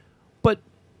but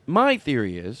my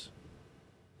theory is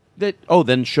that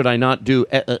then should I not do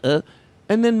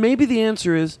And then maybe the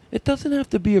answer is it doesn't have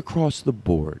to be across the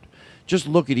board. Just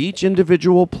look at each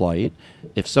individual plight.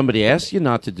 If somebody asks you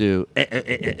not to do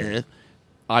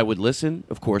I would listen.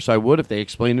 Of course I would. If they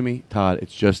explain to me, Todd,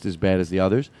 it's just as bad as the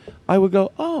others, I would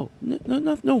go,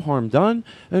 no harm done.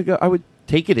 I would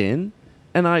take it in,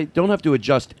 and I don't have to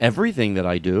adjust everything that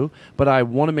I do, but I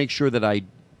want to make sure that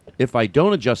if I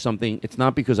don't adjust something, it's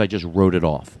not because I just wrote it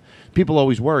off. People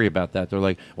always worry about that. They're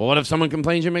like, well, what if someone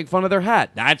complains you make fun of their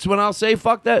hat? That's when I'll say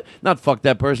fuck that. Not fuck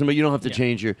that person, but you don't have to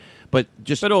change your... But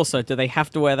also, do they have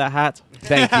to wear that hat?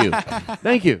 Thank you.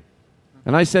 Thank you.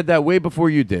 And I said that way before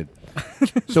you did.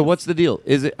 So what's the deal?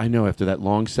 Is it? I know after that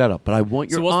long setup, but I want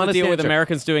your honest answer. So what's the deal with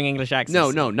Americans doing English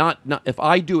accents? No, not if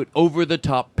I do it over the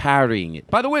top, parodying it.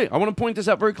 By the way, I want to point this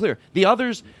out very clear. The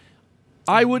others,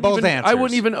 I wouldn't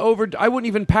even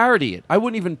parody it. I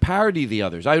wouldn't even parody the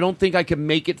others. I don't think I can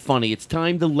make it funny. It's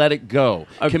time to let it go,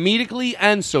 comedically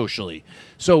and socially.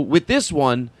 So with this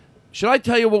one, should I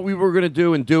tell you what we were going to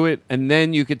do it, and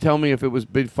then you could tell me if it was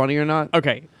funny or not?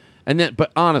 Okay. And then,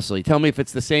 but honestly, tell me if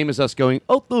it's the same as us going,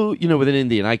 with an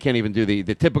Indian. I can't even do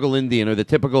the typical Indian or the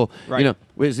typical,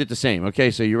 is it the same?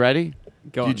 Okay, so you ready?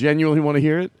 Go Do on. you genuinely want to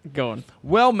hear it? Go on.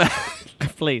 Well, Matt.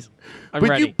 Please. I'm but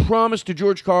ready. you promise to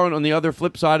George Carlin on the other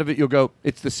flip side of it, you'll go,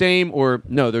 it's the same, or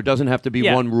no, there doesn't have to be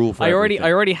one rule for everything.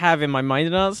 I already have in my mind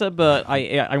an answer, but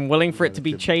I'm willing for it to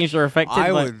be changed or affected.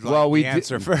 I would like the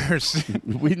answer first.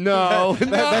 We know.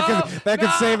 that could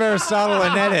save Aristotle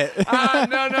an edit.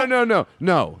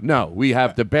 No. We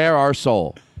have to bare our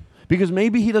soul. Because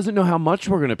maybe he doesn't know how much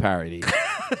we're going to parody.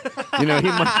 He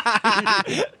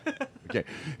might... Okay.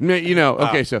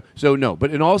 Okay, so no.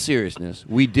 But in all seriousness,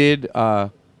 we did...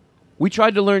 we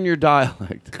tried to learn your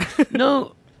dialect.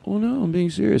 No. Well, no, I'm being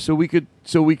serious. So we could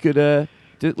should we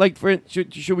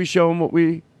show them what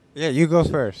we... Yeah, you go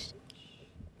first.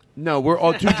 No, we're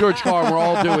all to George Carlin. We're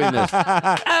all doing this.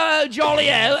 Oh,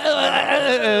 Jolly-o.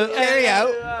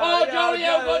 Oh,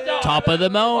 Jolly-o. Top of the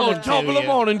morning. Oh, top of the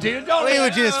morning, dear. We were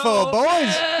just four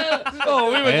boys.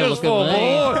 We were just four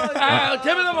boys.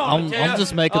 Tip of the morning. I'm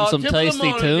just making some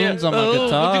tasty tunes on my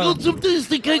guitar. Got some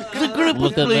tasty cakes to grip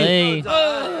Look at me.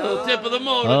 Oh, tip of the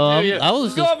morning, dear. I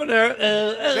was just, Governor.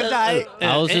 Good night.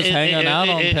 I was just hanging out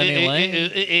on Penny Lane.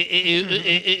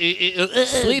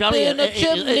 Sleeping a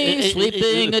chimney,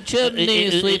 sleeping a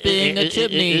chimney, sleeping a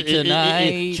chimney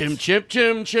tonight. Chim chip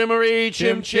chim chimmery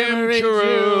chim chim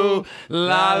chiroo.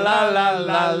 La la la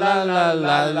la la la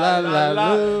la la la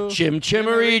la. Chim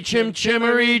chimmery chim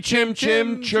chimmery chim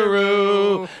chim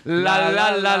chiroo. La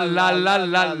la la la la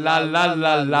la la la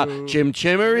la la. Chim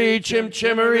chimmery chim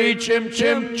chimmery chim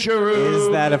chim chiroo. Is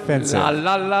that offensive? La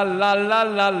la la la la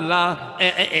la la.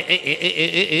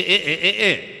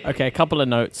 Okay, a couple of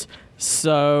notes.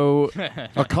 So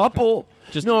a couple.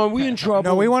 No, are we in trouble?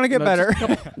 No, we want to get better.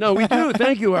 No, we do.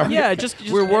 Thank you. Yeah, just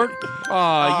we're work.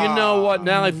 You know what?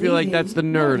 Now I feel like that's the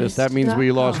Nerdist. That means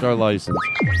we lost our license.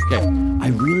 Okay, I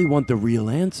really want the real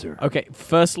answer. Okay,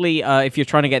 firstly, if you're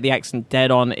trying to get the accent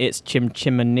dead on, it's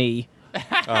chimney.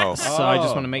 Oh. So I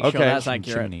just want to make sure that's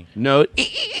accurate. No.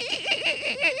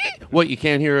 What, you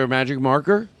can't hear a magic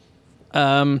marker?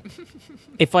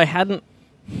 If I hadn't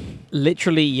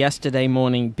literally yesterday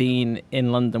morning been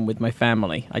in London with my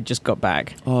family, I just got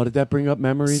back. Oh, did that bring up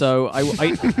memories? So I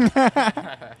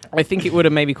think it would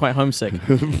have made me quite homesick.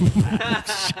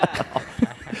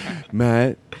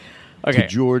 Matt. Okay. To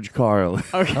George Carlin.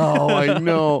 Okay. Oh, I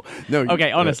know. No.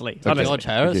 Okay, honestly. George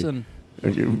Harrison.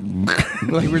 Okay.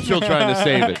 Like we're still trying to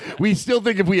save it. We still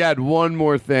think if we had one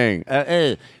more thing.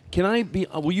 Can I be?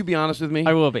 Will you be honest with me?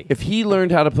 I will be. If he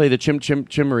learned how to play the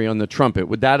chimmery on the trumpet,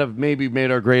 would that have maybe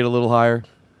made our grade a little higher?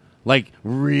 Like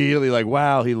really, like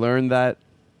wow, he learned that.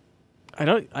 I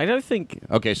don't think.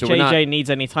 Okay, so JJ needs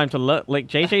any time to learn. Like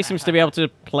JJ seems to be able to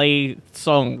play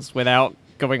songs without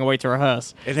going away to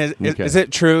rehearse. Is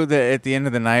it true that at the end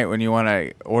of the night, when you want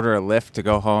to order a lift to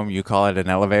go home, you call it an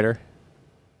elevator?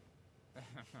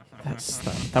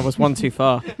 That was one too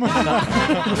far.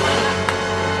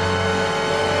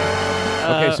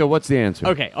 Okay, so what's the answer?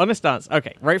 Okay, honest answer.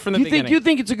 Okay, right from the beginning. You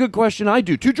think it's a good question? I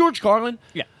do. To George Carlin?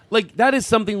 Yeah. Like, that is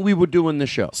something we would do in the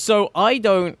show. So I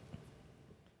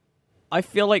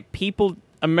feel like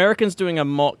Americans doing a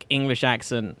mock English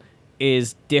accent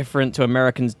is different to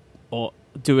Americans or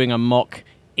doing a mock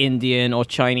Indian or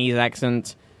Chinese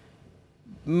accent,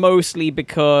 mostly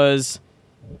because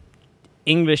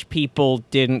English people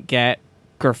didn't get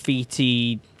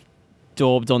graffiti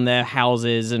daubed on their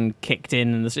houses and kicked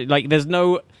in, and like there's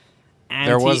no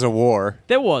there was a war.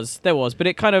 There was, but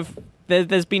it kind of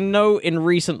there's been no in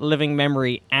recent living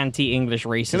memory anti-English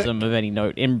racism of any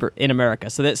note in America.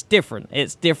 So that's different.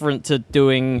 It's different to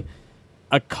doing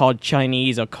a cod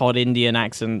Chinese or cod Indian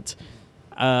accent.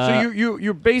 So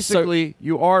you're basically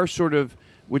you are sort of,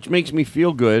 which makes me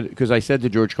feel good because I said to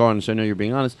George Carlin, so I know you're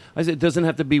being honest. I said it doesn't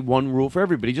have to be one rule for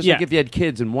everybody. Just like if you had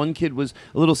kids and one kid was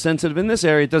a little sensitive in this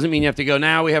area, it doesn't mean you have to go.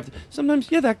 Now we have to. Sometimes,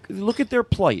 look at their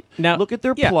plight. Now, look at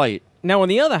their plight. Now, on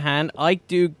the other hand, I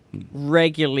do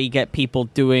regularly get people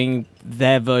doing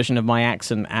their version of my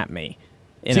accent at me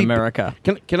in America.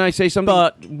 Can I say something?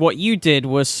 But what you did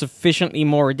was sufficiently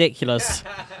more ridiculous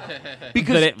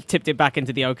because that it tipped it back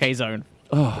into the okay zone.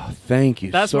 Oh, thank you.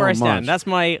 That's so where I stand. much. That's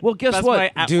my. Well, guess that's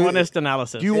what? My honest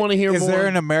analysis. Do you want to hear more? Is there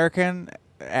an American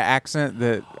accent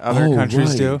that other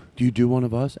countries do? Do you do one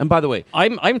of us? And by the way,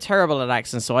 I'm terrible at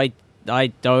accents, so I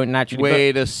don't naturally.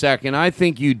 Wait a second. I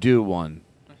think you do one.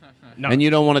 No. And you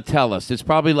don't want to tell us. It's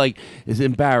probably it's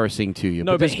embarrassing to you.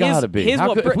 No, but there's got to be.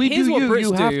 If we do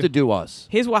you have to do us.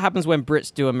 Here's what happens when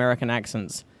Brits do American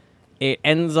accents. It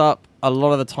ends up a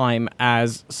lot of the time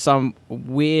as some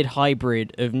weird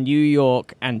hybrid of New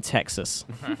York and Texas,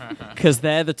 because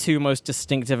they're the two most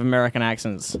distinctive American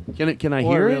accents. Can I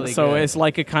hear it? So it's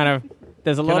like a kind of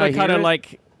there's a lot of kind of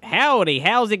like howdy,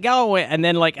 how's it going, and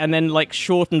then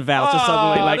shortened vowels just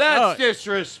suddenly like that's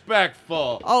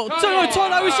disrespectful. Oh,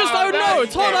 Todd, I was just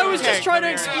Todd, I was just trying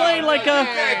to explain like a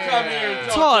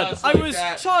Todd. I was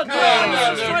trying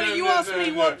to. You asked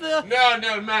me what the.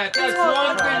 No, Matt. That's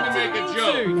one thing to make a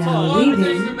joke.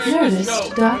 Leaving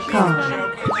Nerdist.com.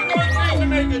 One thing to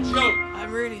make a joke.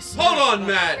 I'm really sorry. Hold on,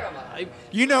 Matt.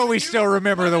 You know we still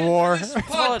remember the war.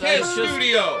 Podcast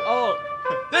studio.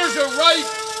 There's a right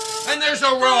and there's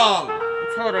a wrong.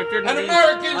 And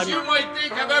Americans, you might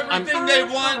think of everything they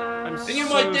want, and you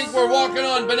might think we're walking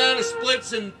on banana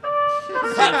splits and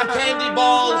cotton candy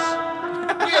balls.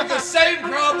 We have the same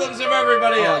problems of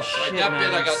everybody else. Shit, that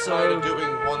bit I got tired of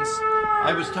doing once.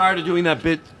 I was tired of doing that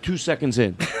bit 2 seconds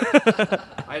in.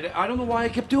 I don't know why I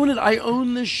kept doing it. I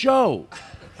own this show.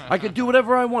 I could do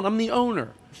whatever I want. I'm the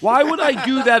owner. Why would I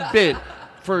do that bit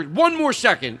for one more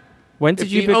second? When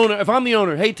did you if I'm the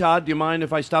owner, hey Todd, do you mind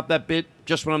if I stop that bit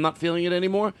just when I'm not feeling it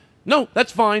anymore? No,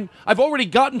 that's fine. I've already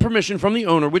gotten permission from the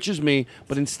owner, which is me,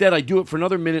 but instead I do it for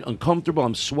another minute, uncomfortable,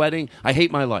 I'm sweating, I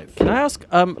hate my life. Can I ask,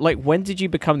 when did you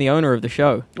become the owner of the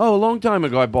show? Oh, a long time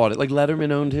ago I bought it. Like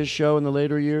Letterman owned his show in the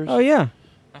later years. Oh, yeah.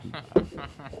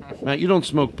 Matt, you don't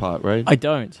smoke pot, right? I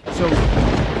don't. So,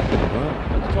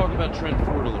 let's talk about Trent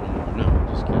Ford a little more. No,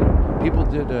 just kidding. People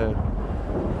did,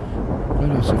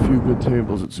 got us a few good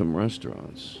tables at some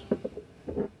restaurants.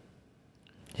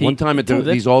 One time at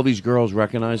all these girls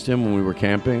recognized him when we were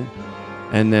camping,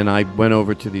 and then I went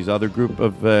over to these other group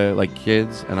of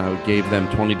kids, and I gave them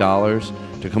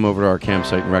 $20 to come over to our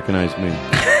campsite and recognize me.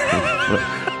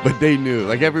 but they knew,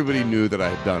 like everybody knew that I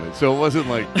had done it. So it wasn't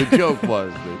like the joke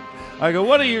was that I go,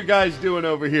 what are you guys doing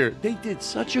over here? They did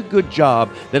such a good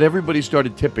job that everybody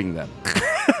started tipping them.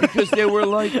 Because they were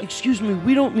like, excuse me,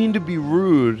 we don't mean to be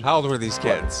rude. How old were these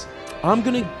kids? I'm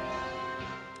going to...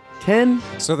 10.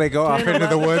 So they go off into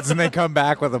the woods and they come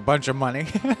back with a bunch of money.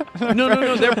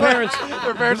 No. Their parents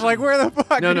are like, where the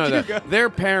fuck did you go? Their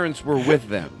parents were with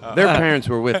them. Their parents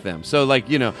were with them. So, like,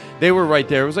 they were right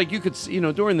there. It was like you could see,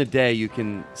 during the day you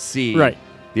can see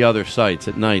the other sites.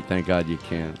 At night, thank God you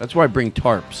can't. That's why I bring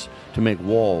tarps to make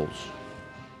walls.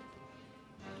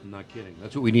 I'm not kidding.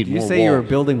 That's what we need. Did you more say walls. you were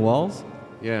building walls?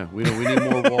 Yeah, we need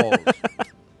more walls.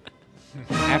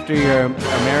 After your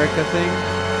America thing?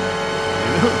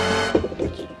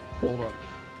 Hold on.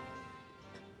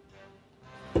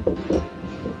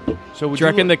 So do you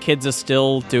reckon the kids are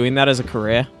still doing that as a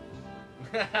career?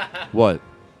 What?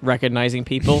 Recognizing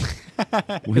people?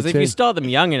 Because if you start them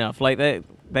young enough, like they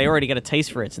already get a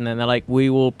taste for it, and then they're like, we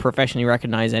will professionally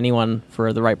recognize anyone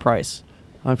for the right price.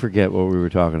 I forget what we were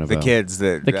talking about. The kids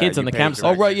the kids on the campsite.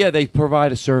 Oh, right, yeah, they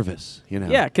provide a service,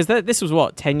 Yeah, because this was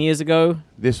what, 10 years ago?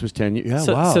 This was 10 years. Yeah,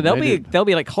 so, wow. So they'll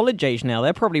be like college age now.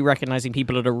 They're probably recognizing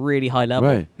people at a really high level.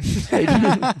 Right.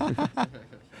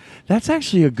 That's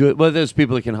actually a good. Well, there's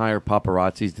people that can hire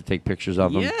paparazzis to take pictures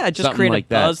of them. Yeah, just something create like a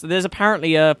buzz. There's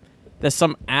apparently there's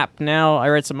some app now. I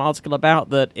read some article about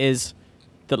that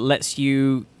lets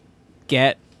you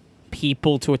get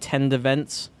people to attend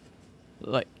events.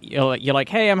 Like you're like,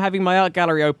 hey, I'm having my art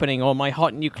gallery opening or my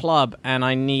hot new club, and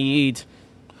I need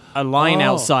a line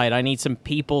outside. I need some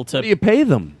people to. What do you pay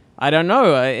them? I don't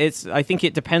know. I think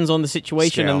it depends on the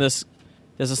situation, and there's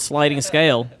a sliding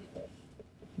scale.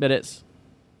 But it's.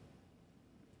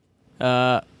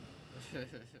 Todd,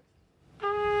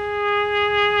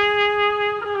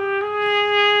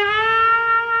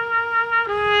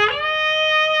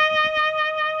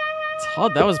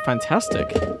 that was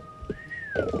fantastic.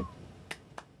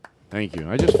 Thank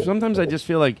you. Sometimes I just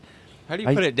feel like. How do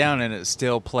you put it down and it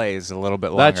still plays a little bit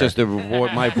longer? That's just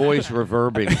my voice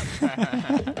reverbing.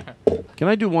 Can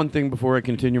I do one thing before I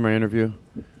continue my interview?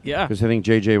 Yeah. Because I think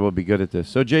JJ will be good at this.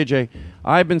 So JJ,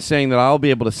 I've been saying that I'll be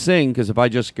able to sing because if I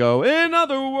just go, in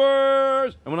other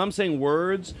words, and when I'm saying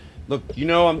words, look,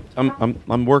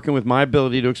 I'm working with my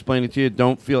ability to explain it to you.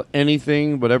 Don't feel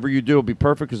anything. Whatever you do will be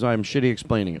perfect because I'm shitty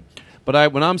explaining it.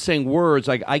 But when I'm saying words,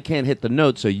 I can't hit the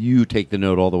note, so you take the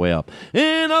note all the way up.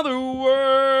 In other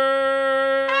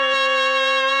words.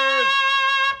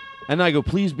 And I go,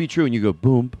 please be true. And you go,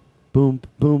 boom, boom,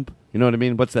 boom. You know what I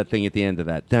mean? What's that thing at the end of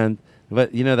that? Dun.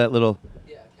 But you know that little...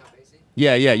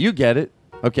 Yeah, you get it.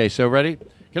 Okay, so ready?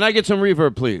 Can I get some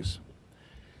reverb, please?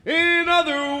 In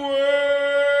other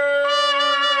words,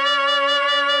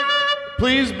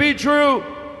 please be true.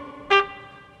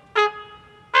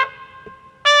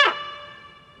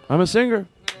 I'm a singer.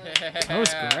 That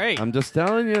was great. I'm just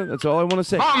telling you. That's all I want to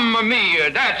say. Mamma mia,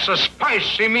 that's a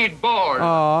spicy meatball.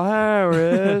 Oh,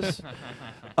 Harris.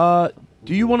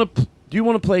 Do you want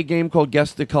to play a game called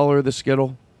Guess the Color of the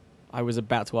Skittle? I was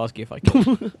about to ask you if I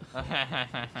could.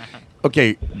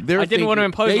 Okay, I didn't want to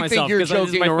impose myself because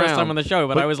this is my first time on the show,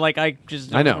 but I was like, I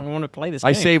want to play this game.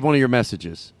 I saved one of your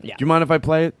messages. Yeah. Do you mind if I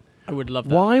play it? I would love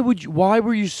that. Why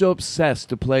were you so obsessed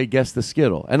to play Guess the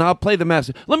Skittle? And I'll play the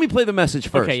message. Let me play the message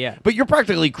first. Okay, yeah. But you're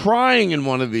practically crying in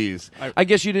one of these. I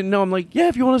guess you didn't know. I'm like, yeah,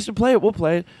 if you want us to play it, we'll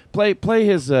play it. Play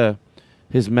his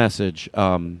message.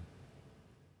 Play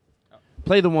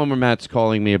the one where Matt's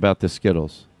calling me about the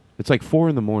Skittles. It's like 4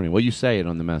 a.m. Well, you say it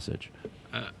on the message.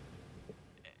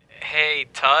 Hey,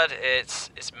 Todd,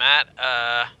 it's Matt.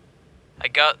 I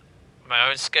got my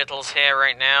own Skittles here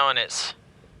right now, and it's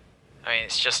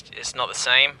not the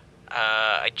same.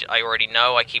 I already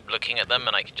know. I keep looking at them,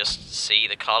 and I can just see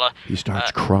the color. He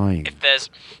starts crying. If there's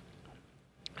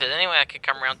any way I could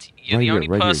come around to you, Right the here, only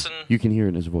right person. here. You can hear it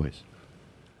in his voice.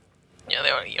 Yeah,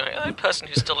 you're the only person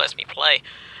who still lets me play.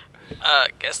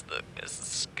 Guess the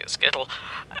Skittle.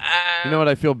 You know what?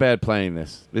 I feel bad playing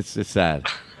this. It's sad.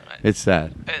 It's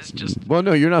sad. It's just. Well,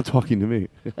 no, you're not talking to me.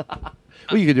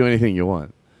 Well, you can do anything you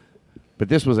want. But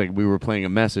this was like we were playing a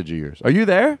message of yours. Are you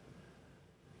there?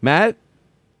 Matt?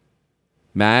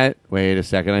 Matt, wait a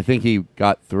second. I think he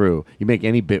got through. You make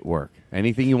any bit work.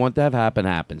 Anything you want to have happen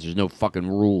happens. There's no fucking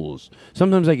rules.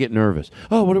 Sometimes I get nervous.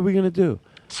 Oh, what are we going to do?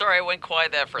 Sorry, I went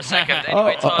quiet there for a second.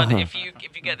 Anyway, Todd, if you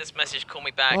get this message, call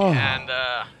me back, and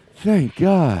Thank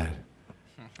God.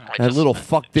 That little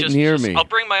fuck didn't hear me. I'll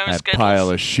bring my own that Skittles. pile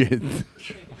of shit.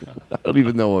 I don't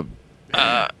even know what.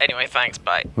 Anyway, thanks.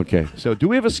 Bye. Okay, so do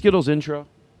we have a Skittles intro?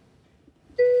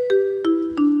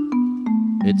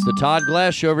 It's the Todd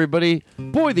Glass Show, everybody.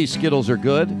 Boy, these Skittles are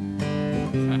good.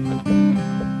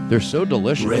 They're so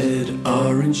delicious. Red,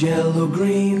 orange, yellow,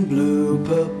 green, blue,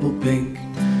 purple, pink.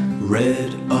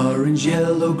 Red, orange,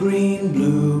 yellow, green,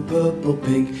 blue, purple,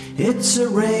 pink. It's a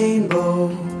rainbow,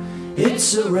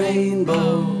 it's a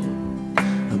rainbow,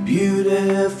 a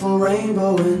beautiful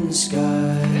rainbow in the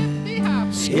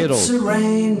sky. Skittles. It's a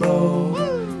rainbow,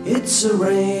 it's a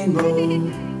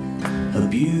rainbow, a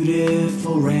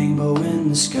beautiful rainbow in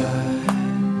the sky.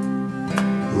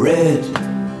 Red,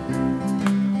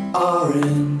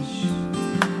 orange,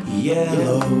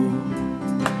 yellow,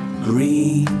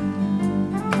 green,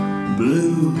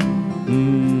 blue,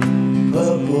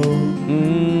 purple,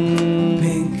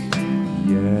 pink.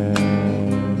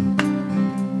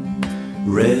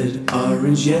 Red,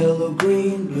 orange, yellow,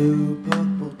 green, blue,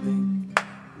 purple, pink.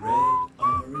 Red,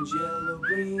 orange, yellow,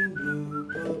 green, blue,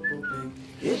 purple, pink.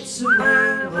 It's a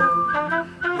rainbow.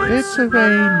 It's a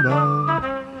rainbow.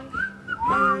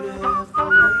 Beautiful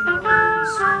rainbow.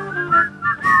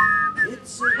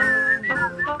 It's a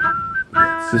rainbow.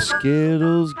 The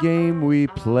Skittles game we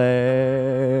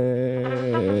play.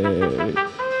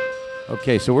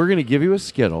 Okay, so we're going to give you a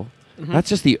Skittle. Mhm. That's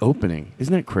just the opening.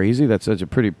 Isn't that crazy? That's such a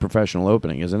pretty professional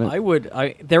opening, isn't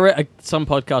it? There are some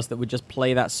podcasts that would just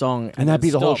play that song And that'd then be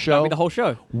the whole stop. show? That'd be the whole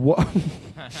show. What?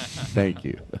 Thank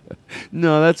you.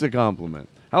 No, that's a compliment.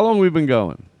 How long have we been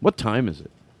going? What time is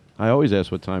it? I always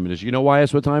ask what time it is. You know why I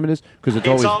ask what time it is? Because it's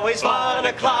always 1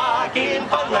 o'clock in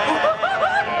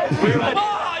Portland.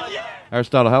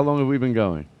 Aristotle, how long have we been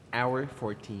going? Hour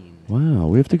 14. Wow,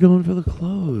 we have to go in for the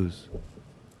close.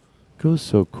 Goes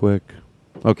so quick.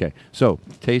 Okay, so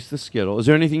taste the Skittle. Is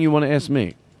there anything you want to ask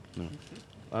me? No.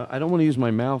 I don't want to use my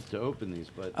mouth to open these,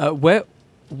 but Where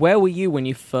were you when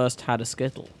you first had a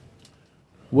Skittle?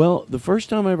 well, the first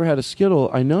time I ever had a Skittle,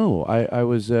 I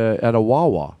was at a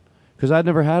Wawa because I'd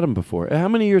never had them before. How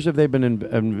many years have they been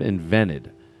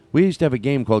invented? We used to have a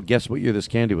game called Guess What Year This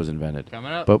Candy Was Invented.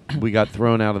 Coming up. But we got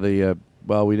thrown out of the.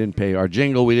 We didn't pay our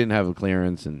jingle. We didn't have a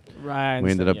clearance, and Right,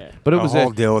 we ended up. yeah. But it A was whole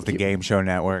deal with the Game Show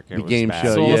Network. It The was game bad.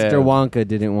 show, Mr. Wonka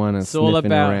didn't want us It's all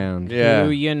sniffing about around. Yeah.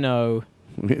 who you know.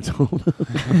 It's all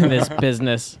this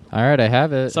business. All right, I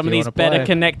have it. Some if of you these wanna better play.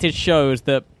 connected shows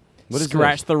that What is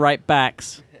scratch this? the right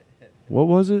backs, What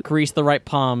was it? grease the right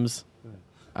palms.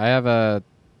 I have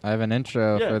an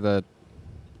intro Yeah. for the.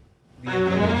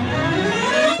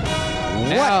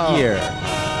 What year?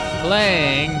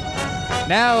 Playing.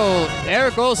 Now,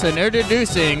 Eric Olson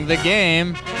introducing the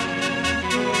game.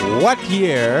 What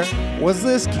year was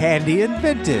this candy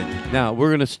invented? Now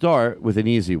we're gonna start with an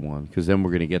easy one because then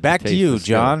we're gonna get Back to to taste you, the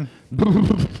Skittle.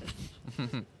 John.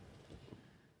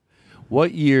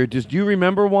 What year? Do you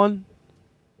remember one?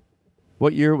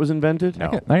 What year it was invented?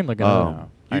 I can look it up.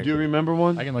 You do remember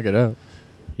one? I can look it up.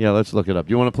 Yeah, let's look it up.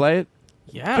 You want to play it?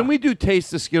 Yeah. Can we do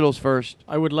Taste the Skittles first?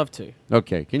 I would love to.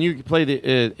 Okay. Can you play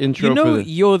the intro You know, for the...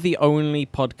 you're the only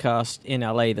podcast in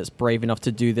LA that's brave enough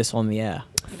to do this on the air.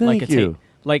 Thank you.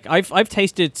 I've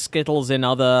tasted Skittles in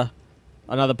another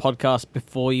podcast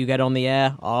before you get on the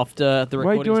air, after the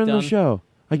recording's Right during done. the show.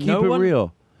 I keep No it one-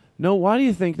 real. No, why do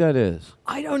you think that is?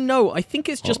 I don't know. I think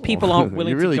it's just people aren't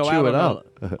willing you really to go chew out it on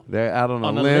up. They're out on a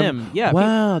a limb. Yeah.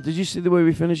 Wow. Did you see the way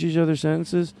we finish each other's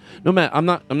sentences? No, Matt. I'm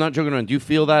not joking around. Do you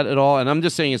feel that at all? And I'm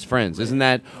just saying as friends. Isn't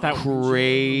that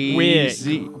crazy?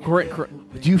 Weird.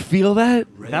 Do you feel that?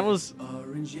 That was.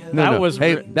 No. was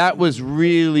Hey, re- that was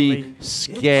really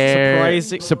scary.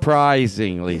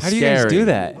 Surprisingly How do you scary. guys do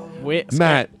that?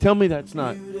 Matt, tell me that's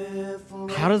not.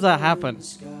 How does that happen?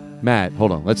 Matt,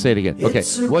 hold on. Let's say it again. Okay.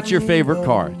 What's your favorite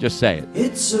car? Just say it.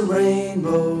 It's a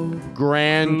rainbow.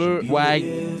 Grand wag.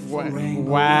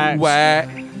 Wag. Wag.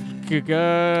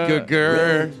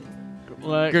 Gugger.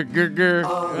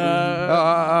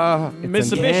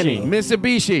 Mitsubishi.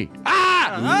 Mitsubishi.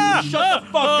 Shut the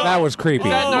fuck up. That was creepy.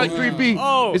 Is that not creepy?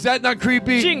 Oh. Is that not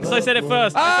creepy? Jinx, I said it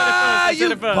first. Ah, I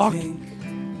said it first.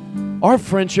 Our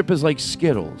friendship is like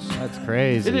Skittles. That's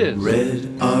crazy. It is.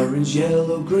 Red, orange,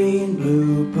 yellow, green,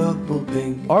 blue, purple,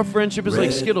 pink. Our friendship is like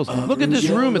Red, Skittles. Look at orange, this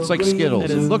room. It's like yellow, Skittles.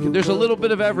 green, Look, there's a little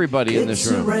bit of everybody in this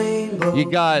It's a room. rainbow.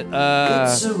 You got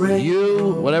It's a rainbow.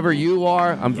 you, whatever you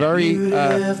are. I'm very,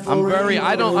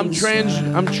 I'm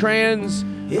trans.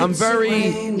 I'm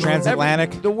very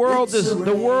Transatlantic. The world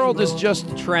is just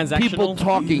people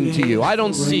talking to you. I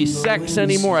don't see sex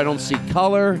anymore. I don't see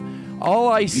color. All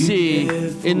I see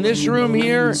in this room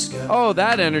here, oh,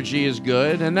 that energy is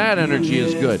good, and that energy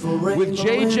is good. With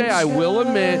JJ, I will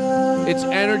admit, it's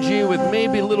energy with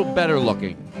maybe a little better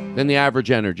looking than the average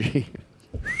energy.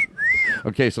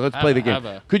 Okay, so let's play the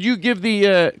game. Could you give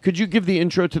the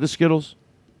intro to the Skittles?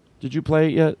 Did you play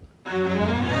it yet?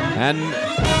 And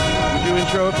would you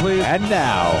intro it, please? And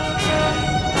now,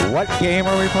 What game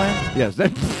are we playing? Yes.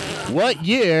 What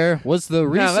year was the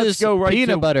Now, let's Reese's go right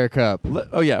peanut to- butter cup?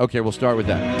 Oh, yeah. Okay, we'll start with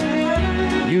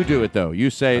that. You do it, though. You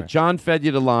say it. John fed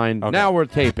you the line. Okay. Now we're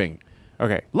taping.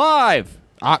 Okay. Live.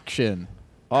 Auction.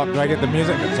 Do I get the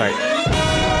music? I'm sorry.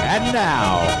 And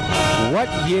now,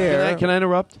 what year? Can I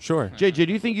interrupt? Sure. JJ,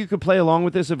 do you think you could play along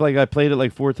with this if I played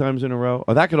it 4 times in a row?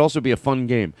 Or that could also be a fun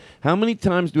game. How many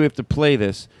times do we have to play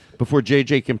this before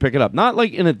JJ can pick it up? Not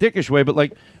in a dickish way,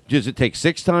 but does it take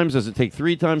 6 times? Does it take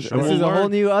 3 times? This is a whole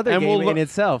new other game in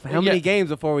itself. How many Yeah. games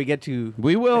before we get to...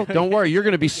 We will. Don't worry. You're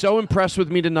going to be so impressed with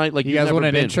me tonight You guys never want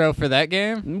an been. intro for that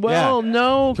game? Well,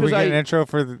 no. Can we Because get an intro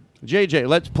for the... JJ,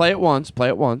 let's play it once. Play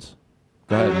it once.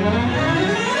 Go ahead.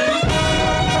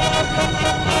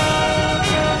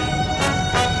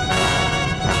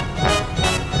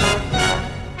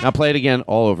 Now play it again,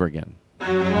 all over again.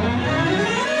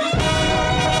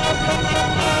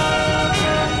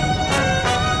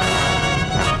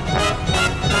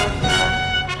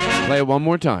 Play it one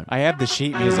more time. I have the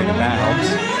sheet music, and that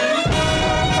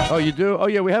helps. Oh, you do? Oh,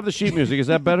 yeah, we have the sheet music. Is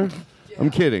that better? I'm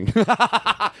kidding.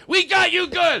 We got you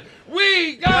good.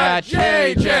 We got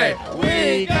JJ.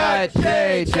 We got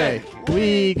JJ.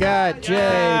 We got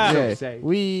JJ.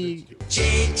 We.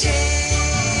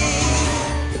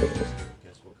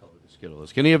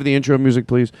 Skittles. Can you have the intro music,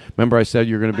 please? Remember I said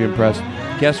you're going to be impressed?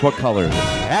 Guess what color it is.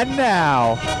 And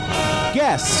now,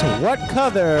 guess what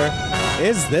color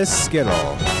is this Skittle?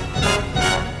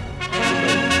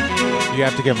 You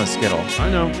have to give him a Skittle. I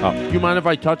know. Oh. Do you mind if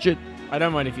I touch it? I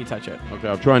don't mind if you touch it. Okay,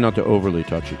 I'll try not to overly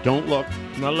touch it. Don't look.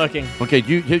 I'm not looking. Okay,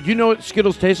 do you know what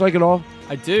Skittles taste like at all?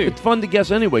 I do. It's fun to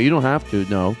guess anyway. You don't have to,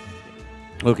 no.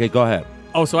 Okay, go ahead.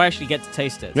 Oh, so I actually get to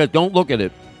taste it. Yeah, don't look at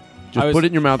it. Just put it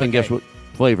in your mouth and okay. guess what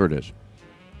flavor it is.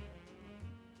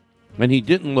 And he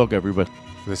didn't look, everybody.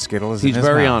 The Skittle is He's in his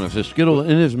very mouth. honest. The Skittle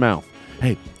in his mouth.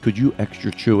 Hey, could you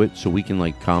extra chew it so we can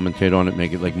commentate on it,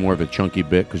 make it more of a chunky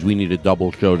bit? Because we need a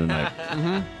double show tonight.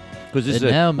 Because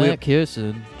And now Matt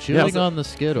Kirshen chewing on the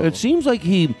Skittle. It seems like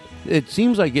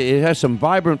it has some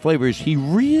vibrant flavors. He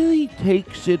really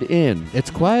takes it in.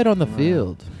 It's quiet on the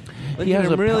field. Look He at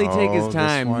has him a- really take Oh, his this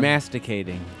time one.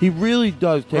 masticating. He really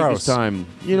does take Gross. his time.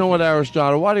 You know what,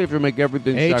 Aristotle? Why do you have to make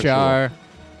everything HR.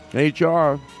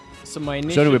 sexual? HR. So my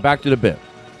initial... So anyway, back to the bit.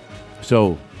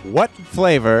 So What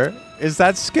flavor is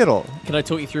that Skittle? Can I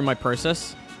talk you through my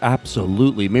process?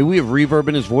 absolutely. Maybe we have reverb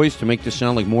in his voice to make this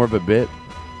sound like more of a bit.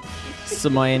 So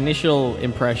my initial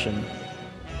impression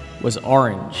was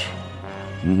orange.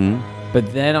 Mm-hmm.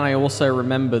 But then I also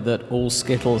remember that all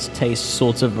Skittles taste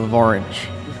sort of orange.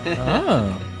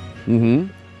 Oh. Mm-hmm.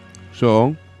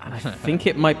 So And I think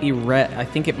it might be red. I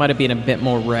think it might have been a bit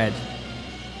more red.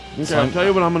 okay, I'll tell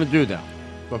you what I'm going to do now.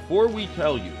 Before we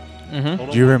tell you,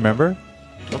 hold Do you on. remember?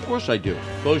 Of course I do.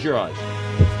 Close your eyes.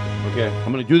 Okay.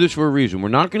 I'm going to do this for a reason. We're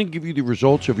not going to give you the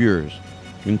results of yours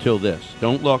until this.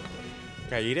 Don't look.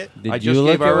 Can I eat it? I just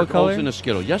gave Eric Olsen a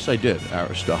Skittle. Yes, I did,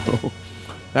 Aristotle.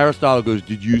 Aristotle goes,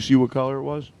 did you see what color it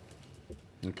was?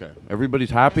 Okay. Everybody's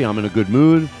happy. I'm in a good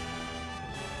mood.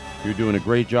 You're doing a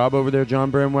great job over there,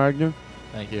 John Bram Wagner.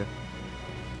 Thank you.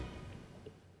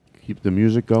 Keep the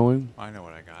music going. I know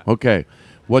what I got. Okay.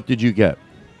 What did you get?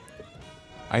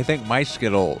 I think my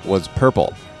Skittle was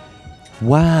purple.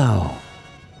 Wow.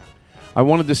 I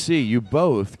wanted to see. You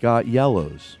both got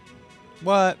yellows.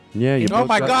 What? Yeah. You Oh both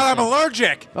my got- God! I'm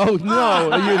allergic. Oh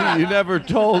no! you never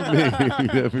told me. You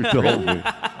never told me.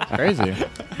 Crazy.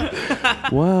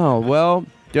 Wow. Well,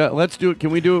 yeah, let's do it. Can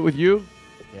we do it with you?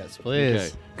 Yes, please.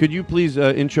 Okay. Could you please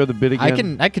intro the bit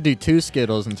again? I could do 2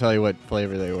 Skittles and tell you what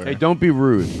flavor they were. Hey, don't be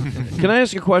rude. Can I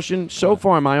ask a question? So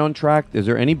far, am I on track? Is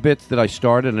there any bits that I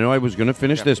started? I know I was going to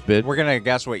finish this bit. We're gonna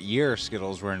guess what year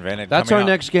Skittles were invented. That's coming our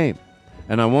up. next game.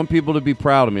 And I want people to be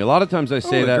proud of me. A lot of times I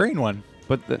say the that. green one.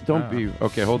 But don't be.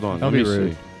 Okay, hold on. Don't Let be me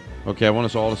rude. see. Okay, I want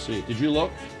us all to see it. Did you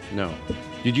look? No.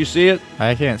 Did you see it?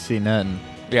 I can't see nothing.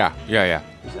 Yeah.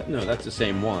 Is that, no, that's the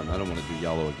same one. I don't want to do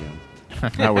yellow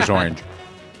again. That was orange.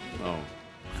 Oh.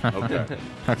 Okay.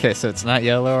 Okay, so it's not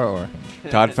yellow or orange.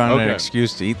 Todd found an Okay.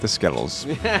 excuse to eat the Skittles.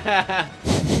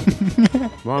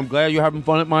 Well, I'm glad you're having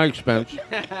fun at my expense.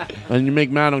 And you make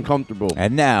Matt uncomfortable.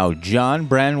 And now, John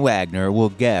Bran Wagner will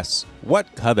guess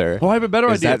what color Oh, I have a better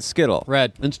is idea. that Skittle.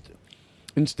 Red.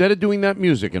 Instead of doing that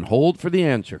music and hold for the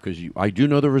answer, because I do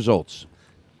know the results.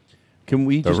 Can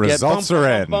we The just results get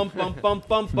are in. bum, bum, bum,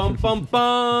 bum, bum, bum,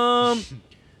 bum.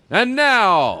 And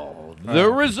now, the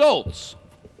results.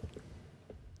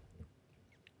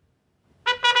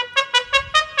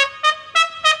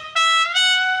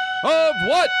 Of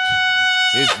what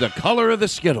is the color of the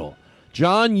Skittle?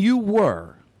 John, you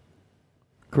were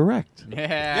correct.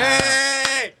 Yeah.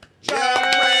 Yay! John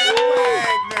Bran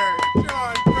Wagner!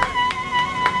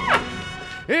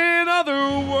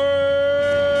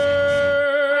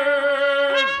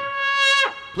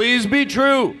 Please be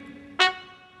true.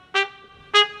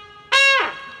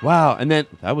 Wow, and then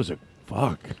that was a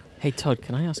fuck. Hey Todd,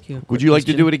 can I ask you a Would you like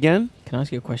to do it again? Can I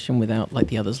ask you a question without like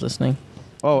the others listening?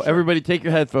 Oh, everybody take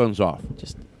your headphones off.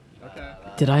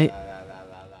 Did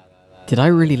I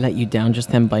really let you down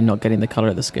just then by not getting the color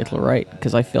of the Skittle right?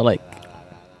 Because I feel like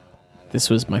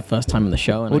this was my first time on the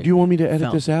show. And Well, do you want me to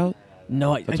edit this out?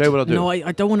 No, I'll tell you what I'll do. No,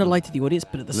 I don't want to lie to the audience,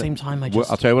 but at the same time, I Well,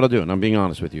 just... I'll tell you what I'll do, and I'm being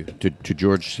honest with you. To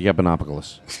George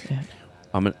Stephanopoulos.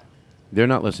 Yeah. They're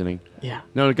not listening. Yeah.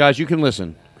 No, guys, you can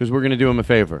listen because we're going to do them a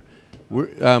favor.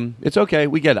 It's okay.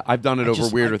 We get it. I've done it over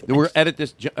weird. We're edit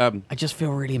this. I just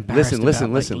feel really embarrassed.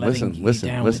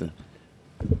 Listen.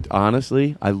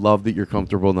 Honestly, I love that you're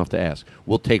comfortable enough to ask.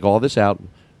 We'll take all this out.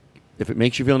 If it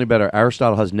makes you feel any better,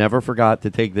 Aristotle has never forgot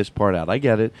to take this part out. I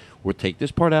get it. We'll take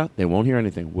this part out. They won't hear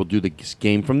anything. We'll do the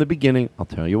game from the beginning. I'll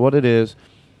tell you what it is,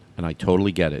 and I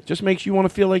totally get it. Just makes you want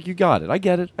to feel like you got it. I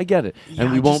get it. Yeah,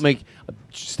 and we won't make...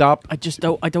 Stop. I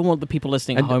don't want the people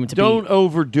listening at home to don't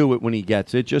overdo it when he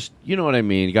gets it. Just, you know what I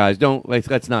mean, guys. Don't...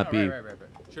 Let's not be...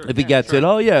 Sure. If he gets it,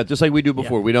 oh, yeah, just like we do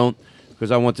before. We don't... Because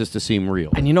I want this to seem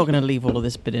real. And you're not going to leave all of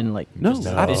this bit in, like... No,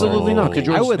 absolutely not.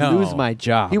 I would lose my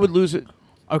job. He would lose it.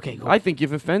 Okay, cool. I think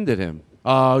you've offended him.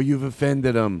 Oh, you've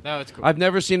offended him. No, it's cool. I've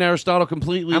never seen Aristotle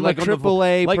completely I'm like a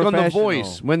AAA like on The professional.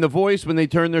 Voice. When they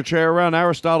turn their chair around,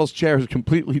 Aristotle's chair is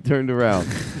completely turned around.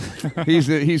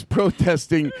 he's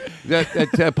protesting that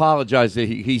to apologize that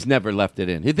he's never left it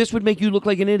in. This would make you look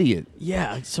like an idiot.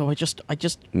 Yeah, so I just...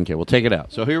 Okay, we'll take it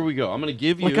out. So here we go. I'm going to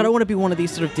give you... Like, I don't want to be one of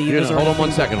these sort of divas. Hold on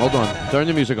 1 second. Hold on. Turn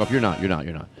the music off. You're not.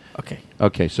 Okay.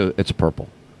 Okay, so it's purple.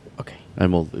 Okay.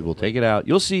 And we'll take it out.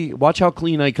 You'll see. Watch how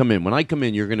clean I come in. When I come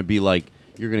in, you're going to be like...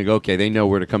 You're going to go, okay, they know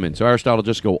where to come in. So Aristotle,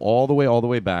 just go all the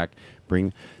way back.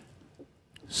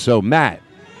 So Matt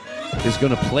is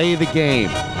going to play the game.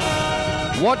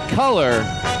 What color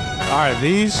are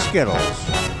these Skittles?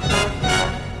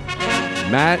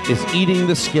 Matt is eating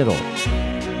the Skittle.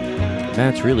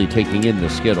 Matt's really taking in the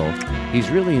Skittle. He's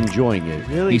really enjoying it.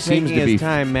 Really he taking seems to be his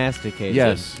time masticating.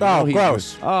 Yes. Oh,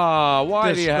 gross. Oh,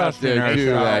 why do you have to do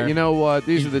that? You know what?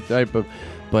 These are the type of...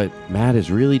 But Matt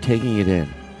is really taking it in.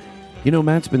 You know,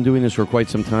 Matt's been doing this for quite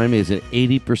some time. Is an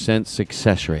 80%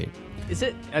 success rate. Is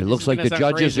it? It looks like the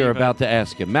judges are about to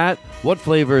ask him. Matt, what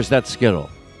flavor is that Skittle?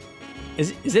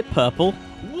 Is it purple?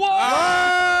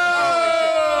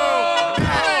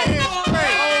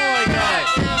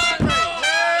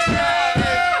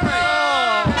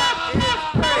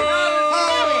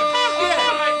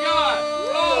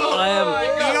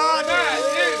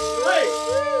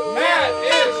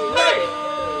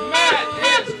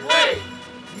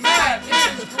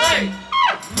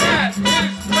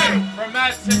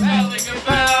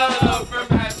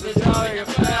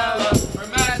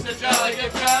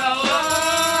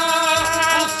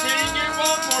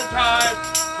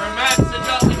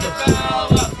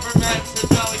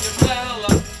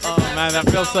 That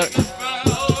feels so...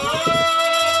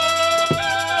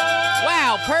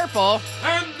 Wow, purple.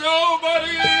 And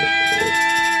nobody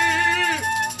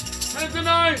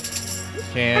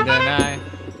can deny.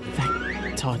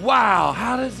 Todd. Wow,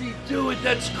 how does he do it?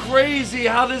 That's crazy.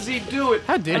 How does he do it?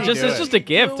 How did he It's just a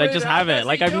gift. I just have it.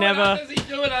 Like, I've never... How does he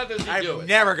do it? I've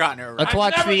never gotten it right. Let's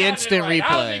watch the instant replay.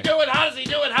 How does he do it? How does he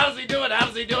do it? How does he do it? How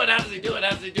does he do it? How does he do it? How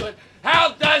does he do it?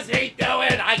 How does he do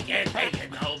it? I can't take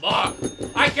it no more.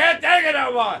 I can't take it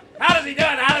no more. How does he do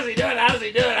it? How does he do it? How does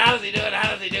he do it? How does he do it? How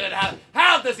does he do it?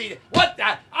 How does he? What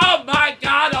the? Oh my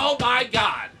God! Oh my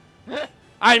God!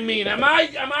 I mean,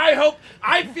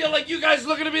 I feel like you guys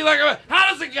looking at me like,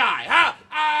 how does a guy?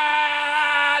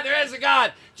 There is a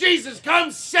God. Jesus,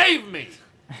 come save me.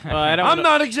 I'm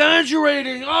not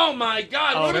exaggerating. Oh my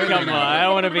God! Oh, come on. I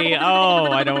don't want to be.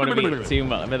 Oh, I don't want to be too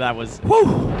much. But that was.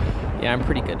 Whew. Yeah, I'm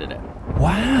pretty good at it.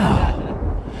 Wow.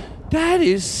 That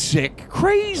is sick.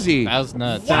 Crazy. That was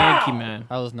nuts. Wow. Thank you, man.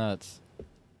 That was nuts.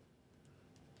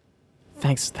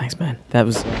 Thanks, man. That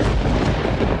was...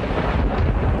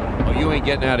 Oh, you ain't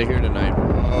getting out of here tonight.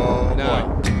 Oh,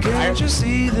 no. Can't you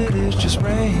see that it's just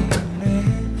raining?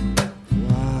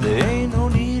 There ain't no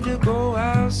need to go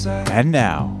outside. And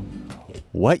now,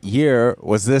 what year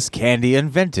was this candy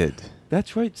invented?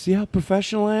 That's right. See how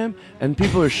professional I am? And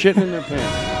people are shitting in their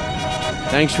pants.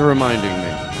 Thanks for reminding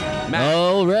me. Matt,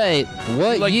 all right.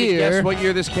 What like year? To guess what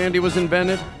year this candy was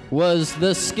invented? Was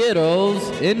the Skittles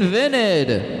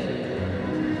invented?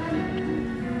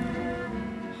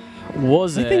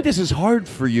 Was it? I think this is hard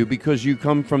for you because you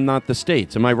come from not the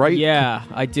States. Am I right? Yeah,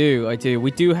 I do. We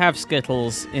do have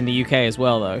Skittles in the UK as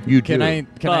well, though. You do.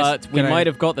 But we might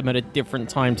have got them at a different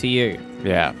time to you.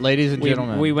 Yeah. Ladies and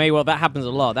gentlemen. We may well. That happens a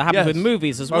lot. That happens with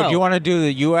movies as well. Oh, do you want to do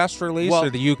the U.S. release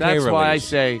or the UK that's release? That's why I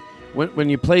say when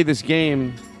you play this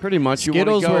game, pretty much you want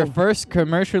to Skittles go. were first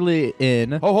commercially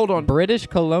in hold on. British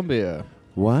Columbia.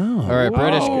 Wow. All right,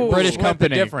 British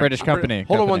company. British company.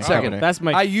 Hold on one second. That's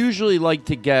my. I usually like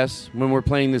to guess when we're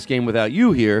playing this game without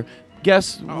you here.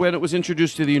 Guess when it was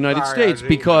introduced to the United States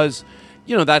because,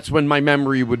 that's when my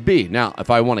memory would be. Now, if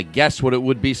I want to guess what it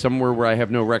would be somewhere where I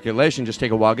have no recollection, just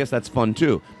take a wild guess. That's fun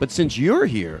too. But since you're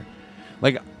here,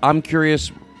 I'm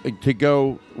curious to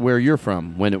go where you're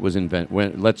from when it was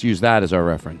invented. Let's use that as our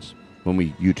reference when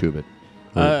we YouTube it.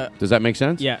 Does that make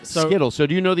sense? Yeah. So Skittles. So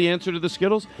do you know the answer to the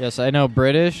Skittles? Yes, I know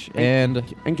British and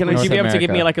can I? Would you be able to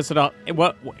give me like a sort of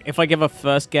what if I give a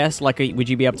first guess? Would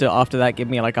you be able to after that give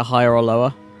me like a higher or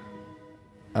lower?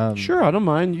 Sure, I don't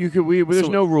mind. You could. There's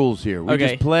no rules here. We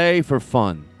just play for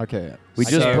fun. Okay. We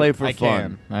just play for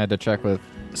fun. I had to check with.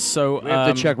 So we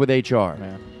have to check with HR.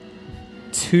 Yeah.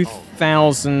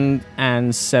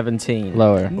 2017.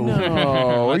 Lower.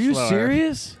 No, are you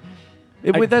serious?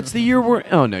 That's the year we're...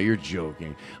 Oh, no, you're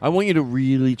joking. I want you to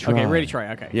really try. Okay, really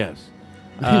try, okay. Yes.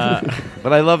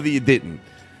 But I love that you didn't.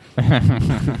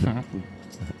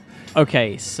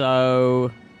 Okay,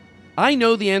 so... I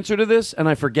know the answer to this, and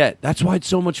I forget. That's why it's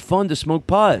so much fun to smoke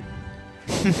pot.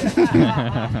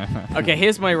 Okay,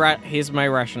 here's my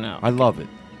rationale. I love it.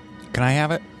 Can I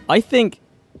have it? I think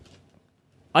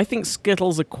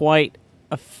Skittles are quite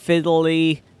a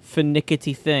fiddly...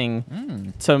 finickety thing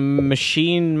to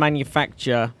machine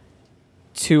manufacture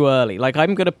too early. I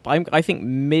think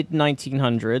mid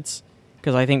 1900s,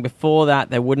 because I think before that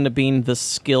there wouldn't have been the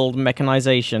skilled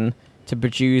mechanization to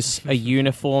produce a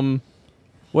uniform.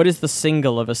 What is the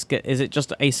single of a skit? Is it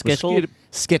just a skittle?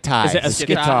 Skittie. Is it a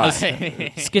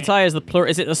skittie? Skittie is the plural.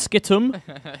 Is it a skitum?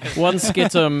 One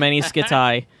skitum, many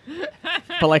skittie.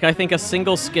 But I think a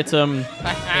single skitum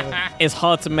is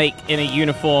hard to make in a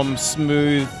uniform,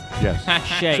 smooth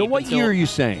shape. So what year are you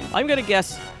saying? I'm going to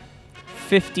guess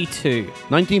 52.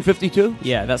 1952?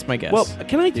 Yeah, that's my guess. Well,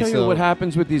 can I tell you what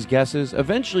happens with these guesses?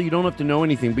 Eventually, you don't have to know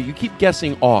anything, but you keep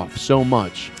guessing off so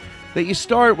much that you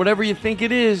start whatever you think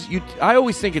it is. I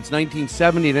always think it's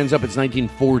 1970. It ends up it's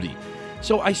 1940.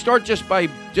 So I start just by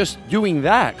doing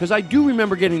that because I do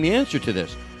remember getting the answer to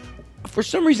this. For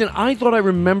some reason, I thought I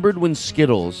remembered when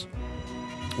Skittles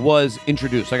was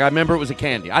introduced. I remember it was a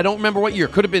candy. I don't remember what year.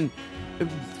 Could have been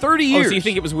 30 years. Oh, so you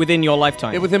think it was within your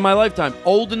lifetime? Within my lifetime.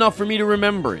 Old enough for me to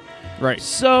remember it. Right.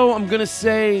 So I'm going to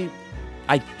say,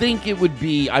 I think it would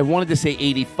be, I wanted to say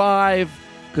 85,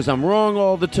 because I'm wrong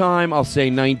all the time. I'll say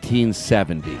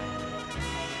 1970.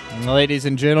 Ladies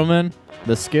and gentlemen,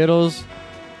 the Skittles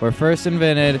were first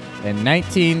invented in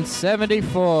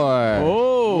 1974.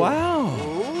 Oh. Wow.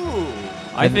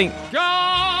 I think...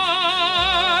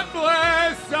 God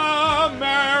bless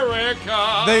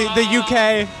America. The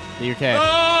UK. The UK.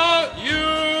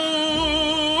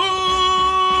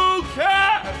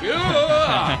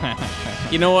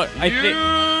 You know what? I think...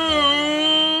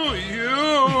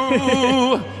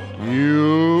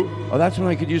 You. Oh, that's when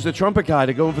I could use the trumpet guy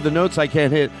to go in for the notes I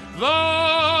can't hit.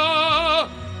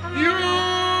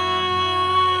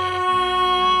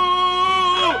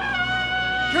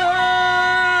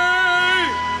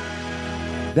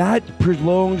 That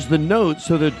prolongs the note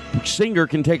so the singer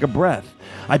can take a breath.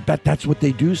 I bet that's what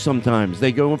they do sometimes.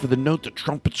 They go in for the note, the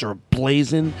trumpets are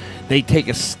blazing, they take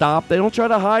a stop. They don't try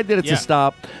to hide that it's a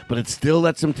stop, but it still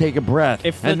lets them take a breath.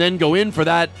 And then go in for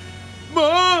that.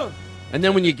 And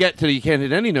then when you get to you can't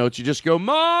hit any notes, you just go,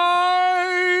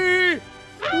 my way.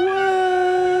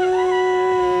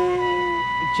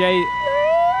 Jay,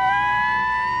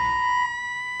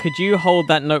 could you hold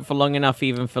that note for long enough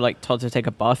even for Todd to take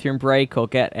a bathroom break or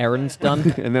get errands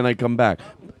done? And then I come back.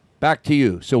 Back to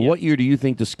you. So what year do you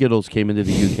think the Skittles came into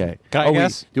the UK? Can I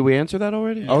guess? Did we answer that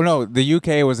already? Oh, no. The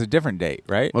UK was a different date,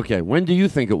 right? Okay. When do you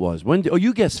think it was?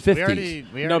 You guessed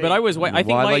 50s. No, but I was... I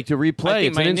think I'd like to replay. I think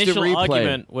It's my an instant initial replay.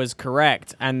 argument was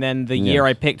correct, and then the year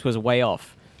I picked was way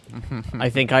off. I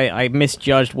think I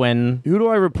misjudged when... Who do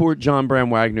I report John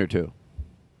Bram Wagner to?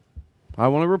 I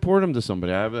want to report him to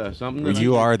somebody. I have something. Well,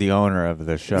 you are the owner of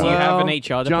the show. Do you have an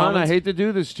HR department? John, I hate to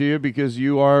do this to you because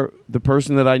you are the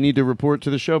person that I need to report to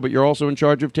the show, but you're also in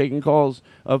charge of taking calls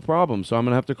of problems. So I'm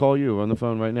going to have to call you on the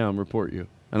phone right now and report you.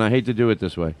 And I hate to do it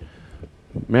this way.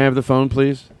 May I have the phone,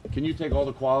 please? Can you take all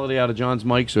the quality out of John's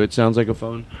mic so it sounds like a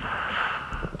phone?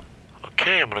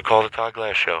 Okay, I'm going to call the Todd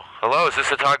Glass Show. Hello, is this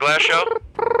the Todd Glass Show?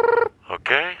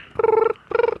 Okay.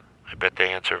 I bet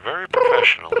they answer very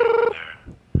professionally over there.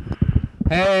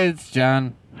 Hey, it's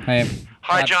John. Hey.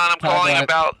 Hi, John. I'm calling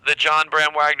about the John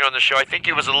Bram Wagner on the show. I think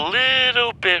he was a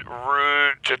little bit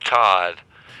rude to Todd.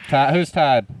 Who's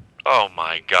Todd? Oh,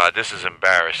 my God. This is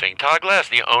embarrassing. Todd Glass,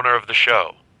 the owner of the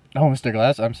show. Oh, Mr.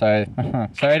 Glass, I'm sorry.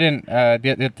 Sorry I didn't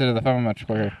get to the phone much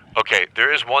quicker. Okay,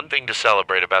 there is one thing to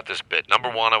celebrate about this bit. Number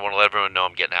one, I want to let everyone know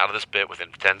I'm getting out of this bit within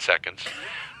 10 seconds.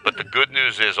 But the good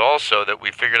news is also that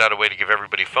we figured out a way to give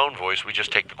everybody phone voice. We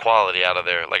just take the quality out of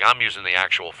there. Like, I'm using the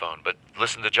actual phone. But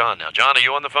listen to John now. John, are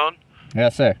you on the phone?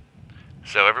 Yes, sir.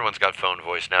 So everyone's got phone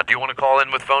voice now. Do you want to call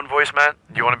in with phone voice, Matt?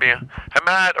 Do you want to be? Hey,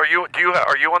 Matt, are you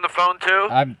on the phone too?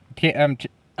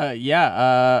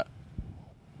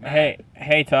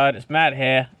 Hey, Todd, it's Matt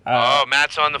here.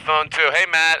 Matt's on the phone too. Hey,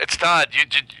 Matt, it's Todd.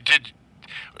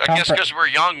 I guess because we're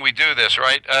young, we do this,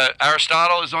 right?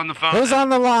 Aristotle is on the phone. Who's on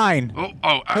the line?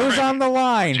 Who's on the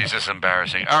line? Jesus,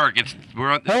 embarrassing. Eric,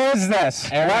 we're on. Who is this?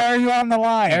 Why are you on the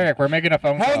line? Eric, we're making a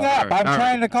phone call. Hang up. I'm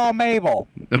trying to call Mabel.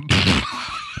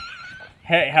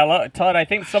 Hey, hello, Todd. I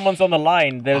think someone's on the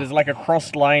line. There's like a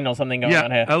crossed line or something going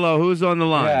on here. Hello, who's on the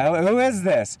line? Yeah, who is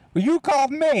this? Well, you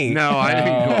called me. No, I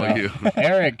didn't call you.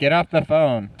 Eric, get off the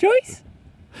phone. Joyce?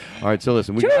 All right, so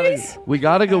listen. Joyce? We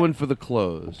gotta go in for the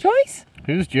close. Joyce?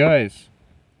 Who's Joyce?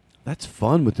 That's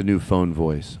fun with the new phone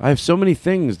voice. I have so many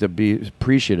things to be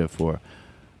appreciative for.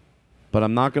 But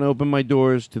I'm not going to open my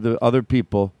doors to the other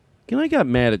people. I got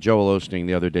mad at Joel Osteen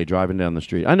the other day driving down the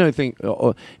street. I know, I think,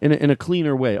 in a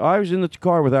cleaner way. I was in the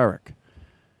car with Eric.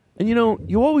 And,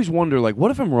 you always wonder, like,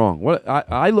 what if I'm wrong?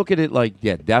 I look at it like,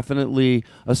 yeah, definitely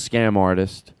a scam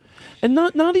artist. And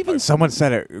not even... Someone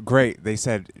said it great. They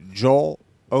said, Joel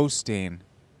Osteen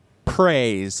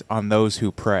preys on those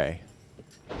who pray.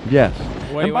 Yes.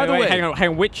 Wait, hang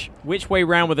on. Which way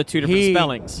round were the two different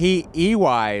spellings? He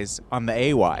EYs on the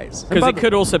AYs. Because it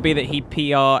could also be that he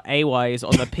PRAYs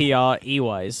on the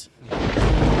PREYs.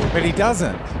 But he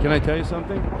doesn't. Can I tell you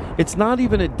something? It's not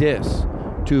even a diss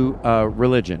to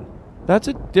religion. That's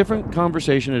a different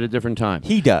conversation at a different time.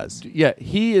 He does. Yeah,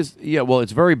 he is. Yeah, well,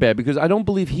 it's very bad because I don't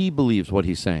believe he believes what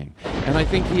he's saying. And I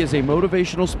think he is a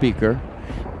motivational speaker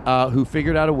who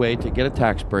figured out a way to get a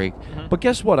tax break. Mm-hmm. But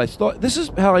guess what? This is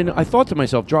how I thought to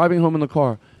myself driving home in the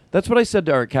car. That's what I said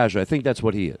to Eric casually. I think that's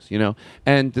what he is,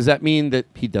 And does that mean that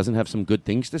he doesn't have some good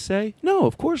things to say? No,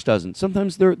 of course doesn't.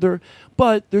 Sometimes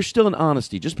but there's still an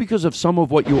honesty. Just because of some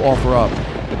of what you offer up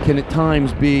can at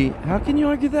times be, how can you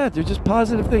argue that? They're just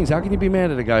positive things. How can you be mad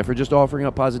at a guy for just offering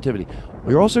up positivity?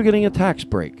 You're also getting a tax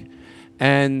break.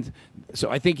 And so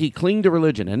I think he clinged to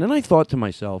religion. And then I thought to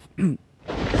myself,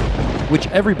 which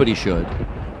everybody should,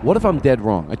 what if I'm dead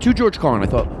wrong? I to George Carlin, I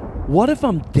thought, what if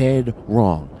I'm dead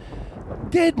wrong?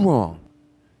 Dead wrong.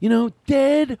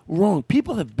 Dead wrong.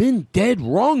 People have been dead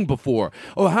wrong before.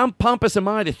 Oh, how pompous am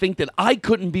I to think that I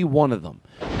couldn't be one of them?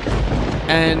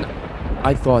 And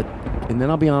I thought, and then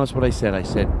I'll be honest what I said. I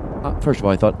said, first of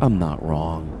all, I thought, I'm not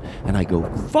wrong. And I go,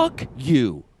 fuck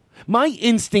you. My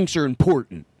instincts are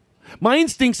important. My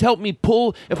instincts help me to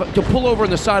pull over on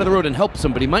the side of the road and help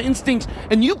somebody. My instincts,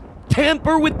 and you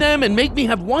tamper with them and make me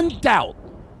have one doubt.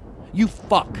 You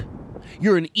fuck.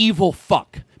 You're an evil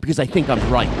fuck. Because I think I'm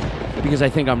right.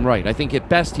 I think at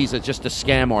best he's just a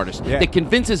scam artist that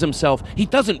convinces himself he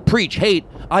doesn't preach hate.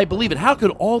 I believe it. How could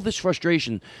all this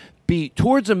frustration be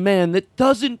towards a man that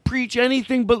doesn't preach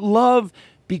anything but love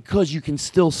because you can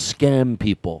still scam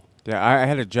people? Yeah, I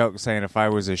had a joke saying if I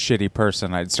was a shitty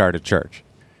person, I'd start a church.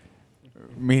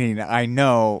 Meaning I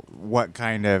know what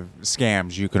kind of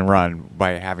scams you can run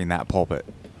by having that pulpit.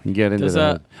 Get into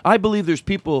that. I believe there's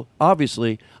people,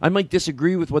 obviously, I might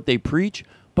disagree with what they preach,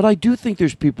 but I do think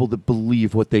there's people that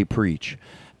believe what they preach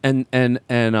and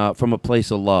from a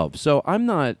place of love. So I'm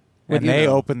not... And they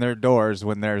open their doors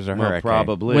when there's a hurricane.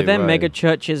 Probably. Were there mega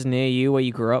churches near you where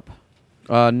you grew up?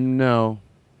 No,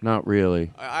 not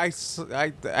really. I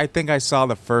think I saw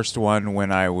the first one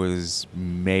when I was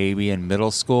maybe in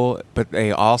middle school, but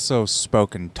they also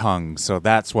spoke in tongues, so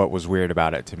that's what was weird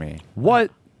about it to me.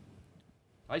 What?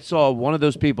 I saw one of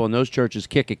those people in those churches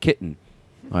kick a kitten.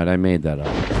 All right, I made that up.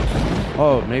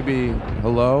 Oh, maybe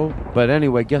hello? But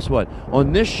anyway, guess what?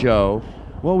 On this show,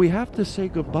 well, we have to say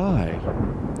goodbye.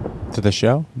 To the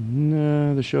show?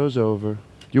 Nah, the show's over. Do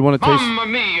you want to taste... Mamma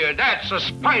mia, that's a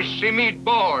spicy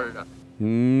meatball.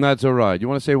 That's all right. You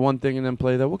want to say one thing and then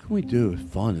play that? What can we do?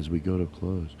 It's fun as we go to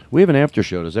close. We have an after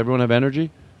show. Does everyone have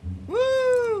energy?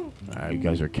 Woo! You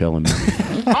guys are killing me.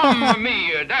 Mamma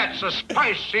mia, that's a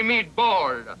spicy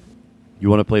meatball. You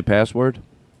want to play password?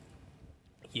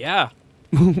 Yeah.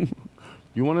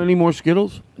 You want any more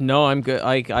Skittles? No, I'm good.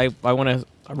 I want to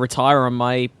retire on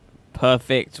my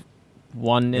perfect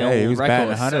 1-0 Yeah, he was batting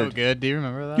record. 100. So good. Do you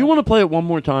remember that? Do you want to play it one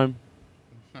more time?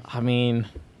 I mean,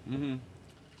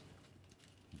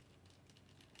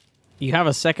 you have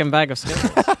a second bag of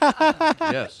Skittles.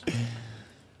 Yes.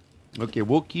 Okay,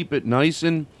 we'll keep it nice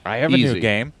and I have easy. a new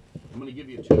game. I'm going to give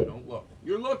you 2. Don't look.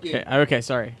 You're looking. Okay,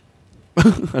 sorry. I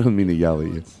don't mean to yell at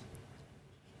you.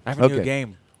 I have a new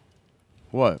game.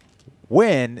 What?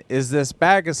 When is this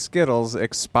bag of Skittles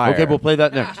expire? Okay, we'll play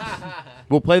that next.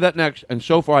 We'll play that next. And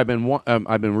so far, I've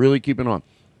been really keeping on.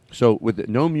 So with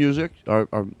no music, our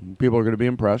people are going to be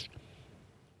impressed.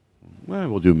 Well,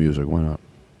 we'll do music. Why not?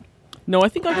 No, I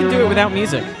think I can do it without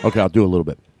music. Okay, I'll do a little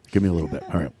bit. Give me a little bit.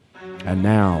 All right. And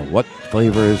now, what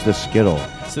flavor is the Skittle?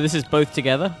 So this is both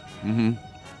together? Mm-hmm.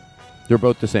 They're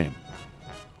both the same.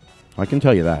 I can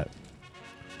tell you that.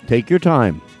 Take your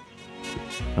time,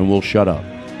 and we'll shut up.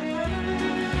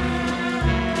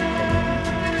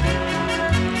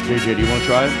 JJ, do you want to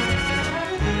try it?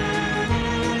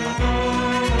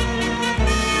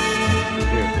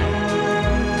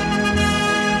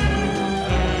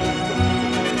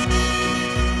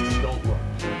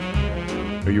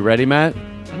 Are you ready, Matt?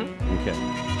 Mm-hmm. Okay.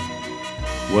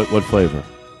 What flavor?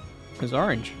 It's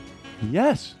orange.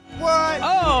 Yes. What?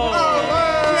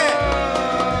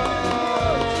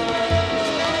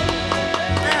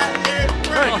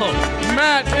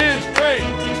 Matt is great.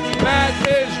 Matt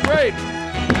is great.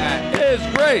 Matt is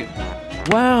great.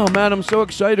 Wow, Matt, I'm so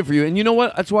excited for you. And you know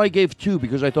what? That's why I gave 2,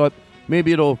 because I thought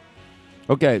maybe it'll...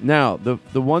 Okay, now,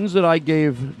 the ones that I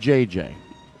gave JJ.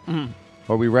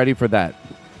 Are we ready for that?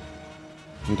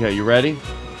 Okay, you ready?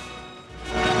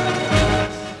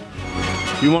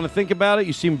 You want to think about it?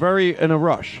 You seem very in a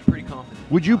rush. Pretty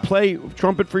confident. Would you play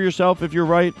trumpet for yourself if you're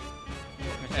right?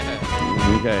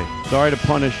 Okay. Sorry to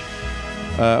punish.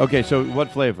 Okay, so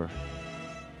what flavor?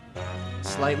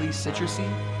 Slightly citrusy,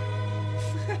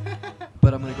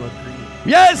 but I'm going to go with green.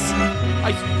 Yes!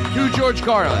 To George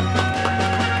Carlin.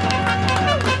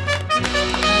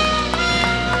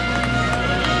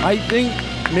 I think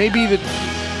maybe that...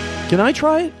 Can I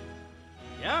try it?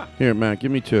 Yeah. Here, Matt,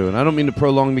 give me 2. And I don't mean to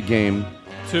prolong the game.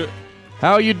 2.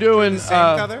 How you doing?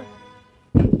 Same color?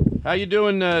 How you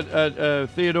doing,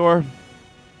 Theodore?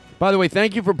 By the way,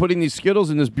 thank you for putting these Skittles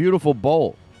in this beautiful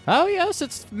bowl. Oh, yes,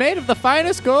 it's made of the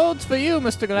finest golds for you,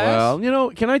 Mr. Glass. Well, you know,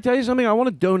 can I tell you something? I want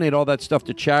to donate all that stuff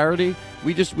to charity.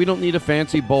 We don't need a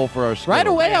fancy bowl for our Skittles. Right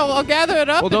away, I'll gather it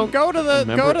up and go to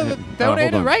the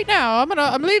donate it right now.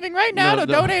 I'm leaving right now to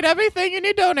donate everything you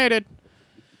need donated.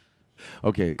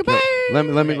 Okay.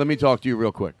 Let me talk to you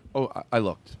real quick. Oh, I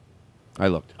looked.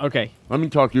 Okay. Let me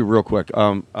talk to you real quick.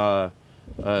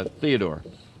 Theodore,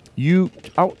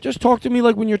 just talk to me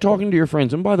like when you're talking to your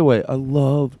friends. And by the way, I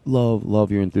love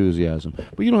your enthusiasm.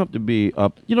 But you don't have to be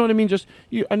up. You know what I mean? Just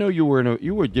I know you were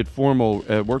worked at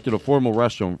a formal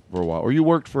restaurant for a while, or you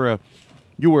worked for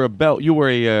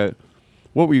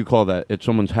what would you call that at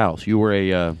someone's house? You were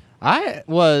a. I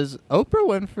was Oprah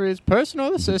Winfrey's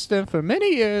personal assistant for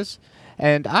many years,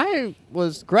 and I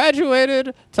was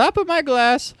graduated top of my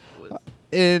class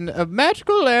in a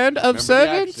magical land of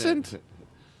servants and.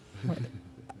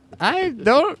 I'm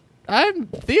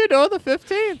Theodore the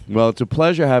 15th. Well, it's a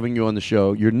pleasure having you on the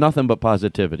show. You're nothing but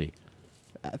positivity.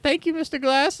 Thank you, Mr.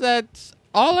 Glass. That's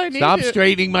all I need. Stop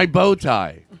straightening my bow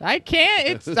tie. I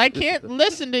can't. I can't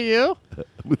listen to you.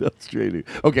 Without straightening.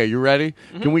 Okay, you ready?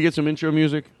 Mm-hmm. Can we get some intro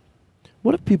music?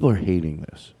 What if people are hating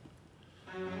this?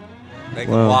 They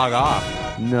can log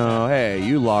off. No, hey,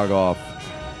 you log off.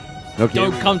 Okay.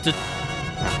 Don't come to...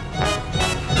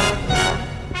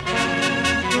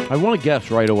 I want to guess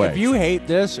right away. If you hate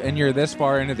this and you're this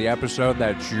far into the episode,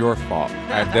 that's your fault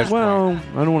at this point.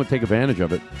 I don't want to take advantage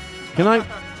of it. Can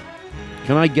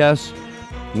I guess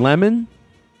lemon?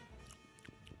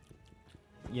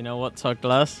 You know what, Todd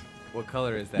Glass? What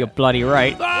color is that? You're bloody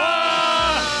right. Wow.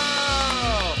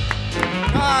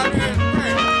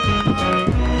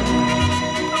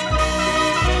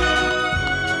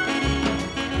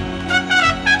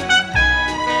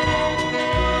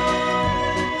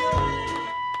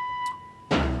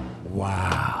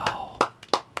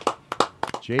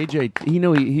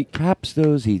 JJ, he caps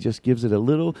those. He just gives it a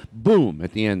little boom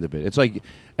at the end of it. It's like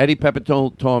Eddie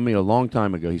Pepitone told me a long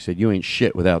time ago. He said, "You ain't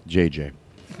shit without JJ."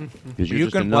 You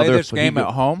can play this game at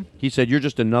home. He said, "You're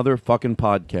just another fucking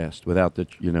podcast without the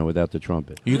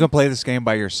trumpet." You can play this game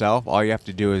by yourself. All you have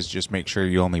to do is just make sure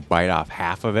you only bite off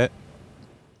half of it.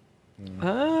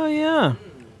 Oh, yeah.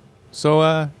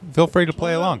 So feel free to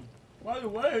play along. By the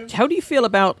way, how do you feel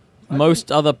about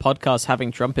most other podcasts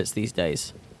having trumpets these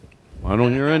days? I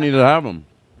don't hear any that have them.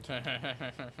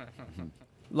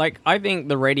 Like, I think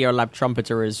the Radio Lab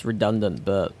trumpeter is redundant,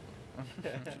 but...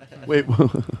 Wait.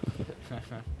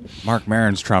 Mark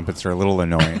Maron's trumpets are a little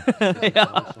annoying.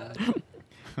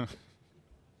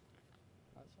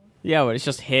 Yeah, well, it's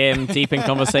just him deep in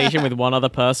conversation with one other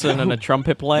person and a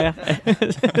trumpet player.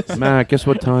 Matt, guess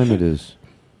what time it is?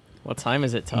 What time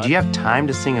is it, Todd? Do you have time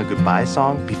to sing a goodbye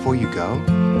song before you go?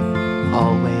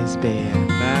 Always bear.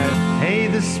 Matt. Hey,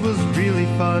 this was really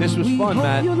fun. This was fun,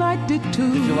 Matt. You liked it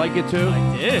too. Did you like it too?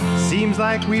 I did. Seems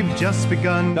like we've just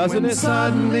begun. Doesn't when it?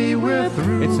 Suddenly we're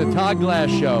through. It's the Todd Glass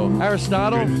Show.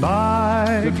 Aristotle.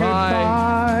 Goodbye.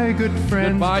 Goodbye. Goodbye, good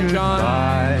friends. Goodbye, John.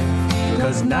 Goodbye.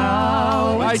 'Cause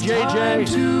now Bye, it's JJ. time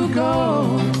to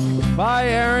go. Bye,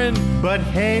 Aaron. But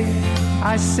hey,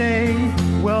 I say,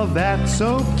 well, that's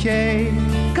okay.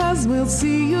 'Cause we'll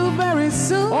see you very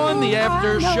soon. On the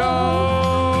after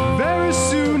show. Very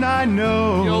soon, I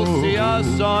know. You'll see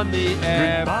us on the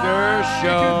after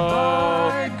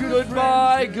show.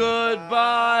 Goodbye,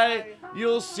 goodbye.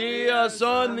 You'll see us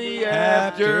on the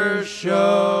after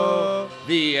show.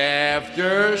 The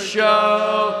after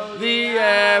show. The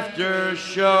after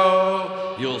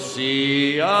show. You'll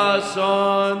see us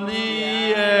on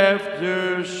the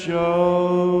after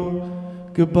show.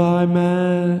 Goodbye,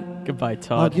 Matt. Goodbye,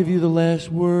 Todd. I'll give you the last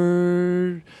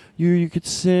word. You could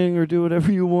sing or do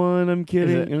whatever you want. I'm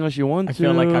kidding. Unless you want to. I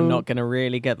feel like I'm not going to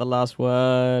really get the last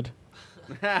word.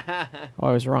 I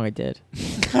was wrong, I did.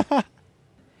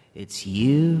 It's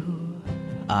you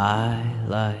I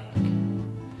like.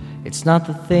 It's not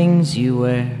the things you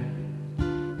wear,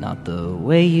 not the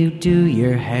way you do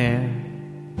your hair,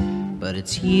 but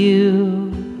it's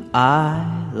you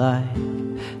I like.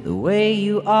 The way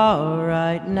you are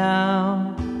right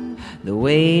now, the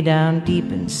way down deep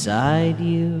inside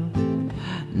you.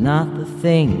 Not the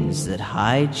things that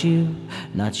hide you,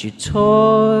 not your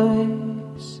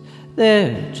toys,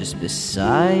 they're just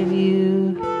beside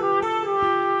you.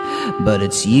 But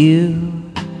it's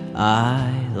you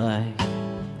I like,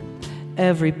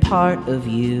 every part of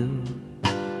you.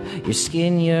 Your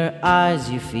skin, your eyes,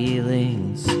 your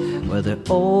feelings, whether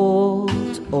old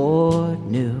or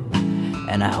new.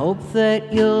 And I hope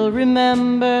that you'll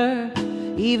remember,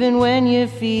 even when you're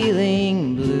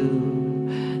feeling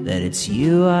blue, that it's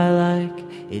you I like,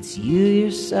 it's you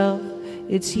yourself,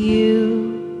 it's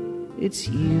you, it's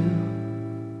you,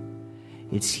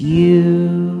 it's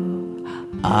you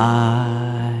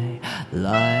I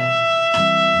like.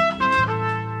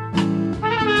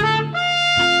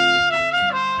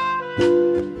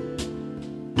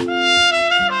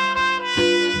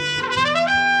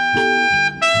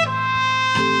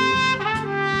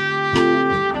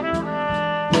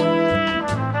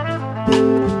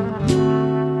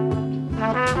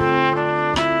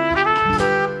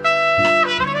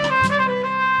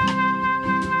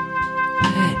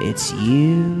 It's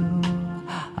you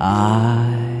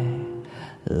I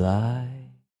like.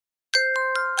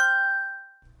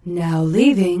 Now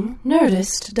leaving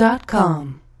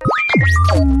Nerdist.com.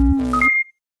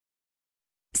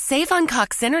 Save on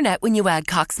Cox Internet when you add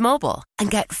Cox Mobile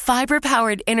and get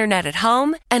fiber-powered internet at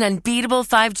home and unbeatable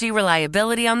 5G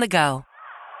reliability on the go.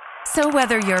 So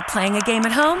whether you're playing a game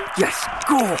at home, yes,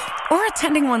 cool, or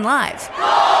attending one live,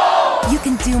 you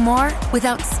can do more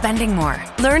without spending more.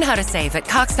 Learn how to save at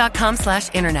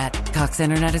cox.com/internet. Cox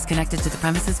Internet is connected to the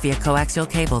premises via coaxial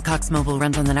cable. Cox Mobile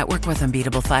runs on the network with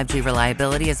unbeatable 5G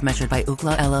reliability as measured by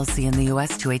Ookla LLC in the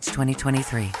U.S. to H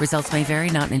 2023. Results may vary,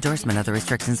 not an endorsement. Other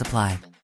restrictions apply.